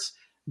martial arts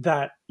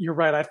that you're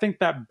right. I think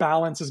that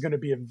balance is going to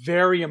be a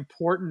very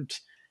important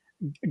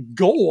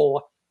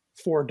goal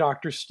for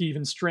Dr.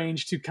 Stephen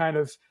Strange to kind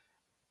of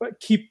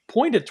keep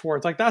pointed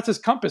towards. Like, that's his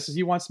compass, is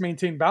he wants to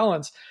maintain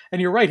balance.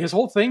 And you're right. His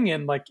whole thing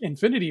in like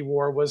Infinity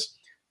War was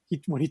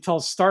when he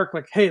tells Stark,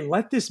 like, hey,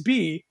 let this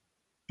be,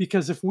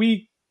 because if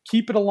we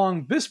keep it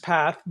along this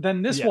path,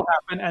 then this will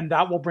happen, and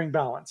that will bring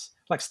balance.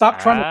 Like, stop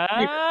trying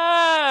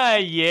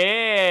to.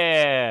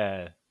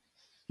 Yeah.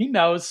 He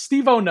knows.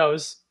 Steve-O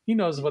knows. He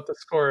knows what the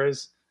score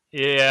is.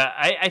 Yeah,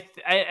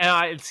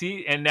 I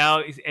see, and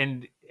now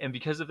and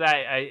because of that,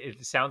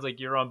 it sounds like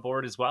you're on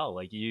board as well.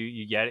 Like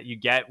you get it, you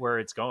get where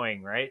it's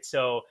going, right?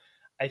 So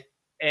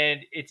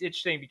and it's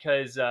interesting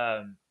because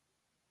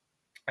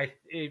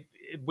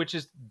which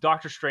is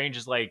Doctor Strange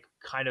is like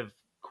kind of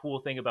cool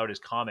thing about his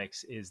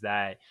comics is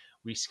that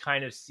we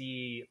kind of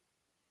see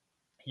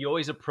he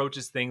always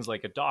approaches things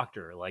like a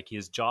doctor. Like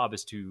his job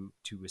is to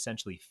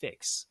essentially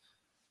fix,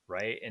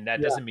 right? And that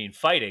doesn't mean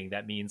fighting.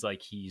 That means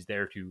like he's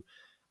there to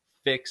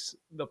fix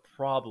the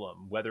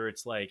problem, whether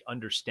it's like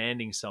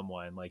understanding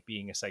someone, like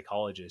being a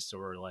psychologist,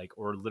 or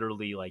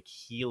literally like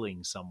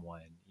healing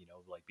someone,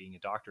 like being a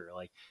doctor.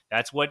 Like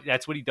that's what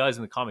he does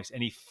in the comics,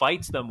 and he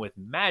fights them with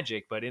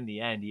magic. But in the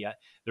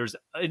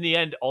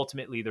end,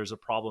 ultimately there's a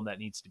problem that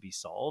needs to be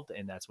solved,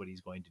 and that's what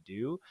he's going to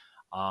do.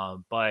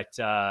 But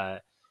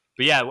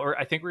yeah,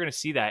 I think we're going to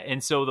see that.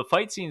 And so the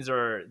fight scene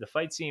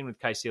with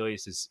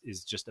Caecilius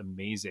is just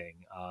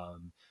amazing.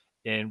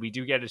 And we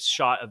do get a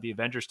shot of the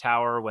Avengers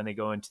Tower when they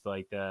go into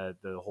like the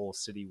whole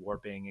city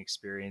warping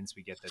experience.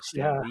 We get the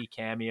Stan Lee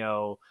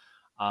cameo.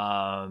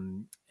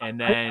 And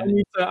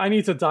then I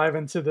need to dive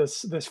into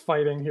this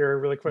fighting here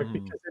really quick,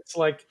 because it's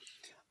like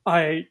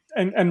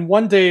and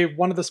one day,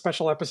 one of the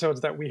special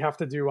episodes that we have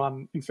to do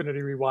on Infinity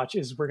Rewatch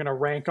is we're going to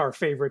rank our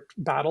favorite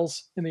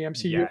battles in the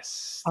MCU.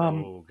 Yes.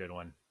 Good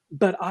one.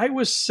 But I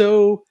was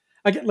so,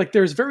 again, like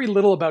there's very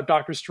little about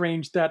Doctor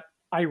Strange that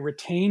I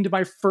retained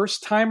my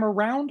first time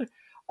around.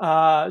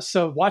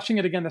 So watching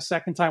it again the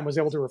second time was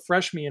able to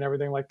refresh me and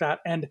everything like that.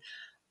 And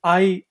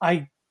I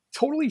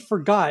totally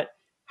forgot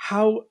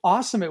how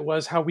awesome it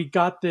was how we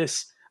got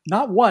this,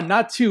 not one,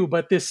 not two,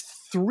 but this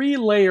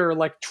 3-layer,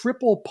 like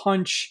triple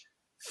punch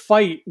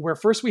fight where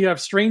first we have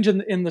Strange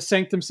in the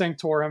Sanctum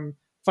Sanctorum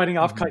fighting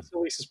off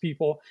Caecilius'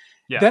 people.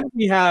 Yeah. Then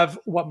we have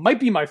what might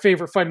be my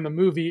favorite fight in the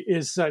movie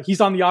is he's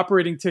on the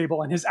operating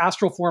table and his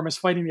astral form is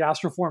fighting the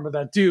astral form of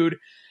that dude.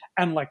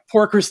 And like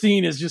poor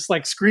Christine is just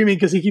like screaming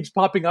because he keeps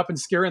popping up and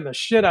scaring the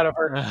shit out of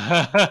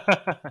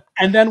her.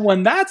 And then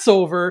when that's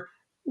over,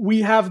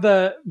 we have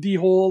the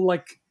whole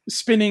like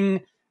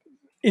spinning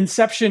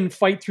Inception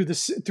fight through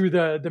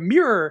the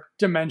mirror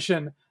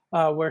dimension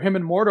where him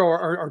and Mordo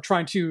are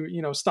trying to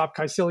stop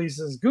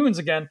Caecilius' goons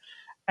again.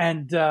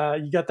 And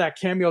you got that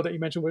cameo that you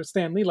mentioned with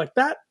Stan Lee, like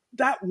that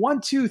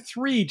 1, 2,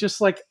 3,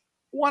 just like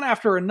one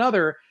after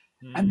another,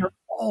 and they're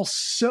all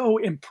so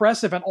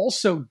impressive and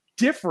also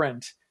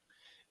different.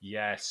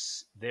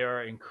 Yes, they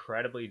are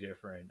incredibly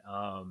different.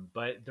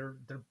 But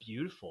they're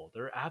beautiful.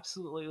 They're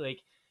absolutely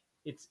like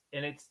it's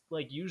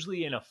like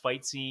usually in a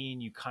fight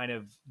scene,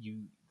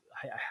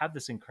 I have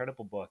this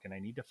incredible book and I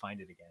need to find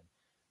it again.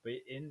 But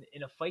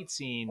in a fight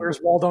scene, where's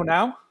Waldo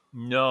now?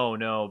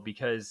 No,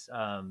 because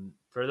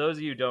for those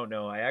of you who don't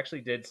know, I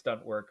actually did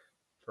stunt work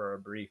for a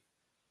brief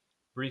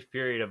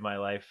period of my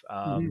life.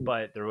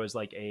 But there was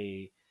like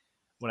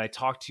when I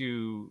talked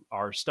to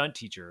our stunt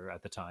teacher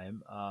at the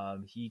time,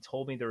 he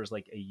told me there was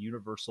like a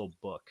universal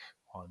book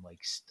on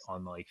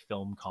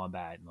film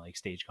combat and like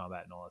stage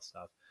combat and all that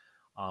stuff.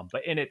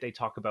 But in it, they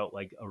talk about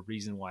like a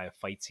reason why a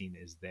fight scene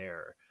is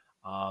there.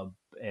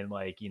 And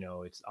like,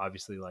 it's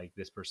obviously like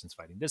this person's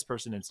fighting this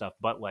person and stuff.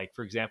 But like,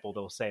 for example,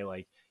 they'll say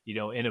like,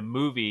 in a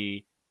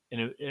movie,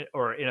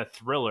 or in a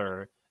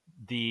thriller,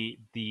 the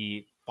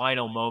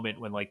final moment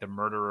when like the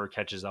murderer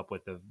catches up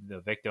with the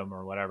victim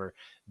or whatever,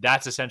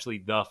 that's essentially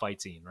the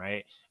fight scene,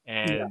 right? Yeah.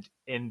 And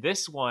in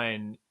this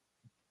one,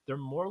 they're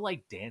more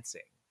like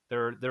dancing.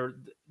 They're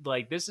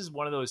like, this is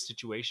one of those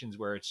situations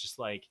where it's just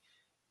like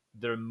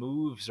their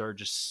moves are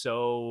just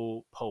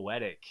so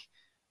poetic.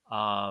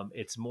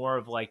 It's more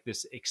of like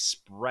this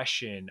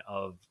expression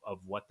of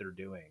what they're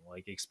doing,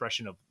 like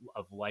expression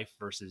of life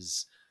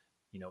versus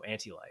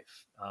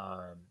anti-life,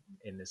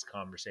 in this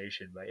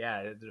conversation. But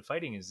yeah, the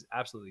fighting is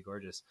absolutely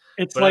gorgeous.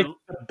 It's But I like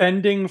the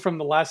bending from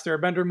the last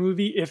Airbender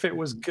movie if it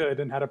was good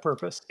and had a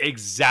purpose.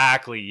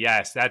 exactly,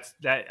 yes,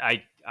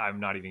 I'm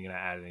not even gonna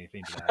add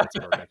anything to that. That's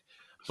perfect.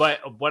 But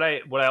what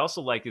I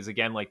also like is,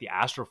 again, like the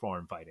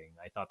Astroform fighting.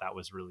 I thought that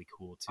was really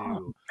cool Oh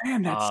too.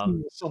 man, that um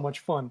scene was so much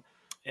fun.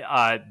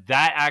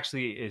 that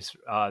actually is,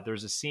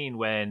 there's a scene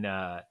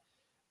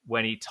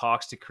when he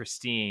talks to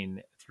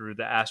Christine through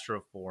the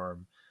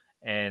Astroform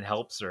and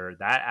helps her.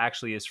 That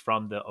actually is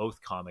from the Oath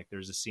comic.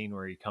 There's a scene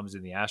where he comes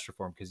in the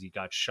Astroform because he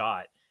got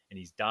shot and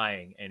he's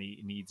dying and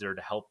he needs her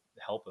to help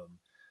him.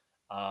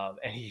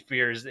 And he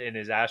appears in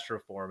his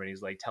Astroform and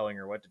he's like telling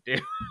her what to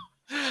do.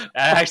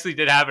 That actually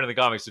did happen in the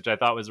comics, which I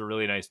thought was a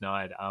really nice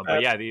nod. But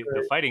That's yeah, the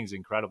great. fighting's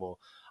incredible.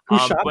 Who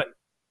shot But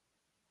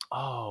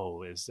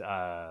her? is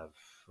I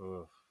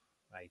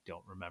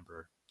don't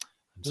remember. I'm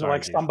Was it sorry,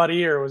 like dude.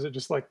 somebody, or was it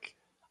just like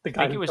the I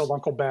guy think it who was killed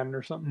Uncle Ben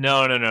or something?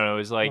 no. It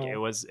was like Oh. it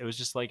was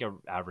just like a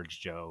average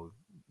Joe,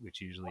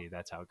 which usually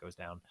that's how it goes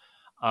down.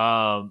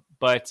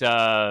 But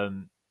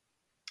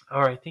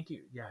or I think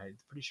yeah, I'm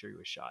pretty sure he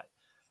was shot.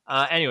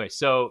 Anyway,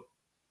 so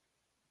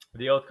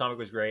the Oath comic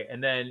was great,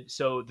 and then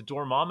so the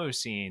Dormammu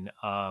scene,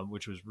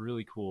 which was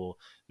really cool.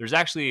 There's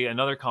actually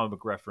another comic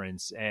book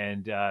reference,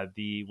 and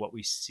the what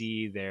we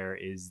see there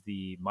is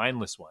the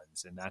mindless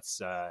ones, and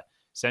that's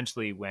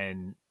essentially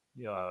when.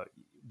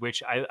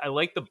 Which I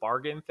like the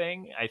bargain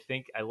thing. I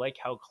think I like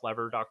how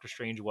clever Doctor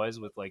Strange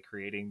was with like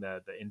creating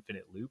the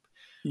infinite loop,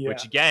 Yeah.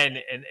 which again,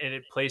 and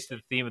it plays to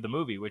the theme of the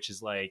movie, which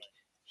is like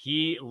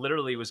he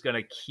literally was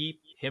going to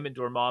keep him and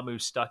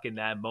Dormammu stuck in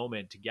that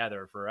moment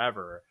together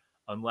forever,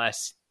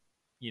 unless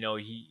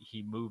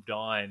he moved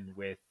on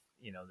with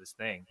this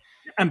thing.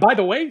 And by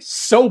the way,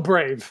 so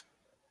brave.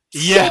 So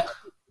Yeah.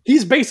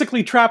 he's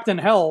basically trapped in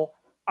hell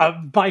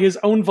by his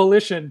own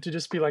volition to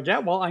just be like, yeah,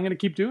 well, I'm going to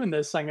keep doing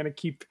this. I'm going to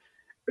keep.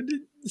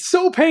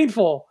 So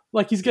painful.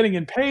 Like he's getting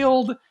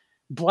impaled,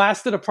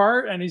 blasted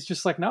apart, and he's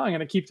just like, no, I'm going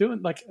to keep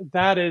doing. Like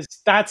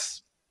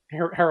that's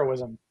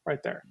heroism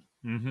right there.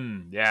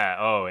 Yeah.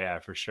 Oh yeah,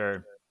 for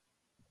sure.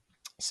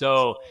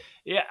 So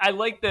yeah, I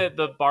like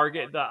the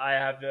bargain. I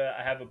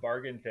have a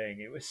bargain thing.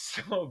 It was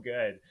so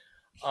good,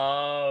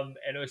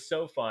 and it was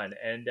so fun.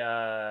 And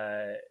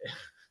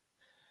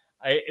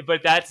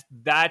but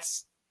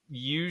that's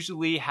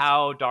usually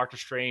how Doctor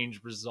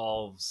Strange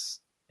resolves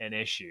an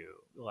issue,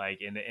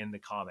 like in the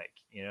comic.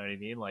 You know what I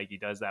mean? Like he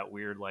does that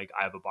weird like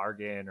I have a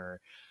bargain,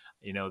 or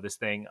this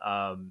thing.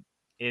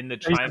 In the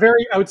He's a triumph.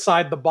 very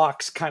outside the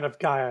box kind of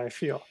guy. I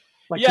feel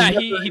like Yeah,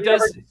 he he never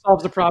does.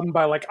 solves the problem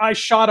by like I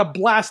shot a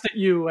blast at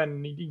you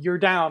and you're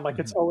down. Like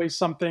it's Mhm. always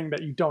something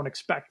that you don't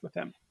expect with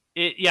him.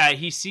 Yeah,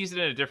 he sees it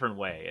in a different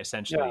way. Yeah,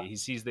 Essentially, he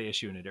sees the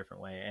issue in a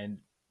different way. And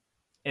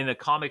in the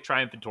comic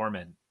Triumph and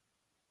Torment,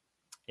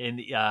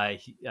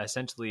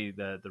 essentially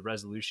the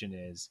resolution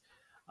is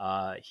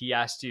he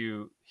has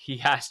to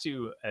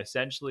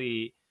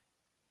essentially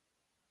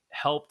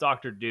help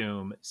Doctor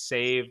Doom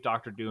save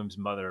Doctor Doom's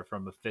mother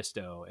from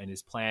Mephisto, and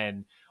his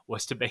plan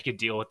was to make a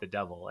deal with the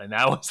devil, and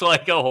that was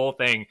like a whole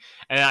thing.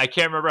 And I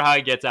can't remember how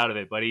he gets out of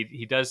it, but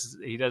he does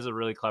a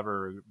really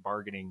clever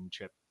bargaining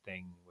chip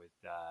thing with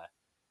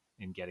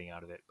in getting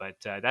out of it. But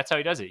that's how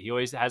he does it. He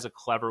always has a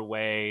clever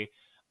way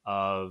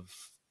of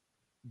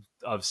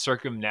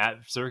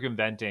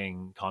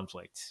circumventing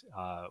conflict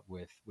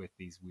with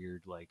these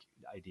weird like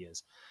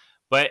ideas.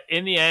 But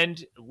in the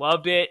end,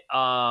 loved it.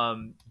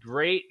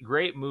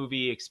 Great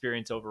movie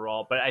experience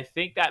overall. But I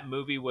think that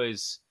movie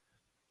was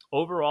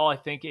overall, I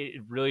think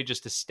it really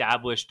just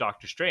established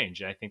Doctor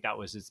Strange, and I think that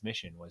was its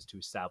mission, was to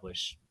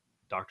establish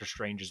Doctor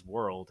Strange's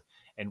world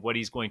and what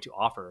he's going to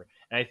offer.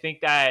 And I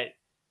think that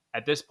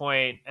at this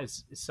point,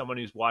 as someone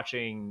who's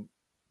watching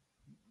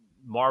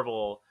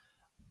Marvel,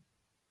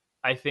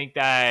 I think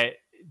that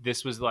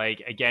this was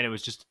like, again, it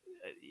was just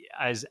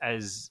as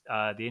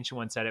the ancient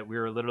one said it, we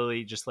were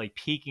literally just like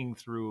peeking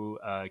through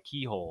a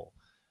keyhole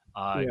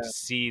to yeah.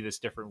 see this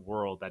different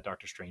world that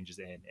Doctor Strange is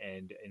in,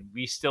 and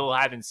we still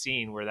haven't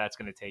seen where that's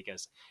going to take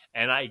us.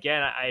 And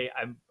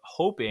I'm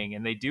hoping,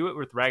 and they do it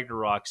with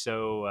Ragnarok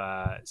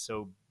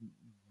so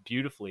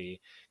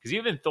beautifully, because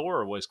even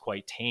Thor was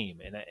quite tame,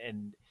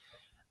 and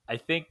I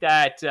think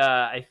that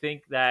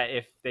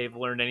if they've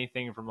learned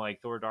anything from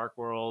like Thor Dark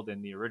World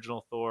and the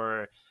original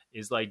Thor,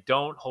 is like,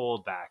 don't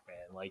hold back,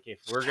 man. Like if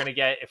we're gonna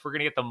get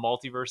the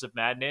multiverse of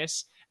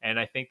madness, and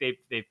I think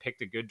they've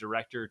picked a good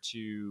director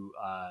to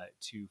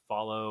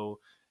follow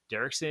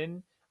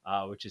Derrickson,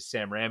 which is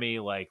Sam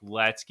Raimi. Like,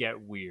 let's get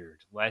weird,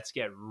 let's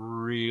get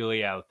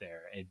really out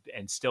there,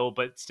 and still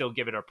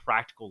give it a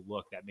practical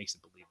look that makes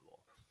it believable.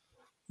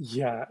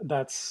 Yeah,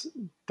 that's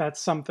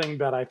something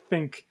that I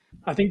think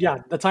yeah,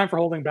 the time for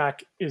holding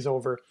back is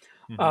over.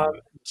 Mm-hmm.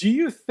 Do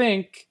you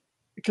think,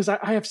 because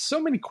I have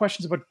so many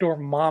questions about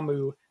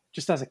Dormammu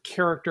just as a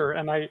character,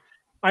 and I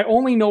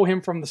only know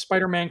him from the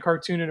Spider-Man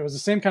cartoon, and it was the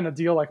same kind of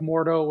deal, like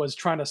Mordo was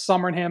trying to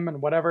summon him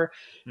and whatever.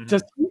 Mm-hmm.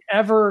 Does he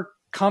ever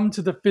come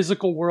to the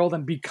physical world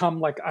and become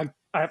like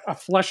a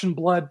flesh and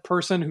blood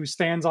person who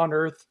stands on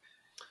Earth?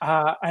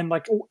 And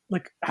like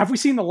have we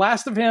seen the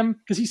last of him?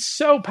 Because he's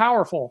so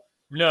powerful.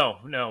 No,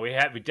 we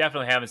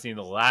definitely haven't seen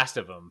the last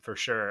of him for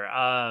sure.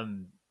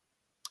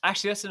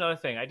 Actually, that's another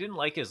thing. I didn't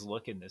like his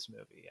look in this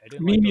movie. I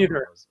didn't. Me like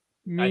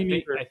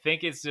neither. I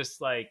think it's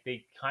just like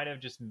they kind of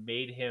just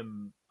made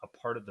him a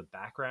part of the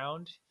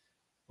background.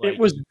 Like, it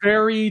was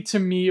very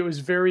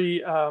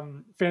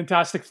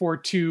Fantastic Four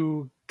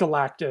 2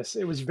 Galactus.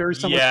 It was very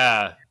similar.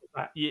 Yeah.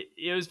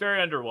 It was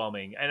very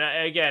underwhelming, and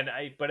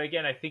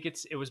I think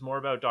it was more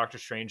about Doctor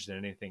Strange than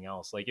anything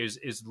else. Like,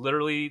 is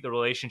literally the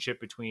relationship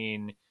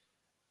between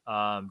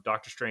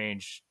Doctor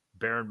Strange,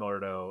 Baron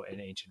Mordo, and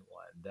Ancient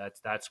One.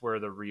 That's where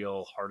the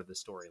real heart of the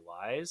story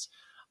lies.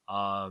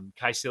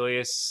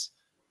 Caecilius,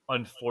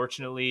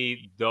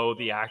 unfortunately, though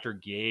the actor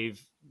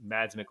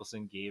Mads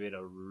Mikkelsen gave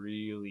a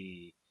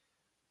really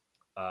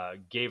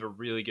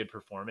good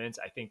performance,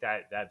 I think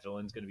that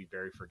villain's going to be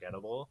very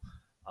forgettable.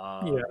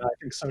 Yeah, I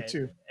think so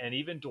too. And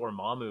even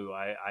Dormammu,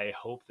 I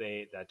hope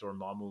that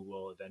Dormammu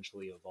will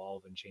eventually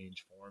evolve and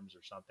change forms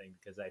or something,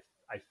 because I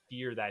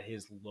fear that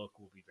his look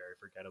will be very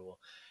forgettable.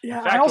 Yeah,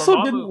 in fact, I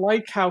also didn't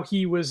like how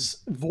he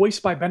was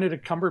voiced by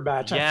Benedict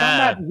Cumberbatch. Yeah. I found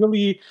that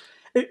really.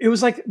 It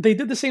was like they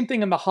did the same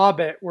thing in The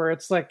Hobbit, where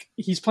it's like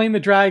he's playing the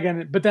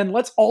dragon, but then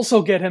let's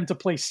also get him to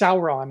play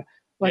Sauron.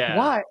 Like,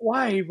 Yeah.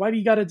 why do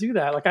you got to do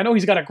that? Like, I know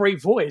he's got a great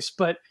voice,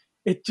 but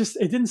it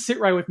didn't sit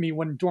right with me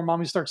when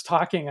Dormammu starts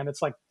talking, and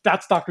it's like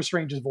that's Doctor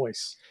Strange's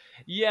voice.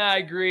 Yeah, I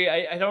agree.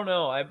 I don't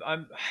know.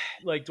 I'm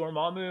like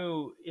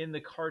Dormammu in the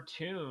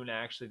cartoon,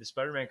 actually, the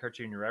Spider-Man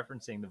cartoon you're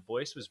referencing. The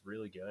voice was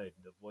really good.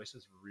 The voice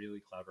was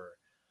really clever.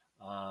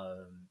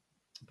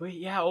 But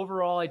yeah,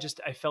 overall, I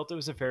felt it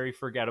was a very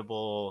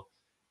forgettable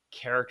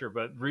character.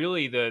 But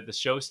really, the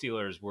show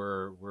stealers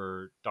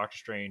were Doctor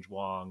Strange,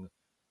 Wong,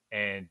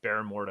 and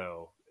Baron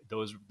Mordo.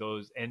 Those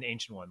and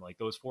Ancient One, like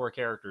those four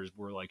characters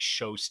were like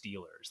show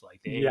stealers. Like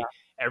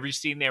every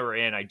scene they were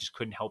in, I just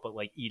couldn't help but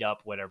like eat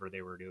up whatever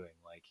they were doing.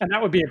 Like, and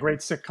that would be a great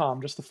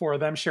sitcom, just the four of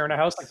them sharing a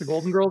house like the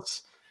Golden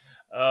Girls.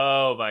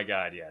 Oh my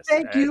God, yes.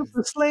 Thank you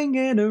for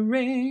slinging a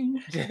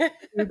ring.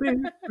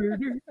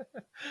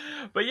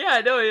 But yeah,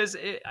 no,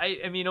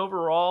 I mean,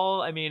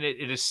 overall, I mean,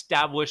 it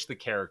established the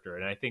character,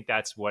 and I think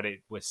that's what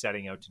it was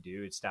setting out to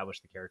do.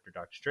 Establish the character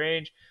Doctor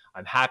Strange.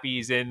 I'm happy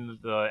he's in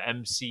the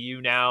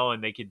MCU now,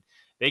 and they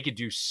could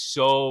do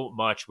so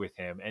much with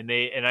him. And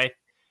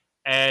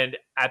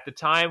at the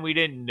time we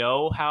didn't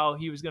know how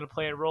he was going to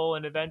play a role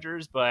in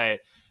Avengers,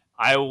 but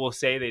I will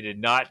say they did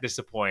not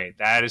disappoint.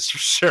 That is for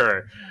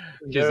sure.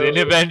 Because in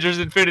Avengers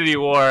Infinity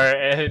War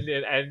and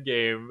in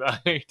Endgame,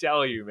 I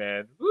tell you,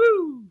 man,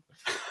 woo!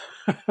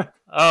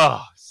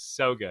 Oh,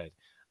 so good.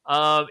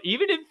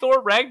 Even in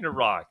Thor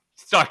Ragnarok,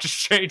 Doctor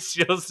Strange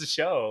steals the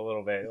show a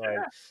little bit. Like,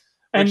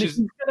 and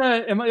he's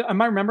gonna,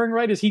 am I remembering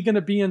right? Is he going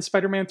to be in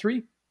Spider-Man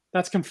 3?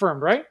 That's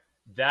confirmed, right?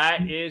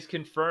 That is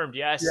confirmed.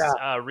 Yes.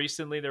 Yeah.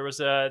 Recently, there was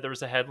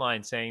a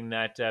headline saying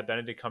that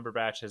Benedict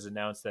Cumberbatch has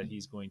announced that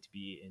he's going to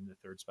be in the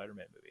third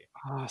Spider-Man movie.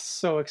 Ah,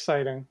 so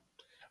exciting.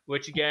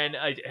 Which again,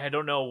 I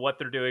don't know what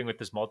they're doing with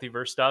this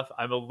multiverse stuff.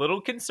 I'm a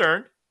little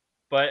concerned,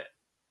 but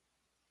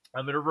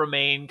I'm going to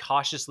remain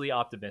cautiously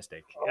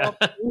optimistic. Oh,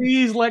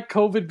 please let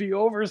COVID be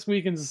over so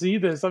we can see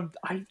this.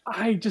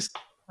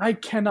 I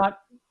cannot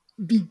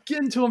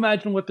begin to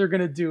imagine what they're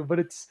going to do, but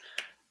it's,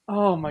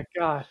 oh my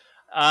God.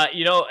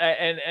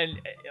 And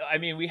I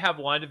mean, we have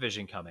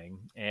WandaVision coming,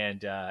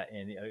 and I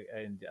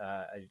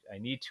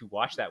need to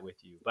watch that with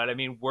you. But I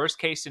mean, worst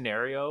case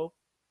scenario,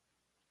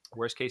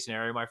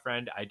 my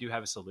friend, I do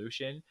have a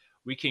solution.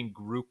 We can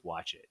group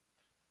watch it.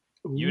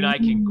 You and I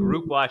can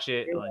group watch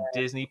it on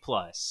Disney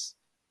Plus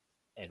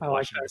and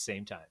watch it at the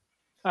same time.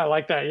 I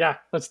like that. Yeah,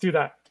 let's do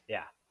that.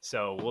 Yeah.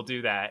 So we'll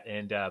do that.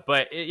 And,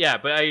 but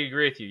I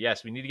agree with you.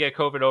 Yes, we need to get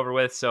COVID over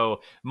with.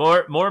 So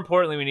more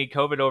importantly, we need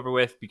COVID over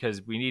with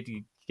because we need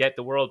to get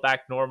the world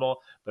back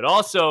normal, but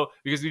also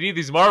because we need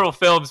these Marvel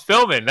films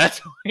filming. That's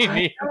what we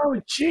need.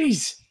 Oh,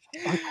 jeez.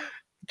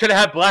 Could have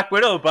had Black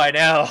Widow by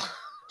now.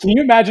 Can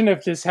you imagine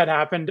if this had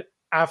happened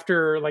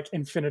after like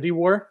Infinity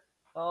War?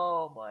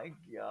 Oh my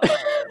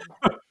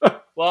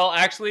God. Well,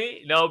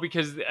 actually, no,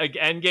 because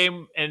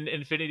Endgame and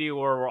Infinity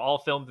War were all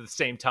filmed at the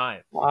same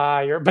time.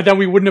 But then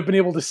we wouldn't have been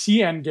able to see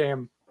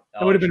Endgame.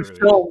 It would have been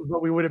filmed,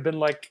 but we would have been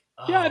like,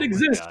 yeah, it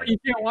exists, but you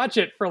can't watch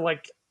it for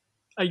like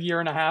a year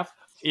and a half.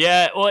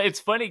 Yeah, well, it's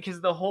funny because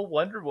the whole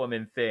Wonder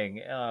Woman thing.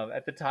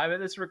 At the time of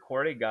this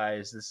recording,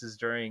 guys, this is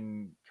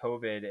during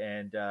COVID,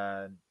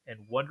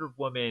 and Wonder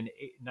Woman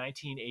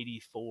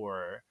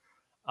 1984.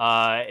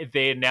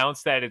 They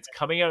announced that it's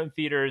coming out in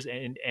theaters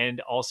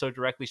and also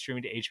directly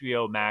streaming to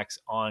HBO Max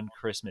on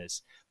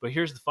Christmas. But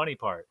here's the funny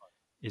part: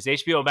 is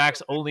HBO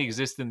Max only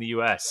exists in the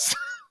US.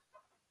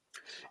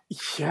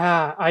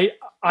 Yeah,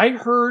 I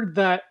heard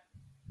that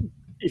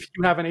if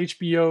you have an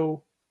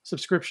HBO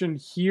subscription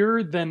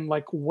here, then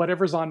like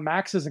whatever's on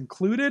Max is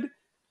included.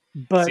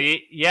 But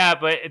See, yeah,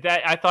 but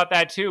that I thought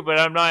that too, but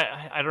I'm not.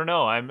 I don't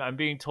know. I'm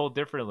being told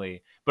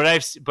differently. But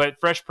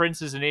Fresh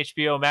Prince is an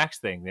HBO Max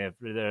thing. They have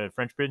the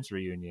Fresh Prince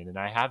reunion, and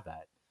I have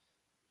that.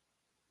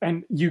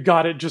 and you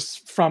got it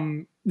just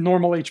from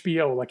normal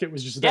HBO, like it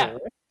was just there. Yeah,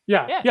 Right?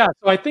 Yeah, yeah. yeah.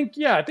 So I think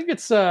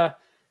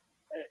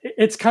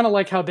it's kind of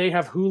like how they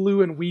have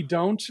Hulu and we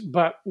don't,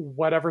 but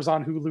whatever's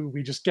on Hulu,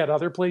 we just get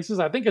other places.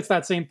 I think it's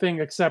that same thing,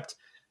 except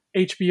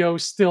HBO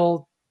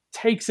still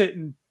takes it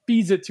and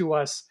feeds it to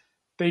us.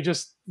 They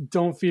just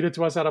don't feed it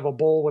to us out of a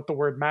bowl with the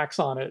word Max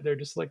on it. They're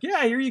just like,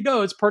 yeah, here you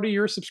go. It's part of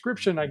your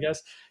subscription, I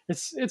guess.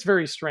 It's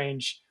very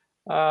strange.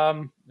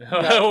 Yeah.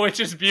 Which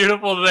is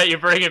beautiful that you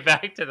bring it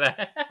back to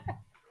that.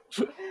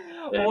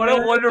 What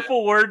a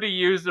wonderful word to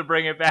use to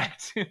bring it back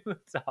to the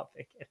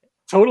topic.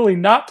 Totally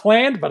not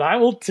planned, but I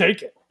will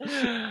take it.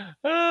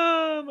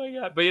 Oh my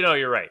god! But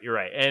you're right. You're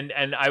right.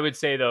 And I would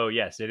say though,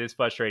 yes, it is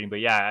frustrating.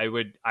 But yeah, I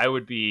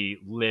would be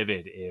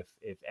livid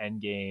if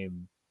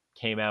Endgame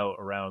came out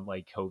around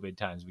like COVID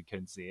times. We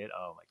couldn't see it.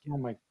 Oh my god! Oh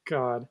my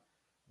god.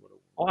 What a,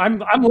 Well,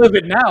 I'm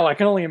livid now. I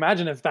can only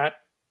imagine if that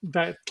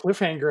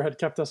cliffhanger had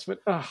kept us. But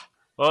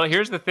well,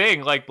 here's the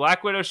thing: like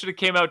Black Widow should have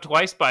came out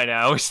twice by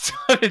now. We still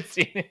haven't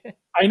seen it.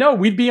 I know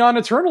we'd be on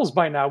Eternals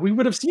by now. We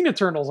would have seen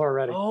Eternals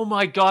already. Oh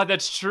my god,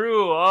 that's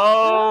true.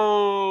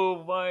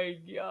 Oh my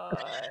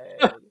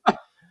god.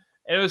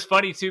 And it was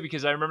funny too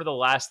because I remember the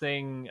last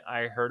thing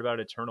I heard about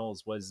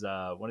Eternals was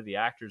one of the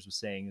actors was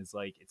saying is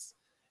like it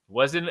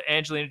wasn't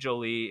Angelina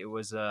Jolie. It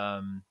was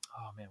oh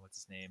man, what's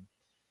his name?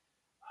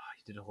 Oh,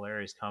 he did a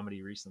hilarious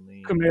comedy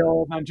recently.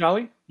 Kumail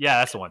Nanjiani. Yeah,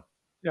 that's the one.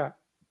 Yeah.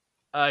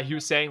 He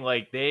was saying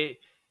like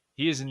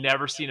he has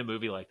never seen a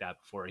movie like that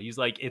before. He's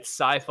like, it's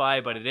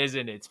sci-fi, but it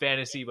isn't. It's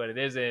fantasy, but it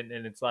isn't.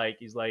 And it's like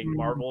he's like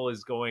Marvel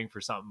is going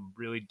for something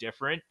really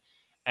different,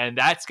 and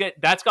that's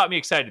got me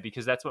excited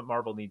because that's what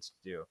Marvel needs to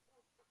do.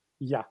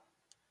 Yeah.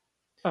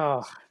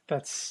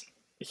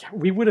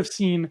 We would have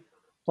seen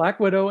Black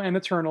Widow and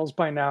Eternals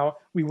by now.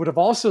 We would have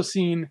also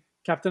seen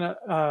Captain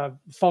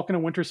Falcon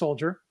and Winter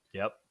Soldier.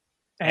 Yep.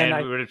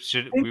 And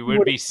we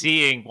would be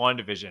seeing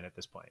WandaVision at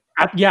this point.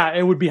 Yeah,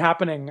 it would be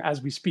happening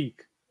as we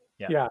speak.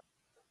 Yeah.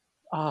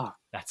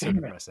 That's so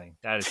depressing.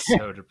 That is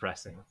so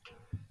depressing.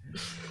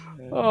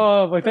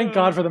 Oh, but thank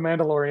God for the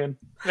Mandalorian.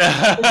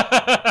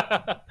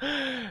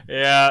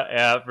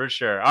 Yeah, for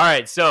sure. All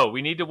right, so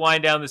we need to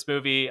wind down this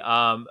movie.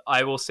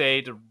 I will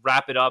say to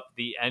wrap it up,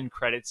 the end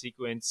credit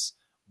sequence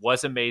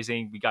was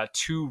amazing. We got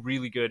two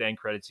really good end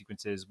credit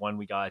sequences. One,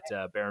 we got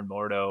Baron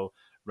Mordo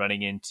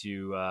running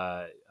into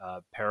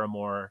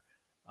Paramore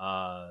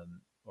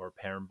or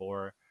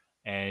Paramore.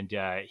 And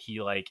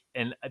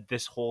and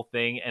this whole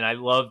thing, and I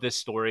love this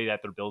story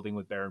that they're building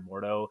with Baron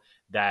Mordo,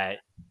 that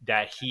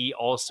he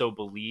also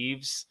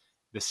believes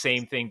the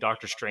same thing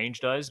Doctor Strange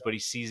does, but he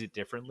sees it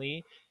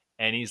differently.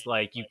 And he's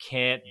like, you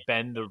can't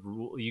bend the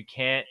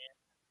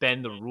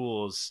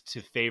rules to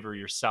favor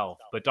yourself.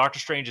 But Doctor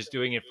Strange is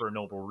doing it for a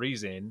noble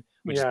reason,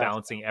 which is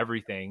balancing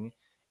everything.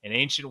 And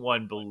Ancient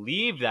One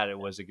believed that it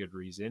was a good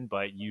reason,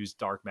 but used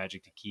dark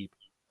magic to keep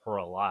her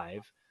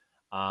alive.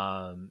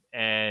 And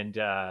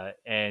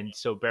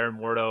so Baron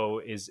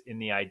Mordo is in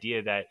the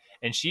idea that,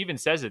 and she even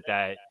says it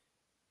that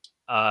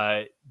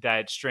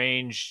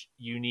Strange,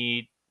 you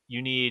need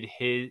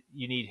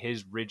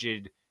his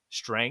rigid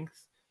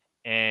strength,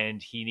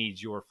 and he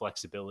needs your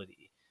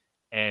flexibility.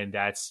 And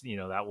that's,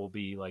 that will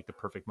be like the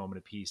perfect moment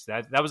of peace.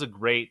 That was a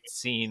great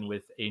scene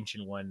with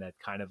Ancient One. That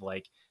kind of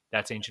like,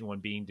 that's Ancient One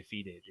being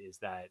defeated, is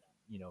that,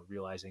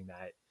 realizing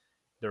that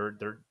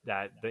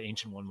that the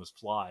Ancient One was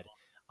flawed.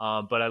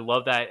 But I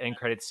love that end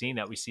credit scene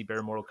that we see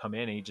Baron Mordo come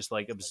in and he just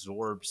like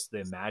absorbs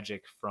the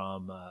magic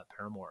from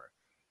Paramore.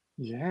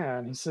 Yeah,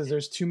 and he says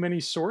there's too many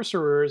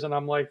sorcerers, and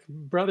I'm like,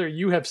 brother,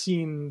 you have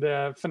seen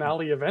the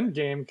finale of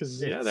Endgame, because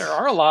there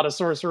are a lot of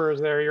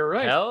sorcerers there. You're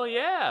right. Hell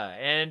yeah,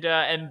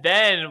 and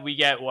then we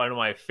get one of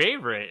my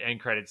favorite end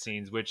credit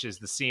scenes, which is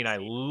the scene I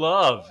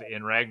love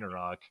in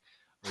Ragnarok,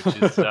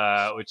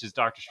 which is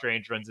Doctor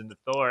Strange runs into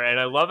Thor, and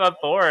I love how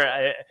Thor.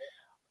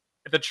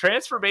 The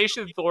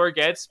transformation Thor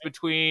gets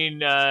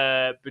between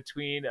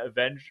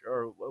Avengers,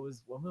 or when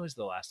was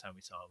the last time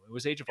we saw him? It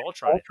was Age of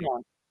Ultron.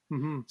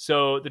 Mm-hmm.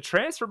 So the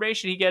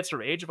transformation he gets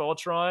from Age of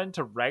Ultron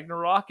to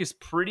Ragnarok is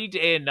pretty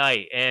day and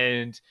night,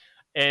 and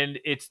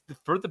it's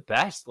for the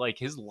best. Like,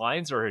 his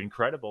lines are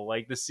incredible.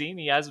 Like the scene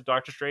he has of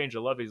Doctor Strange, I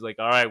love it. He's like,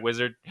 "All right,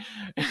 wizard,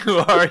 who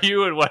are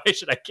you, and why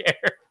should I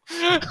care?"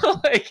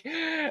 Like,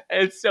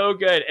 it's so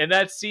good. And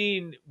that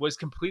scene was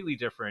completely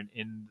different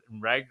in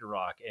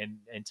Ragnarok, and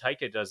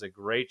Taika does a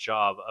great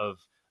job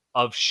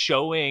of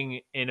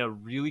showing in a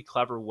really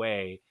clever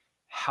way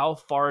how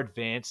far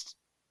advanced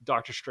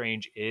Doctor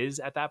Strange is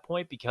at that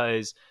point,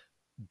 because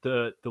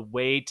the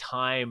way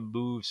time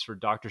moves for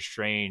Doctor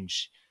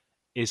Strange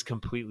is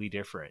completely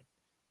different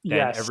than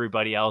Yes.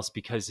 everybody else,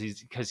 because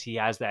he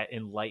has that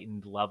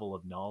enlightened level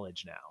of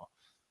knowledge now.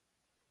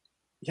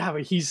 Yeah,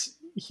 but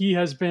he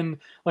has been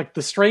like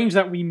the Strange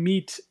that we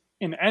meet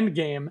in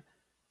Endgame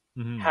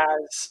Mm-hmm.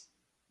 has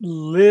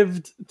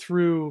lived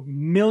through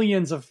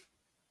millions of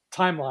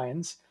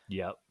timelines,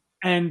 Yep.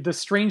 and the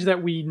Strange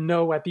that we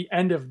know at the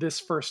end of this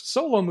first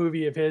solo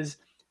movie of his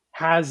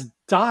has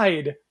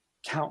died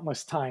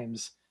countless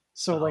times.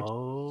 So like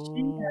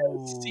he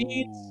has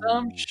seen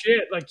some Oh.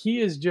 shit. Like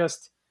he's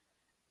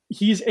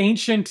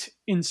ancient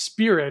in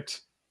spirit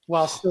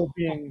while still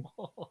being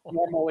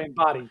normal in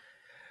body.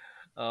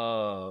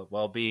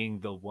 While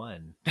being the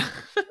one.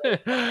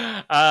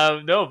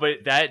 No,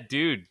 but that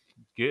dude,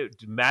 good,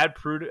 mad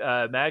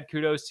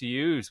kudos to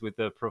you with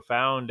the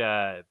profound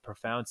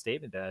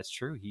statement. That's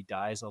true. He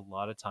dies a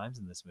lot of times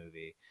in this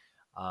movie.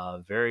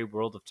 Very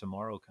World of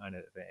Tomorrow kind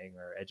of thing,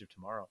 or Edge of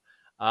Tomorrow.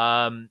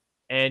 Um,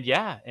 and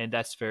yeah, and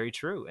that's very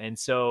true. And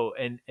so,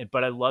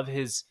 but I love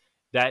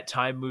that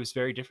time moves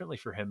very differently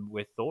for him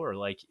with Thor.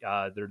 Like,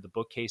 the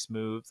bookcase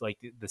moves, like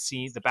the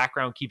scene, the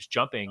background keeps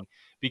jumping,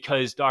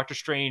 because Doctor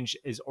Strange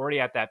is already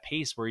at that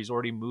pace where he's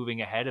already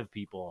moving ahead of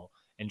people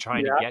and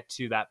trying to Yeah. get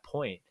to that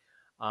point.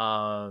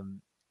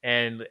 And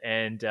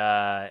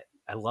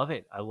I love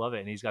it. I love it.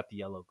 And he's got the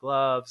yellow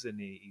gloves, and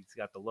he's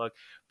got the look.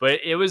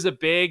 But it was a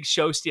big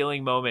show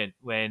stealing moment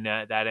when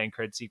that end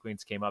credit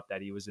sequence came up,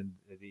 that he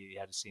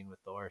had a scene with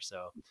Thor.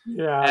 So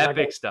Yeah, that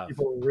epic got stuff.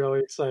 people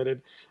really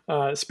excited.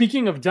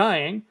 Speaking of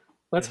dying,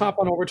 let's Mm-hmm. hop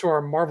on over to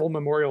our Marvel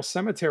Memorial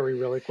Cemetery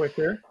really quick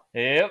here.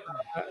 Yep.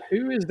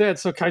 Who is dead?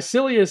 So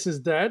Caecilius is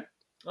dead.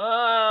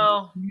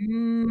 Oh,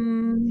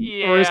 Or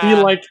yeah.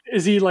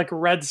 is he like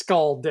Red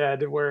Skull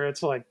dead, where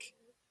it's like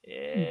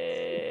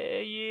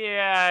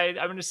Yeah,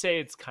 I'm gonna say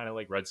it's kind of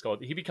like Red Skull.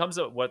 He becomes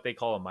what they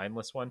call a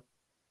mindless one,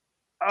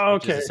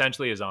 which is okay,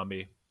 essentially a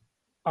zombie,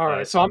 all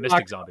right. So a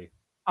mystic zombie.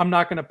 I'm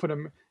not going to put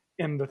him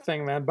in the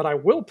thing then, but I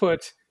will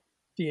put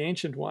the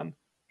Ancient One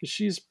because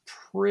she's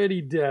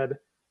pretty dead.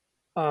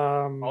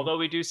 Although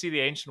we do see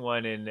the ancient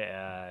one in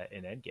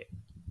Endgame.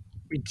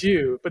 We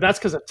do, but that's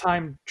because of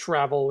time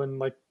travel and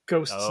like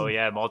ghosts. Oh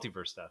yeah,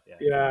 multiverse stuff.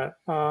 Yeah.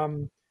 Yeah.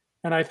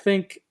 And I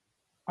think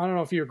I don't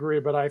know if you agree,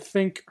 but I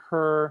think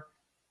her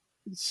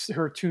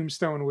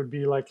tombstone would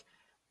be like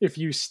if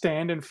you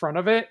stand in front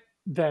of it,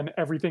 then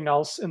everything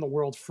else in the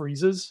world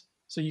freezes.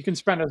 So you can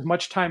spend as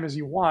much time as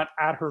you want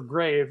at her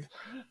grave.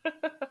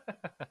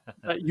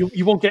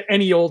 You won't get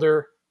any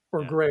older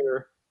or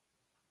grayer,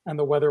 and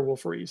the weather will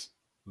freeze.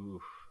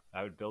 Ooh,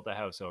 I would build a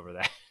house over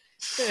that.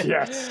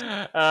 Yes.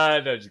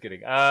 No, just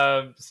kidding.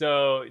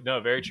 So no,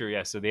 very true.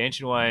 Yeah. So the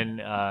ancient one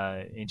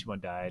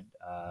died.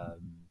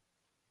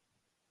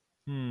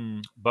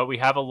 But we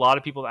have a lot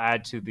of people to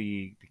add to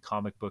the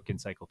comic book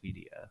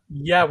encyclopedia.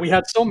 Yeah, we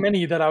had so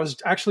many that I was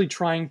actually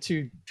trying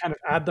to kind of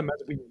add them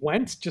as we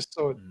went, just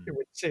so it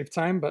would save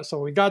time. But so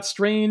we got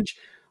Strange,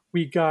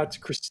 we got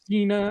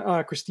Christine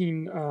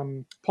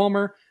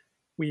Palmer,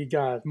 we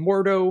got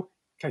Mordo,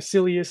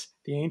 Caecilius,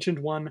 the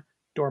Ancient One,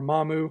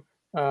 Dormammu,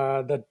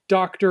 the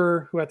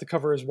Doctor who had to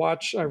cover his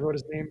watch. I wrote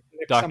his name,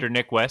 Dr.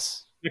 Nick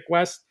West. Nick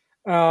West,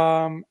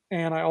 and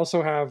I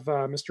also have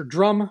Mr.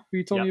 Drum, who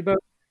you told me about,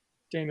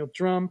 Daniel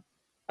Drum,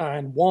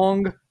 and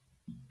Wong.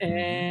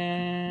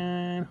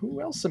 And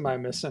who else am I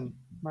missing?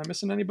 Am I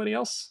missing anybody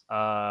else?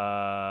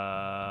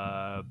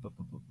 Hamir.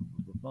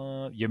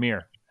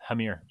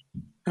 Hamir,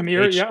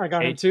 yeah, I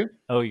got him too.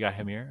 Oh, you got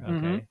Hamir?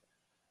 Okay.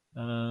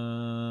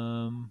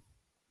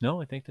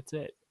 No, I think that's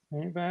it. I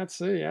think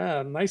that's it.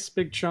 Yeah, nice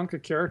big chunk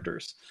of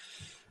characters.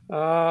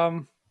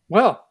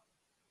 Well,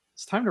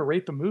 it's time to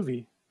rate the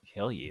movie.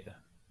 Hell yeah.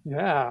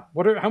 Yeah.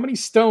 How many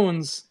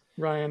stones,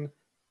 Ryan,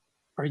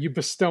 are you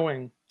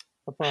bestowing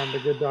upon the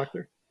good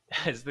doctor?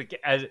 As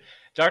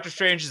Doctor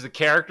Strange is the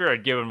character,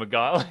 I'd give him a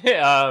gauntlet.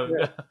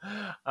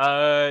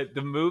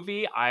 The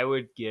movie, I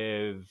would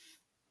give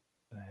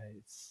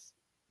it's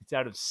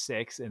out of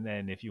 6, and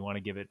then if you want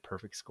to give it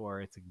perfect score,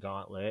 it's a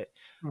gauntlet.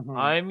 Mm-hmm.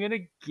 I'm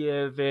gonna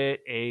give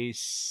it a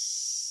solid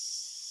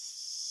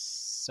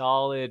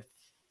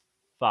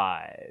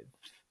 5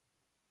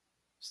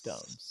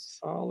 stones.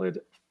 Solid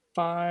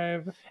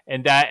 5.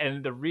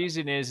 And the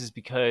reason is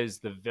because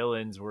the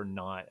villains were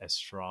not as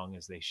strong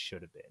as they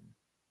should have been.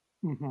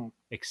 Mm-hmm.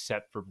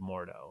 Except for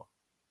Mordo,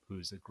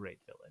 who's a great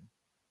villain.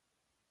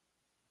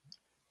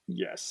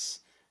 Yes.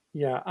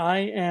 Yeah,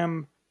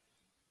 I'm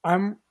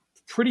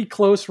pretty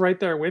close right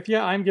there with you.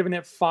 I'm giving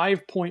it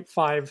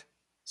 5.5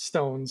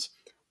 stones.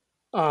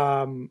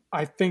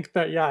 I think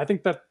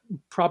that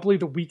probably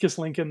the weakest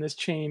link in this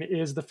chain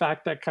is the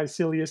fact that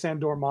Caecilius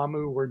and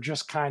Dormammu were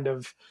just kind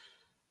of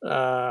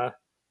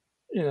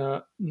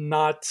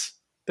not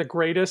the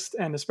greatest,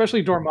 and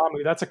especially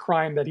Dormammu, that's a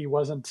crime that he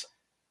wasn't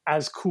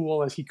as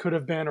cool as he could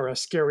have been or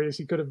as scary as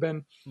he could have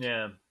been.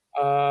 Yeah.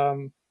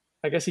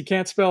 I guess he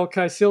can't spell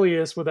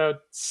Caecilius without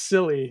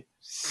silly,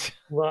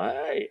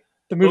 right?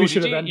 The movie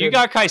should have ended. You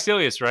got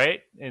Caecilius,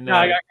 right? No,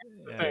 I got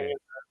the thing.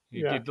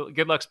 Yeah.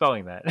 Good luck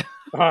spelling that.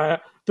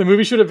 The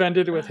movie should have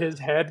ended with his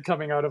head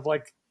coming out of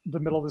like the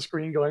middle of the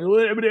screen going,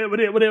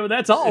 whatever.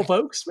 That's all,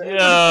 folks.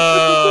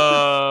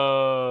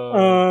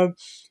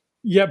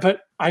 Yeah, but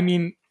I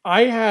mean,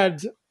 I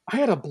had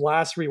a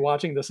blast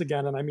rewatching this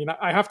again, and I mean,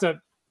 I have to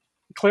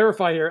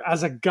clarify here,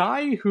 as a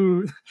guy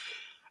who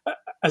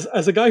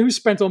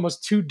spent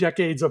almost 2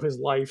 decades of his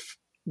life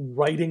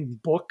writing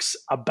books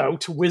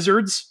about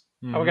wizards.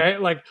 Mm-hmm. Okay,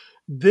 like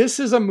this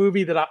is a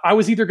movie that I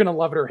was either going to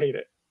love it or hate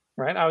it.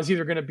 Right, I was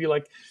either going to be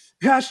like,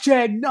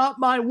 hashtag not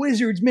my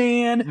wizards,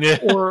 man, yeah.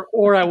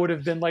 or I would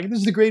have been like, this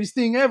is the greatest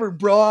thing ever,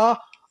 brah.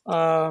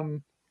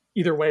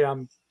 Either way,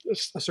 I'm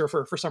a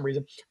surfer for some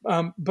reason.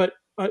 But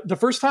the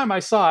first time I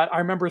saw it, I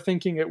remember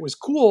thinking it was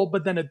cool,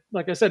 but then,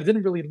 like I said, it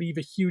didn't really leave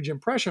a huge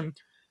impression.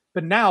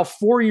 But now,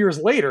 4 years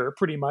later,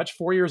 pretty much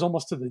 4 years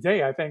almost to the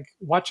day, I think,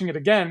 watching it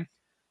again,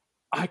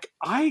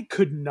 I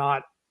could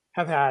not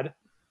have had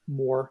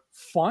more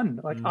fun.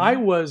 Like I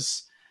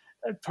was.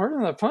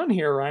 Pardon the pun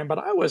here, Ryan, but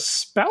I was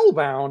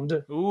spellbound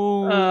by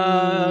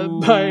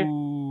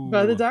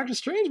the Doctor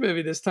Strange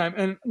movie this time,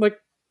 and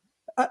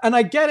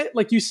I get it.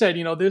 Like you said,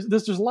 you know,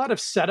 there's a lot of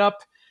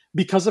setup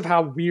because of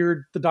how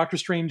weird the Doctor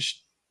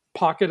Strange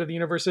pocket of the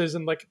universe is,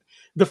 and like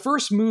the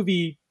first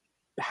movie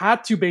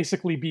had to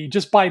basically be,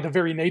 just by the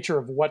very nature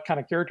of what kind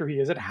of character he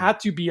is, it had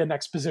to be an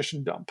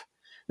exposition dump.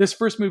 This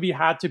first movie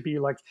had to be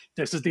like,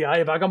 this is the Eye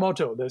of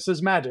Agamotto, this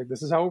is magic,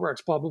 this is how it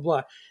works, blah, blah,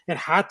 blah. It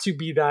had to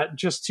be that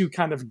just to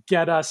kind of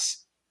get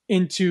us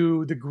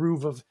into the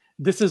groove of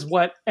this is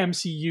what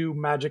MCU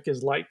magic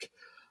is like.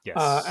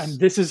 Yes. And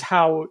this is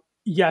how,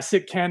 yes,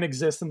 it can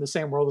exist in the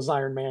same world as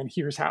Iron Man.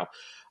 Here's how.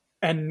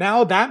 And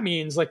now that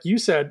means, like you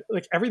said,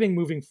 like everything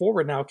moving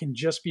forward now can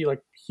just be like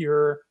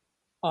pure,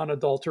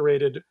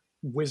 unadulterated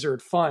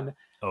wizard fun.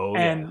 Oh,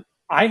 and yeah.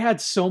 I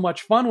had so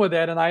much fun with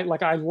it, and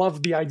I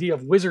love the idea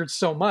of wizards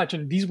so much,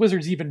 and these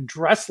wizards even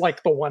dress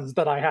like the ones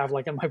that I have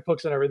like in my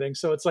books and everything.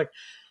 So it's like,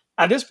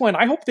 at this point,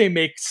 I hope they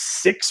make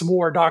 6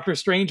 more Doctor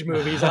Strange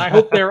movies, and I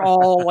hope they're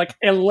all like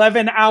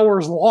 11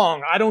 hours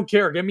long. I don't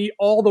care. Give me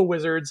all the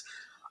wizards.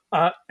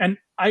 And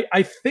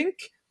I think,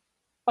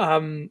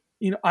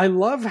 you know, I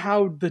love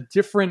how the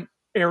different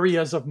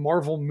areas of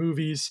Marvel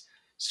movies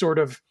sort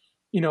of,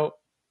 you know,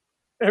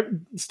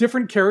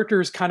 different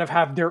characters kind of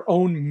have their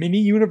own mini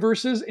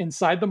universes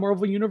inside the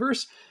Marvel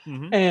universe.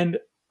 Mm-hmm. And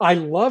I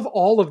love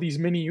all of these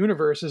mini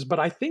universes, but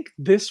I think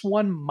this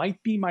one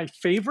might be my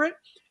favorite.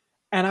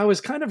 And I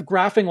was kind of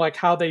graphing like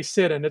how they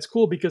sit. And it's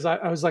cool because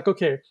I was like,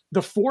 okay,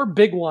 the 4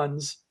 big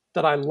ones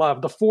that I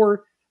love, the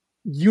 4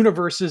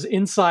 universes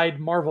inside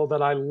Marvel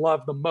that I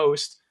love the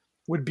most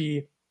would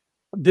be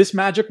this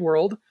magic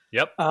world.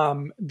 Yep.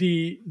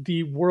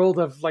 The world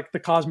of like the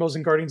Cosmos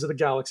and Guardians of the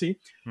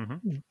Galaxy,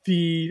 mm-hmm.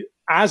 the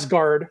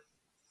Asgard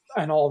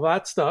and all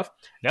that stuff,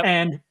 yep.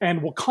 and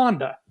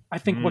Wakanda. I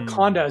think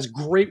Wakanda is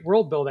great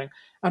world building.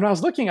 And when I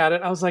was looking at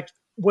it, I was like,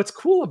 what's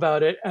cool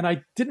about it, and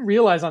I didn't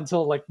realize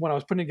until like when I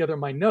was putting together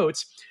my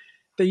notes,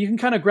 that you can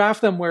kind of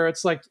graph them where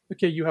it's like,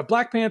 okay, you have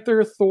Black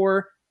Panther,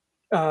 Thor,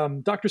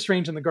 Doctor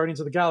Strange, and the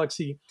Guardians of the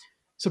Galaxy.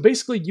 So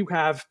basically you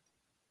have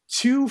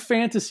 2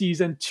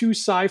 fantasies and 2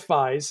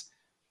 sci-fis.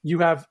 You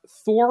have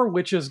Thor,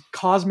 which is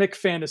cosmic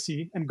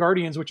fantasy, and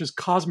Guardians, which is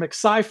cosmic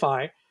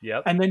sci-fi.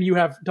 Yep. And then you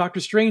have Doctor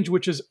Strange,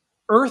 which is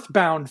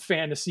earthbound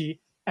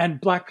fantasy,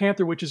 and Black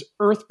Panther, which is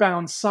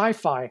earthbound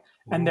sci-fi.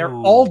 And they're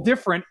all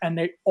different, and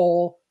they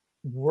all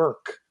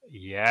work.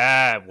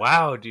 Yeah.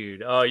 Wow,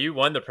 dude. Oh, you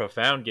won the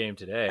profound game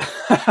today.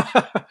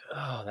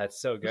 Oh, that's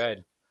so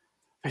good.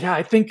 Yeah,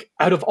 I think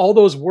out of all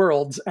those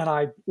worlds,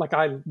 and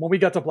when we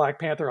got to Black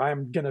Panther,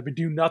 I'm going to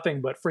do nothing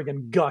but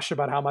friggin' gush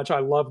about how much I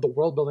love the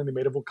world building they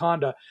made of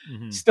Wakanda.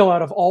 Mm-hmm. Still,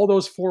 out of all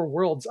those 4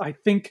 worlds, I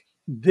think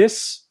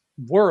this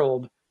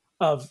world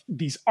of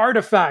these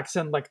artifacts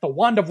and like the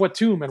Wand of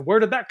Watum and where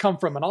did that come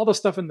from and all the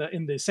stuff in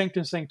the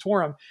Sanctum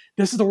Sanctorum,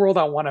 this is the world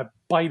I want to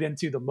bite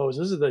into the most.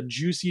 This is the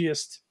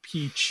juiciest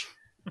peach.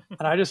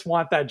 And I just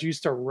want that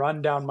juice to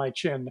run down my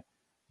chin.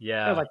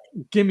 Yeah. Like,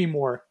 give me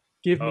more.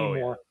 Give me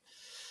more.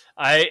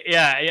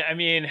 Yeah. I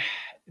mean,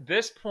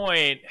 this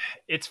point,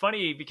 it's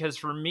funny because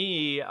for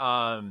me,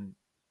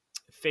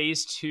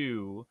 phase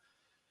 2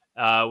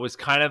 was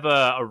kind of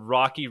a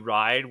rocky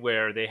ride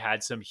where they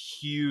had some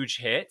huge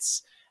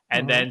hits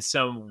and then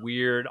some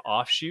weird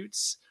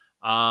offshoots.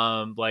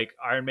 Like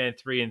Iron Man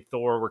 3 and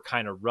Thor were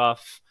kind of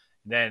rough.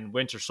 Then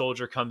Winter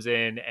Soldier comes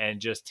in and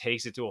just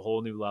takes it to a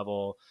whole new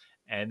level.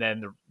 And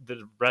then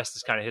the rest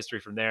is kind of history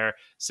from there.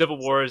 Civil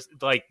War is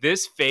like,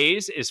 this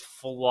phase is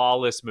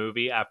flawless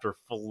movie after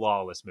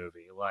flawless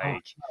movie.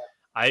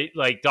 I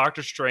like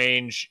Doctor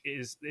Strange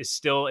is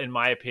still, in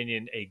my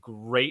opinion, a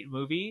great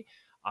movie.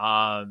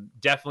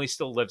 Definitely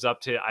still lives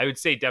up to, I would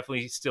say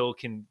definitely still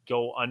can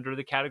go under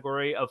the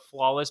category of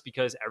flawless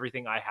because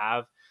everything I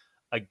have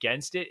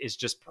against it is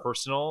just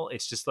personal.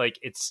 It's just like,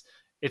 it's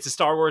it's a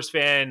Star Wars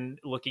fan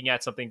looking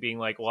at something being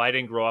like, well, I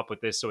didn't grow up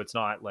with this, so it's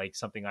not like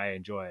something I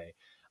enjoy.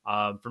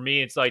 For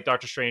me, it's like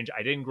Doctor Strange.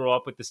 I didn't grow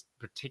up with this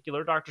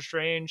particular Doctor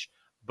Strange,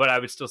 but I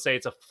would still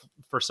say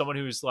for someone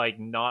who's like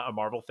not a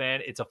Marvel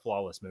fan, it's a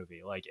flawless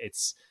movie. Like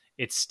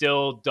it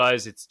still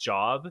does its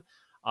job.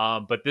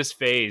 But this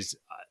phase,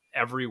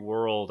 every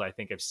world I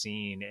think I've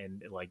seen,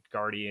 and like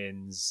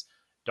Guardians,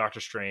 Doctor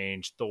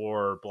Strange,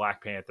 Thor,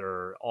 Black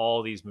Panther,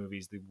 all these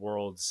movies, the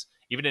worlds,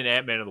 even in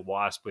Ant-Man and the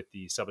Wasp with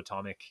the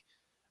subatomic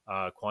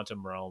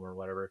quantum realm or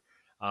whatever.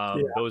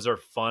 Yeah. Those are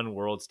fun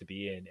worlds to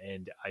be in,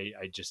 and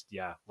I just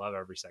love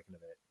every second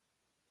of it.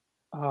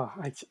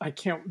 I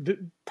can't.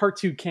 Part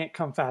 2 can't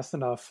come fast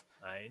enough.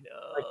 I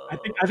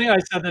Like, know. I think I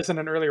said this in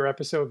an earlier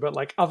episode, but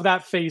like of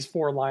that Phase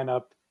 4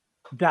 lineup,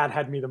 that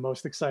had me the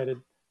most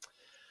excited.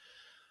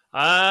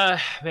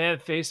 Man,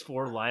 Phase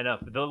 4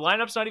 lineup. The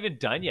lineup's not even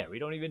done yet. We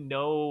don't even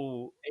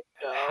know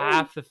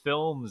half the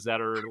films that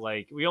are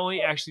like.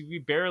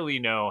 We barely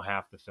know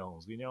half the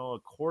films. We know a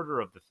quarter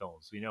of the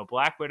films. We know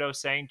Black Widow,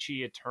 Shang-Chi,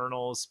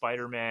 Eternals,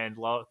 Spider-Man,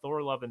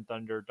 Thor: Love and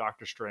Thunder,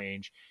 Doctor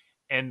Strange,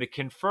 and the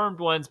confirmed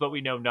ones, but we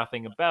know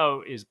nothing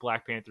about, is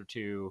Black Panther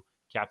 2,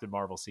 Captain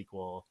Marvel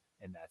sequel,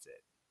 and that's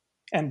it.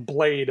 And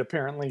Blade,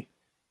 apparently.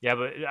 Yeah,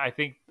 but I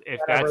think if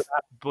Whatever that's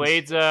that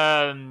Blade's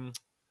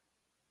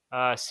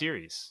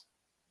series.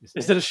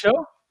 Is it a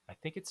show? I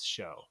think it's a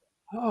show.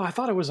 Oh, I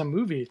thought it was a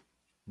movie.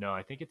 No,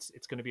 I think it's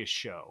going to be a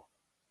show.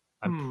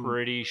 I'm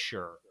pretty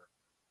sure.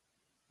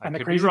 And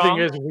the crazy thing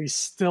is, we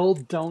still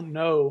don't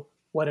know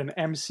what an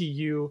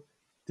MCU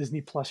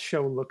Disney Plus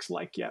show looks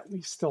like yet.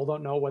 We still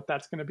don't know what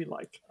that's going to be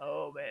like.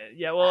 Oh man,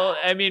 yeah. Well,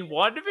 I mean,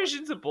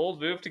 WandaVision's a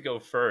bold move to go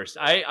first.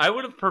 I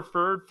would have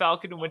preferred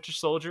Falcon and Winter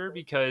Soldier,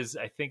 because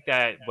I think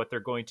that what they're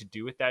going to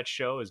do with that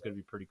show is going to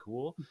be pretty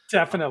cool.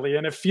 Definitely,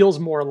 and it feels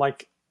more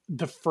like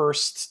the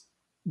first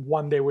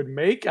one they would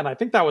make, and I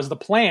think that was the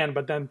plan.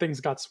 But then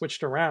things got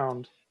switched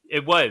around.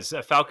 It was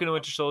Falcon and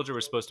Winter Soldier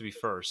was supposed to be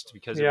first,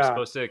 because it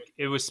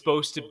was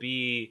supposed to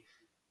be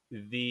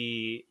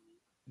the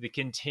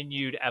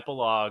continued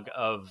epilogue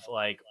of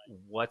like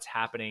what's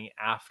happening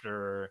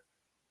after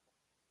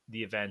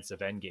the events of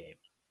Endgame,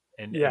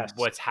 and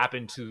what's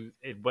happened to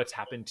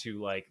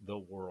like the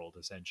world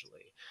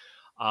essentially.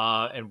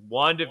 And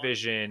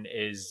WandaVision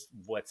is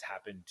what's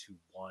happened to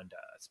Wanda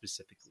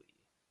specifically.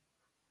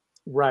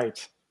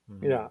 Right.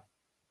 Mm-hmm. Yeah.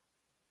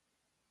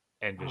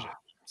 And Vision.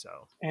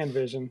 And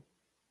Vision.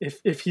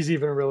 If he's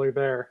even really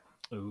there.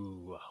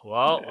 Ooh,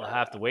 well, we'll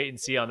have to wait and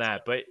see on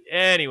that. But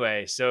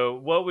anyway, so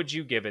what would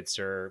you give it,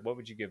 sir? What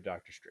would you give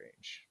Doctor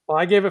Strange? Well,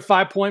 I gave it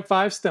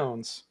 5.5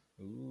 stones.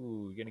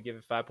 Ooh, you're gonna give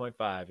it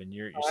 5.5, and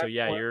you're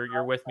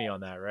with me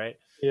on that, right?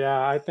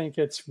 Yeah, I think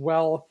it's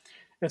well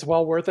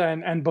worth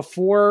it. And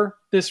before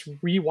this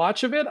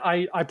rewatch of it,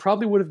 I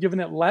probably would have given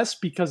it less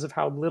because of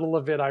how little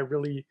of it I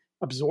really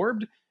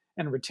absorbed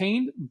and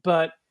retained.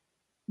 But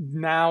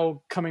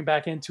now coming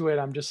back into it,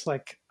 I'm just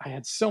like, I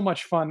had so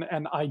much fun,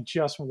 and I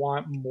just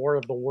want more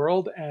of the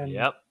world, and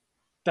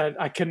that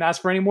I couldn't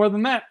ask for any more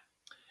than that.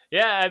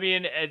 Yeah, I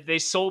mean, they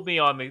sold me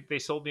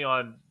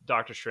on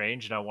Doctor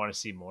Strange, and I want to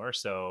see more.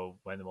 So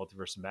when the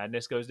Multiverse of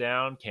Madness goes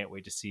down, can't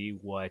wait to see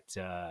what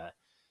they're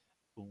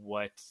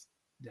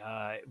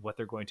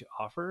going to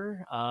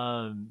offer.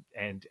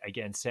 And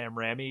again, Sam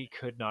Raimi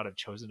could not have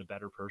chosen a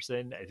better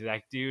person.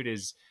 That dude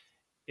is,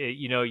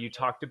 you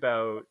talked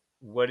about,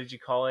 what did you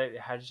call it?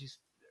 How did you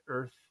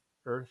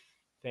Earth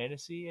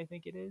fantasy? I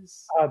think it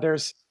is.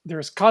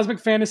 There's cosmic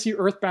fantasy,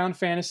 earthbound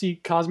fantasy,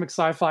 cosmic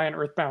sci-fi, and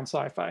earthbound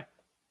sci-fi.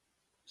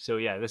 So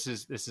yeah, this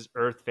is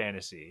Earth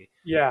fantasy.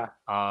 Yeah.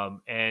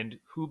 And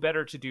who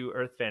better to do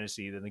Earth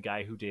fantasy than the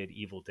guy who did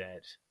Evil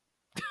Dead?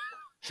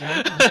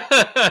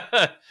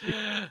 The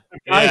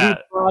guy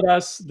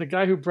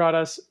who brought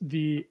us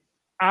the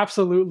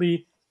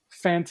absolutely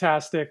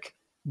fantastic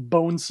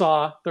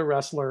Bonesaw the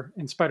wrestler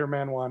in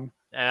Spider-Man 1.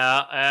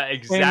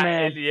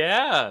 Exactly.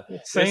 Yeah.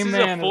 Same this is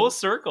man. A full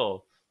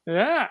circle.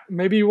 Yeah.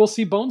 Maybe we'll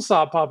see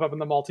Bonesaw pop up in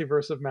the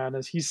Multiverse of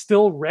Madness. He's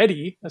still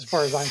ready, as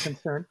far as I'm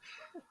concerned.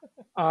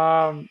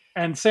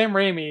 And Sam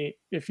Raimi,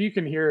 if you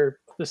can hear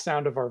the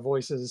sound of our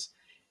voices,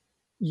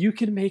 you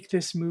can make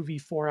this movie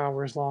 4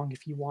 hours long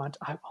if you want.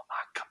 I will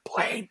not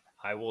complain.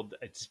 I will,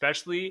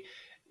 especially,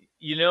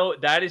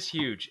 that is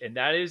huge. And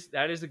that is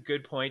a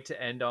good point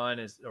to end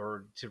on,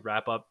 or to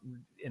wrap up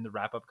in the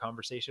wrap-up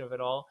conversation of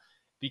it all,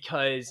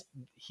 because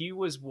he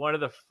was one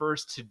of the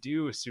first to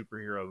do a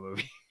superhero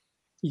movie.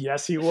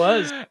 Yes, he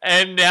was.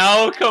 And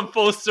now, come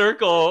full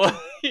circle,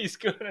 he's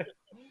going to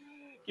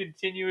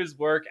continue his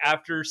work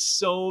after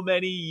so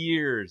many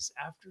years.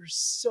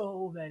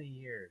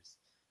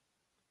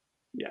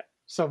 Yeah.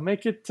 So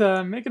make it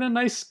a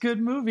nice,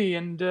 good movie,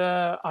 and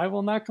I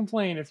will not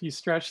complain if you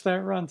stretch that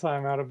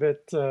runtime out a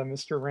bit,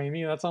 Mr.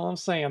 Raimi. That's all I'm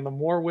saying. The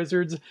more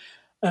wizards,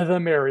 the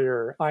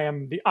merrier. I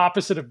am the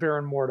opposite of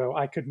Baron Mordo.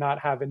 I could not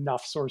have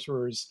enough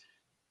sorcerers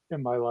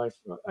in my life.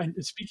 And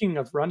speaking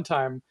of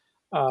runtime,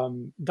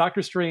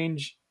 Doctor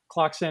Strange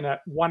clocks in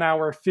at 1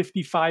 hour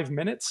 55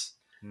 minutes.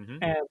 Mm-hmm.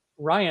 And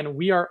Ryan,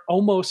 we are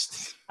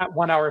almost at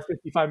 1 hour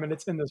 55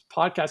 minutes in this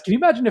podcast. Can you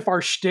imagine if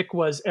our shtick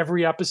was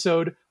every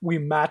episode we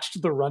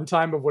matched the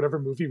runtime of whatever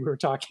movie we were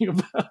talking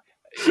about?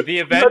 The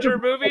Avenger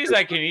movies,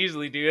 I can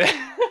easily do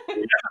that.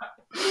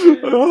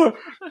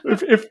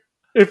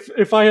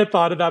 If I had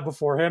thought of that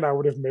beforehand, I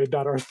would have made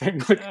that our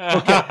thing. Like,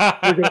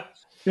 okay,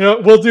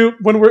 we'll do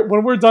when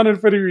we're done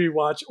Infinity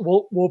Rewatch,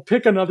 we'll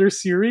pick another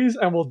series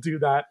and we'll do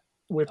that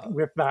with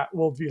that.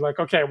 We'll be like,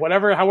 okay,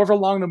 however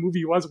long the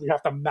movie was, we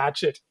have to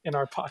match it in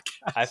our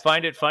podcast. I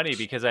find it funny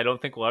because I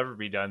don't think we'll ever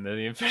be done the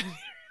Infinity.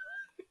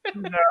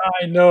 No,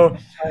 I know.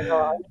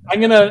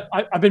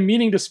 I've been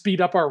meaning to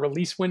speed up our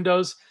release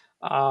windows.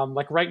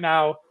 Like right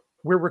now,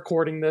 we're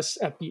recording this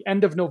at the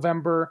end of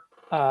November.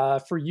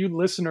 For you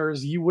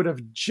listeners, you would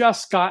have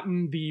just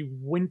gotten the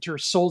Winter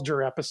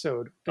Soldier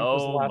episode.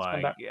 Was the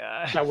last one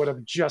that would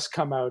have just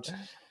come out.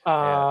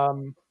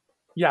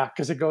 Yeah,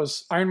 because it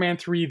goes Iron Man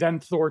 3,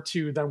 then Thor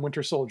 2, then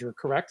Winter Soldier,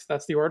 correct?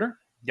 That's the order?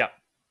 Yeah.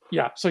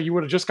 Yeah, so you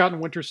would have just gotten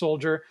Winter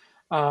Soldier.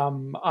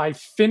 I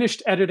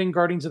finished editing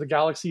Guardians of the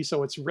Galaxy,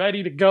 so it's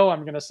ready to go.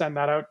 I'm going to send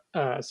that out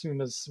as soon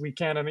as we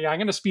can. And yeah, I'm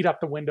going to speed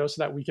up the window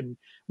so that we can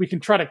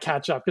try to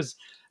catch up. Because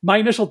my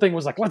initial thing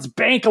was like, let's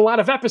bank a lot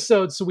of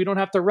episodes so we don't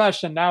have to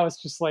rush. And now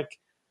it's just like,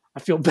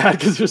 I feel bad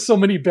because there's so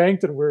many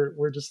banked and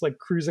we're just like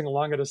cruising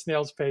along at a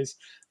snail's pace.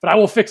 But I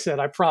will fix it.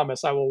 I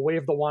promise. I will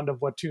wave the wand of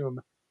Watum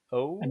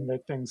and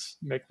make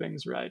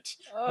things right.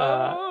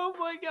 Oh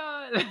my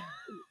God.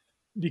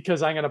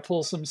 Because I'm going to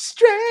pull some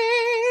strange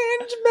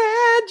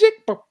magic.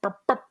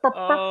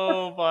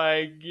 Oh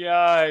my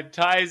God.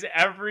 Ties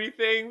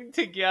everything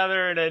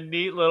together in a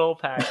neat little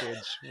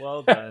package.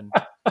 Well done.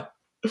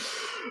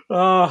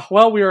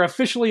 Well, we are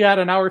officially at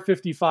 1 hour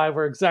 55.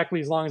 We're exactly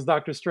as long as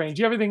Doctor Strange.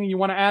 Do you have anything you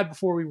want to add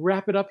before we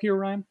wrap it up here,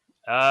 Ryan?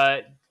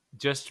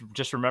 Just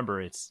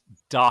remember, it's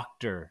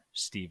Dr.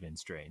 Stephen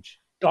Strange.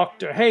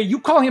 Doctor. Hey, you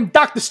call him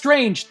Doctor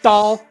Strange,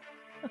 doll.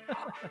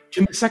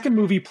 Can the second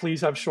movie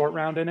please have Short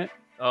Round in it?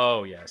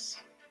 Oh,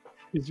 yes.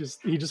 He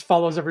just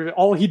follows everybody.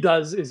 All he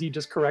does is he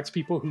just corrects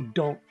people who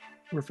don't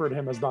refer to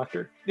him as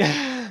Doctor.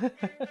 And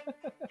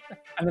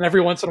then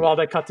every once in a while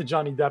they cut to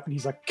Johnny Depp and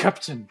he's like,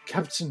 Captain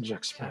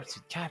Jack Sparrow.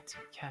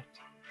 Captain.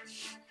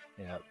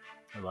 Yeah,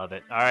 I love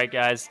it. All right,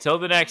 guys. Till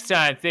the next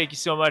time, thank you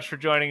so much for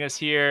joining us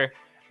here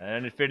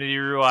on Infinity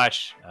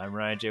Rewatch. I'm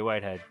Ryan J.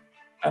 Whitehead.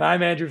 And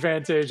I'm Andrew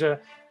Fantasia.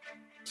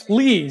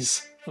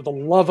 Please, for the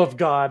love of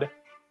God,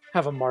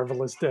 have a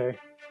marvelous day.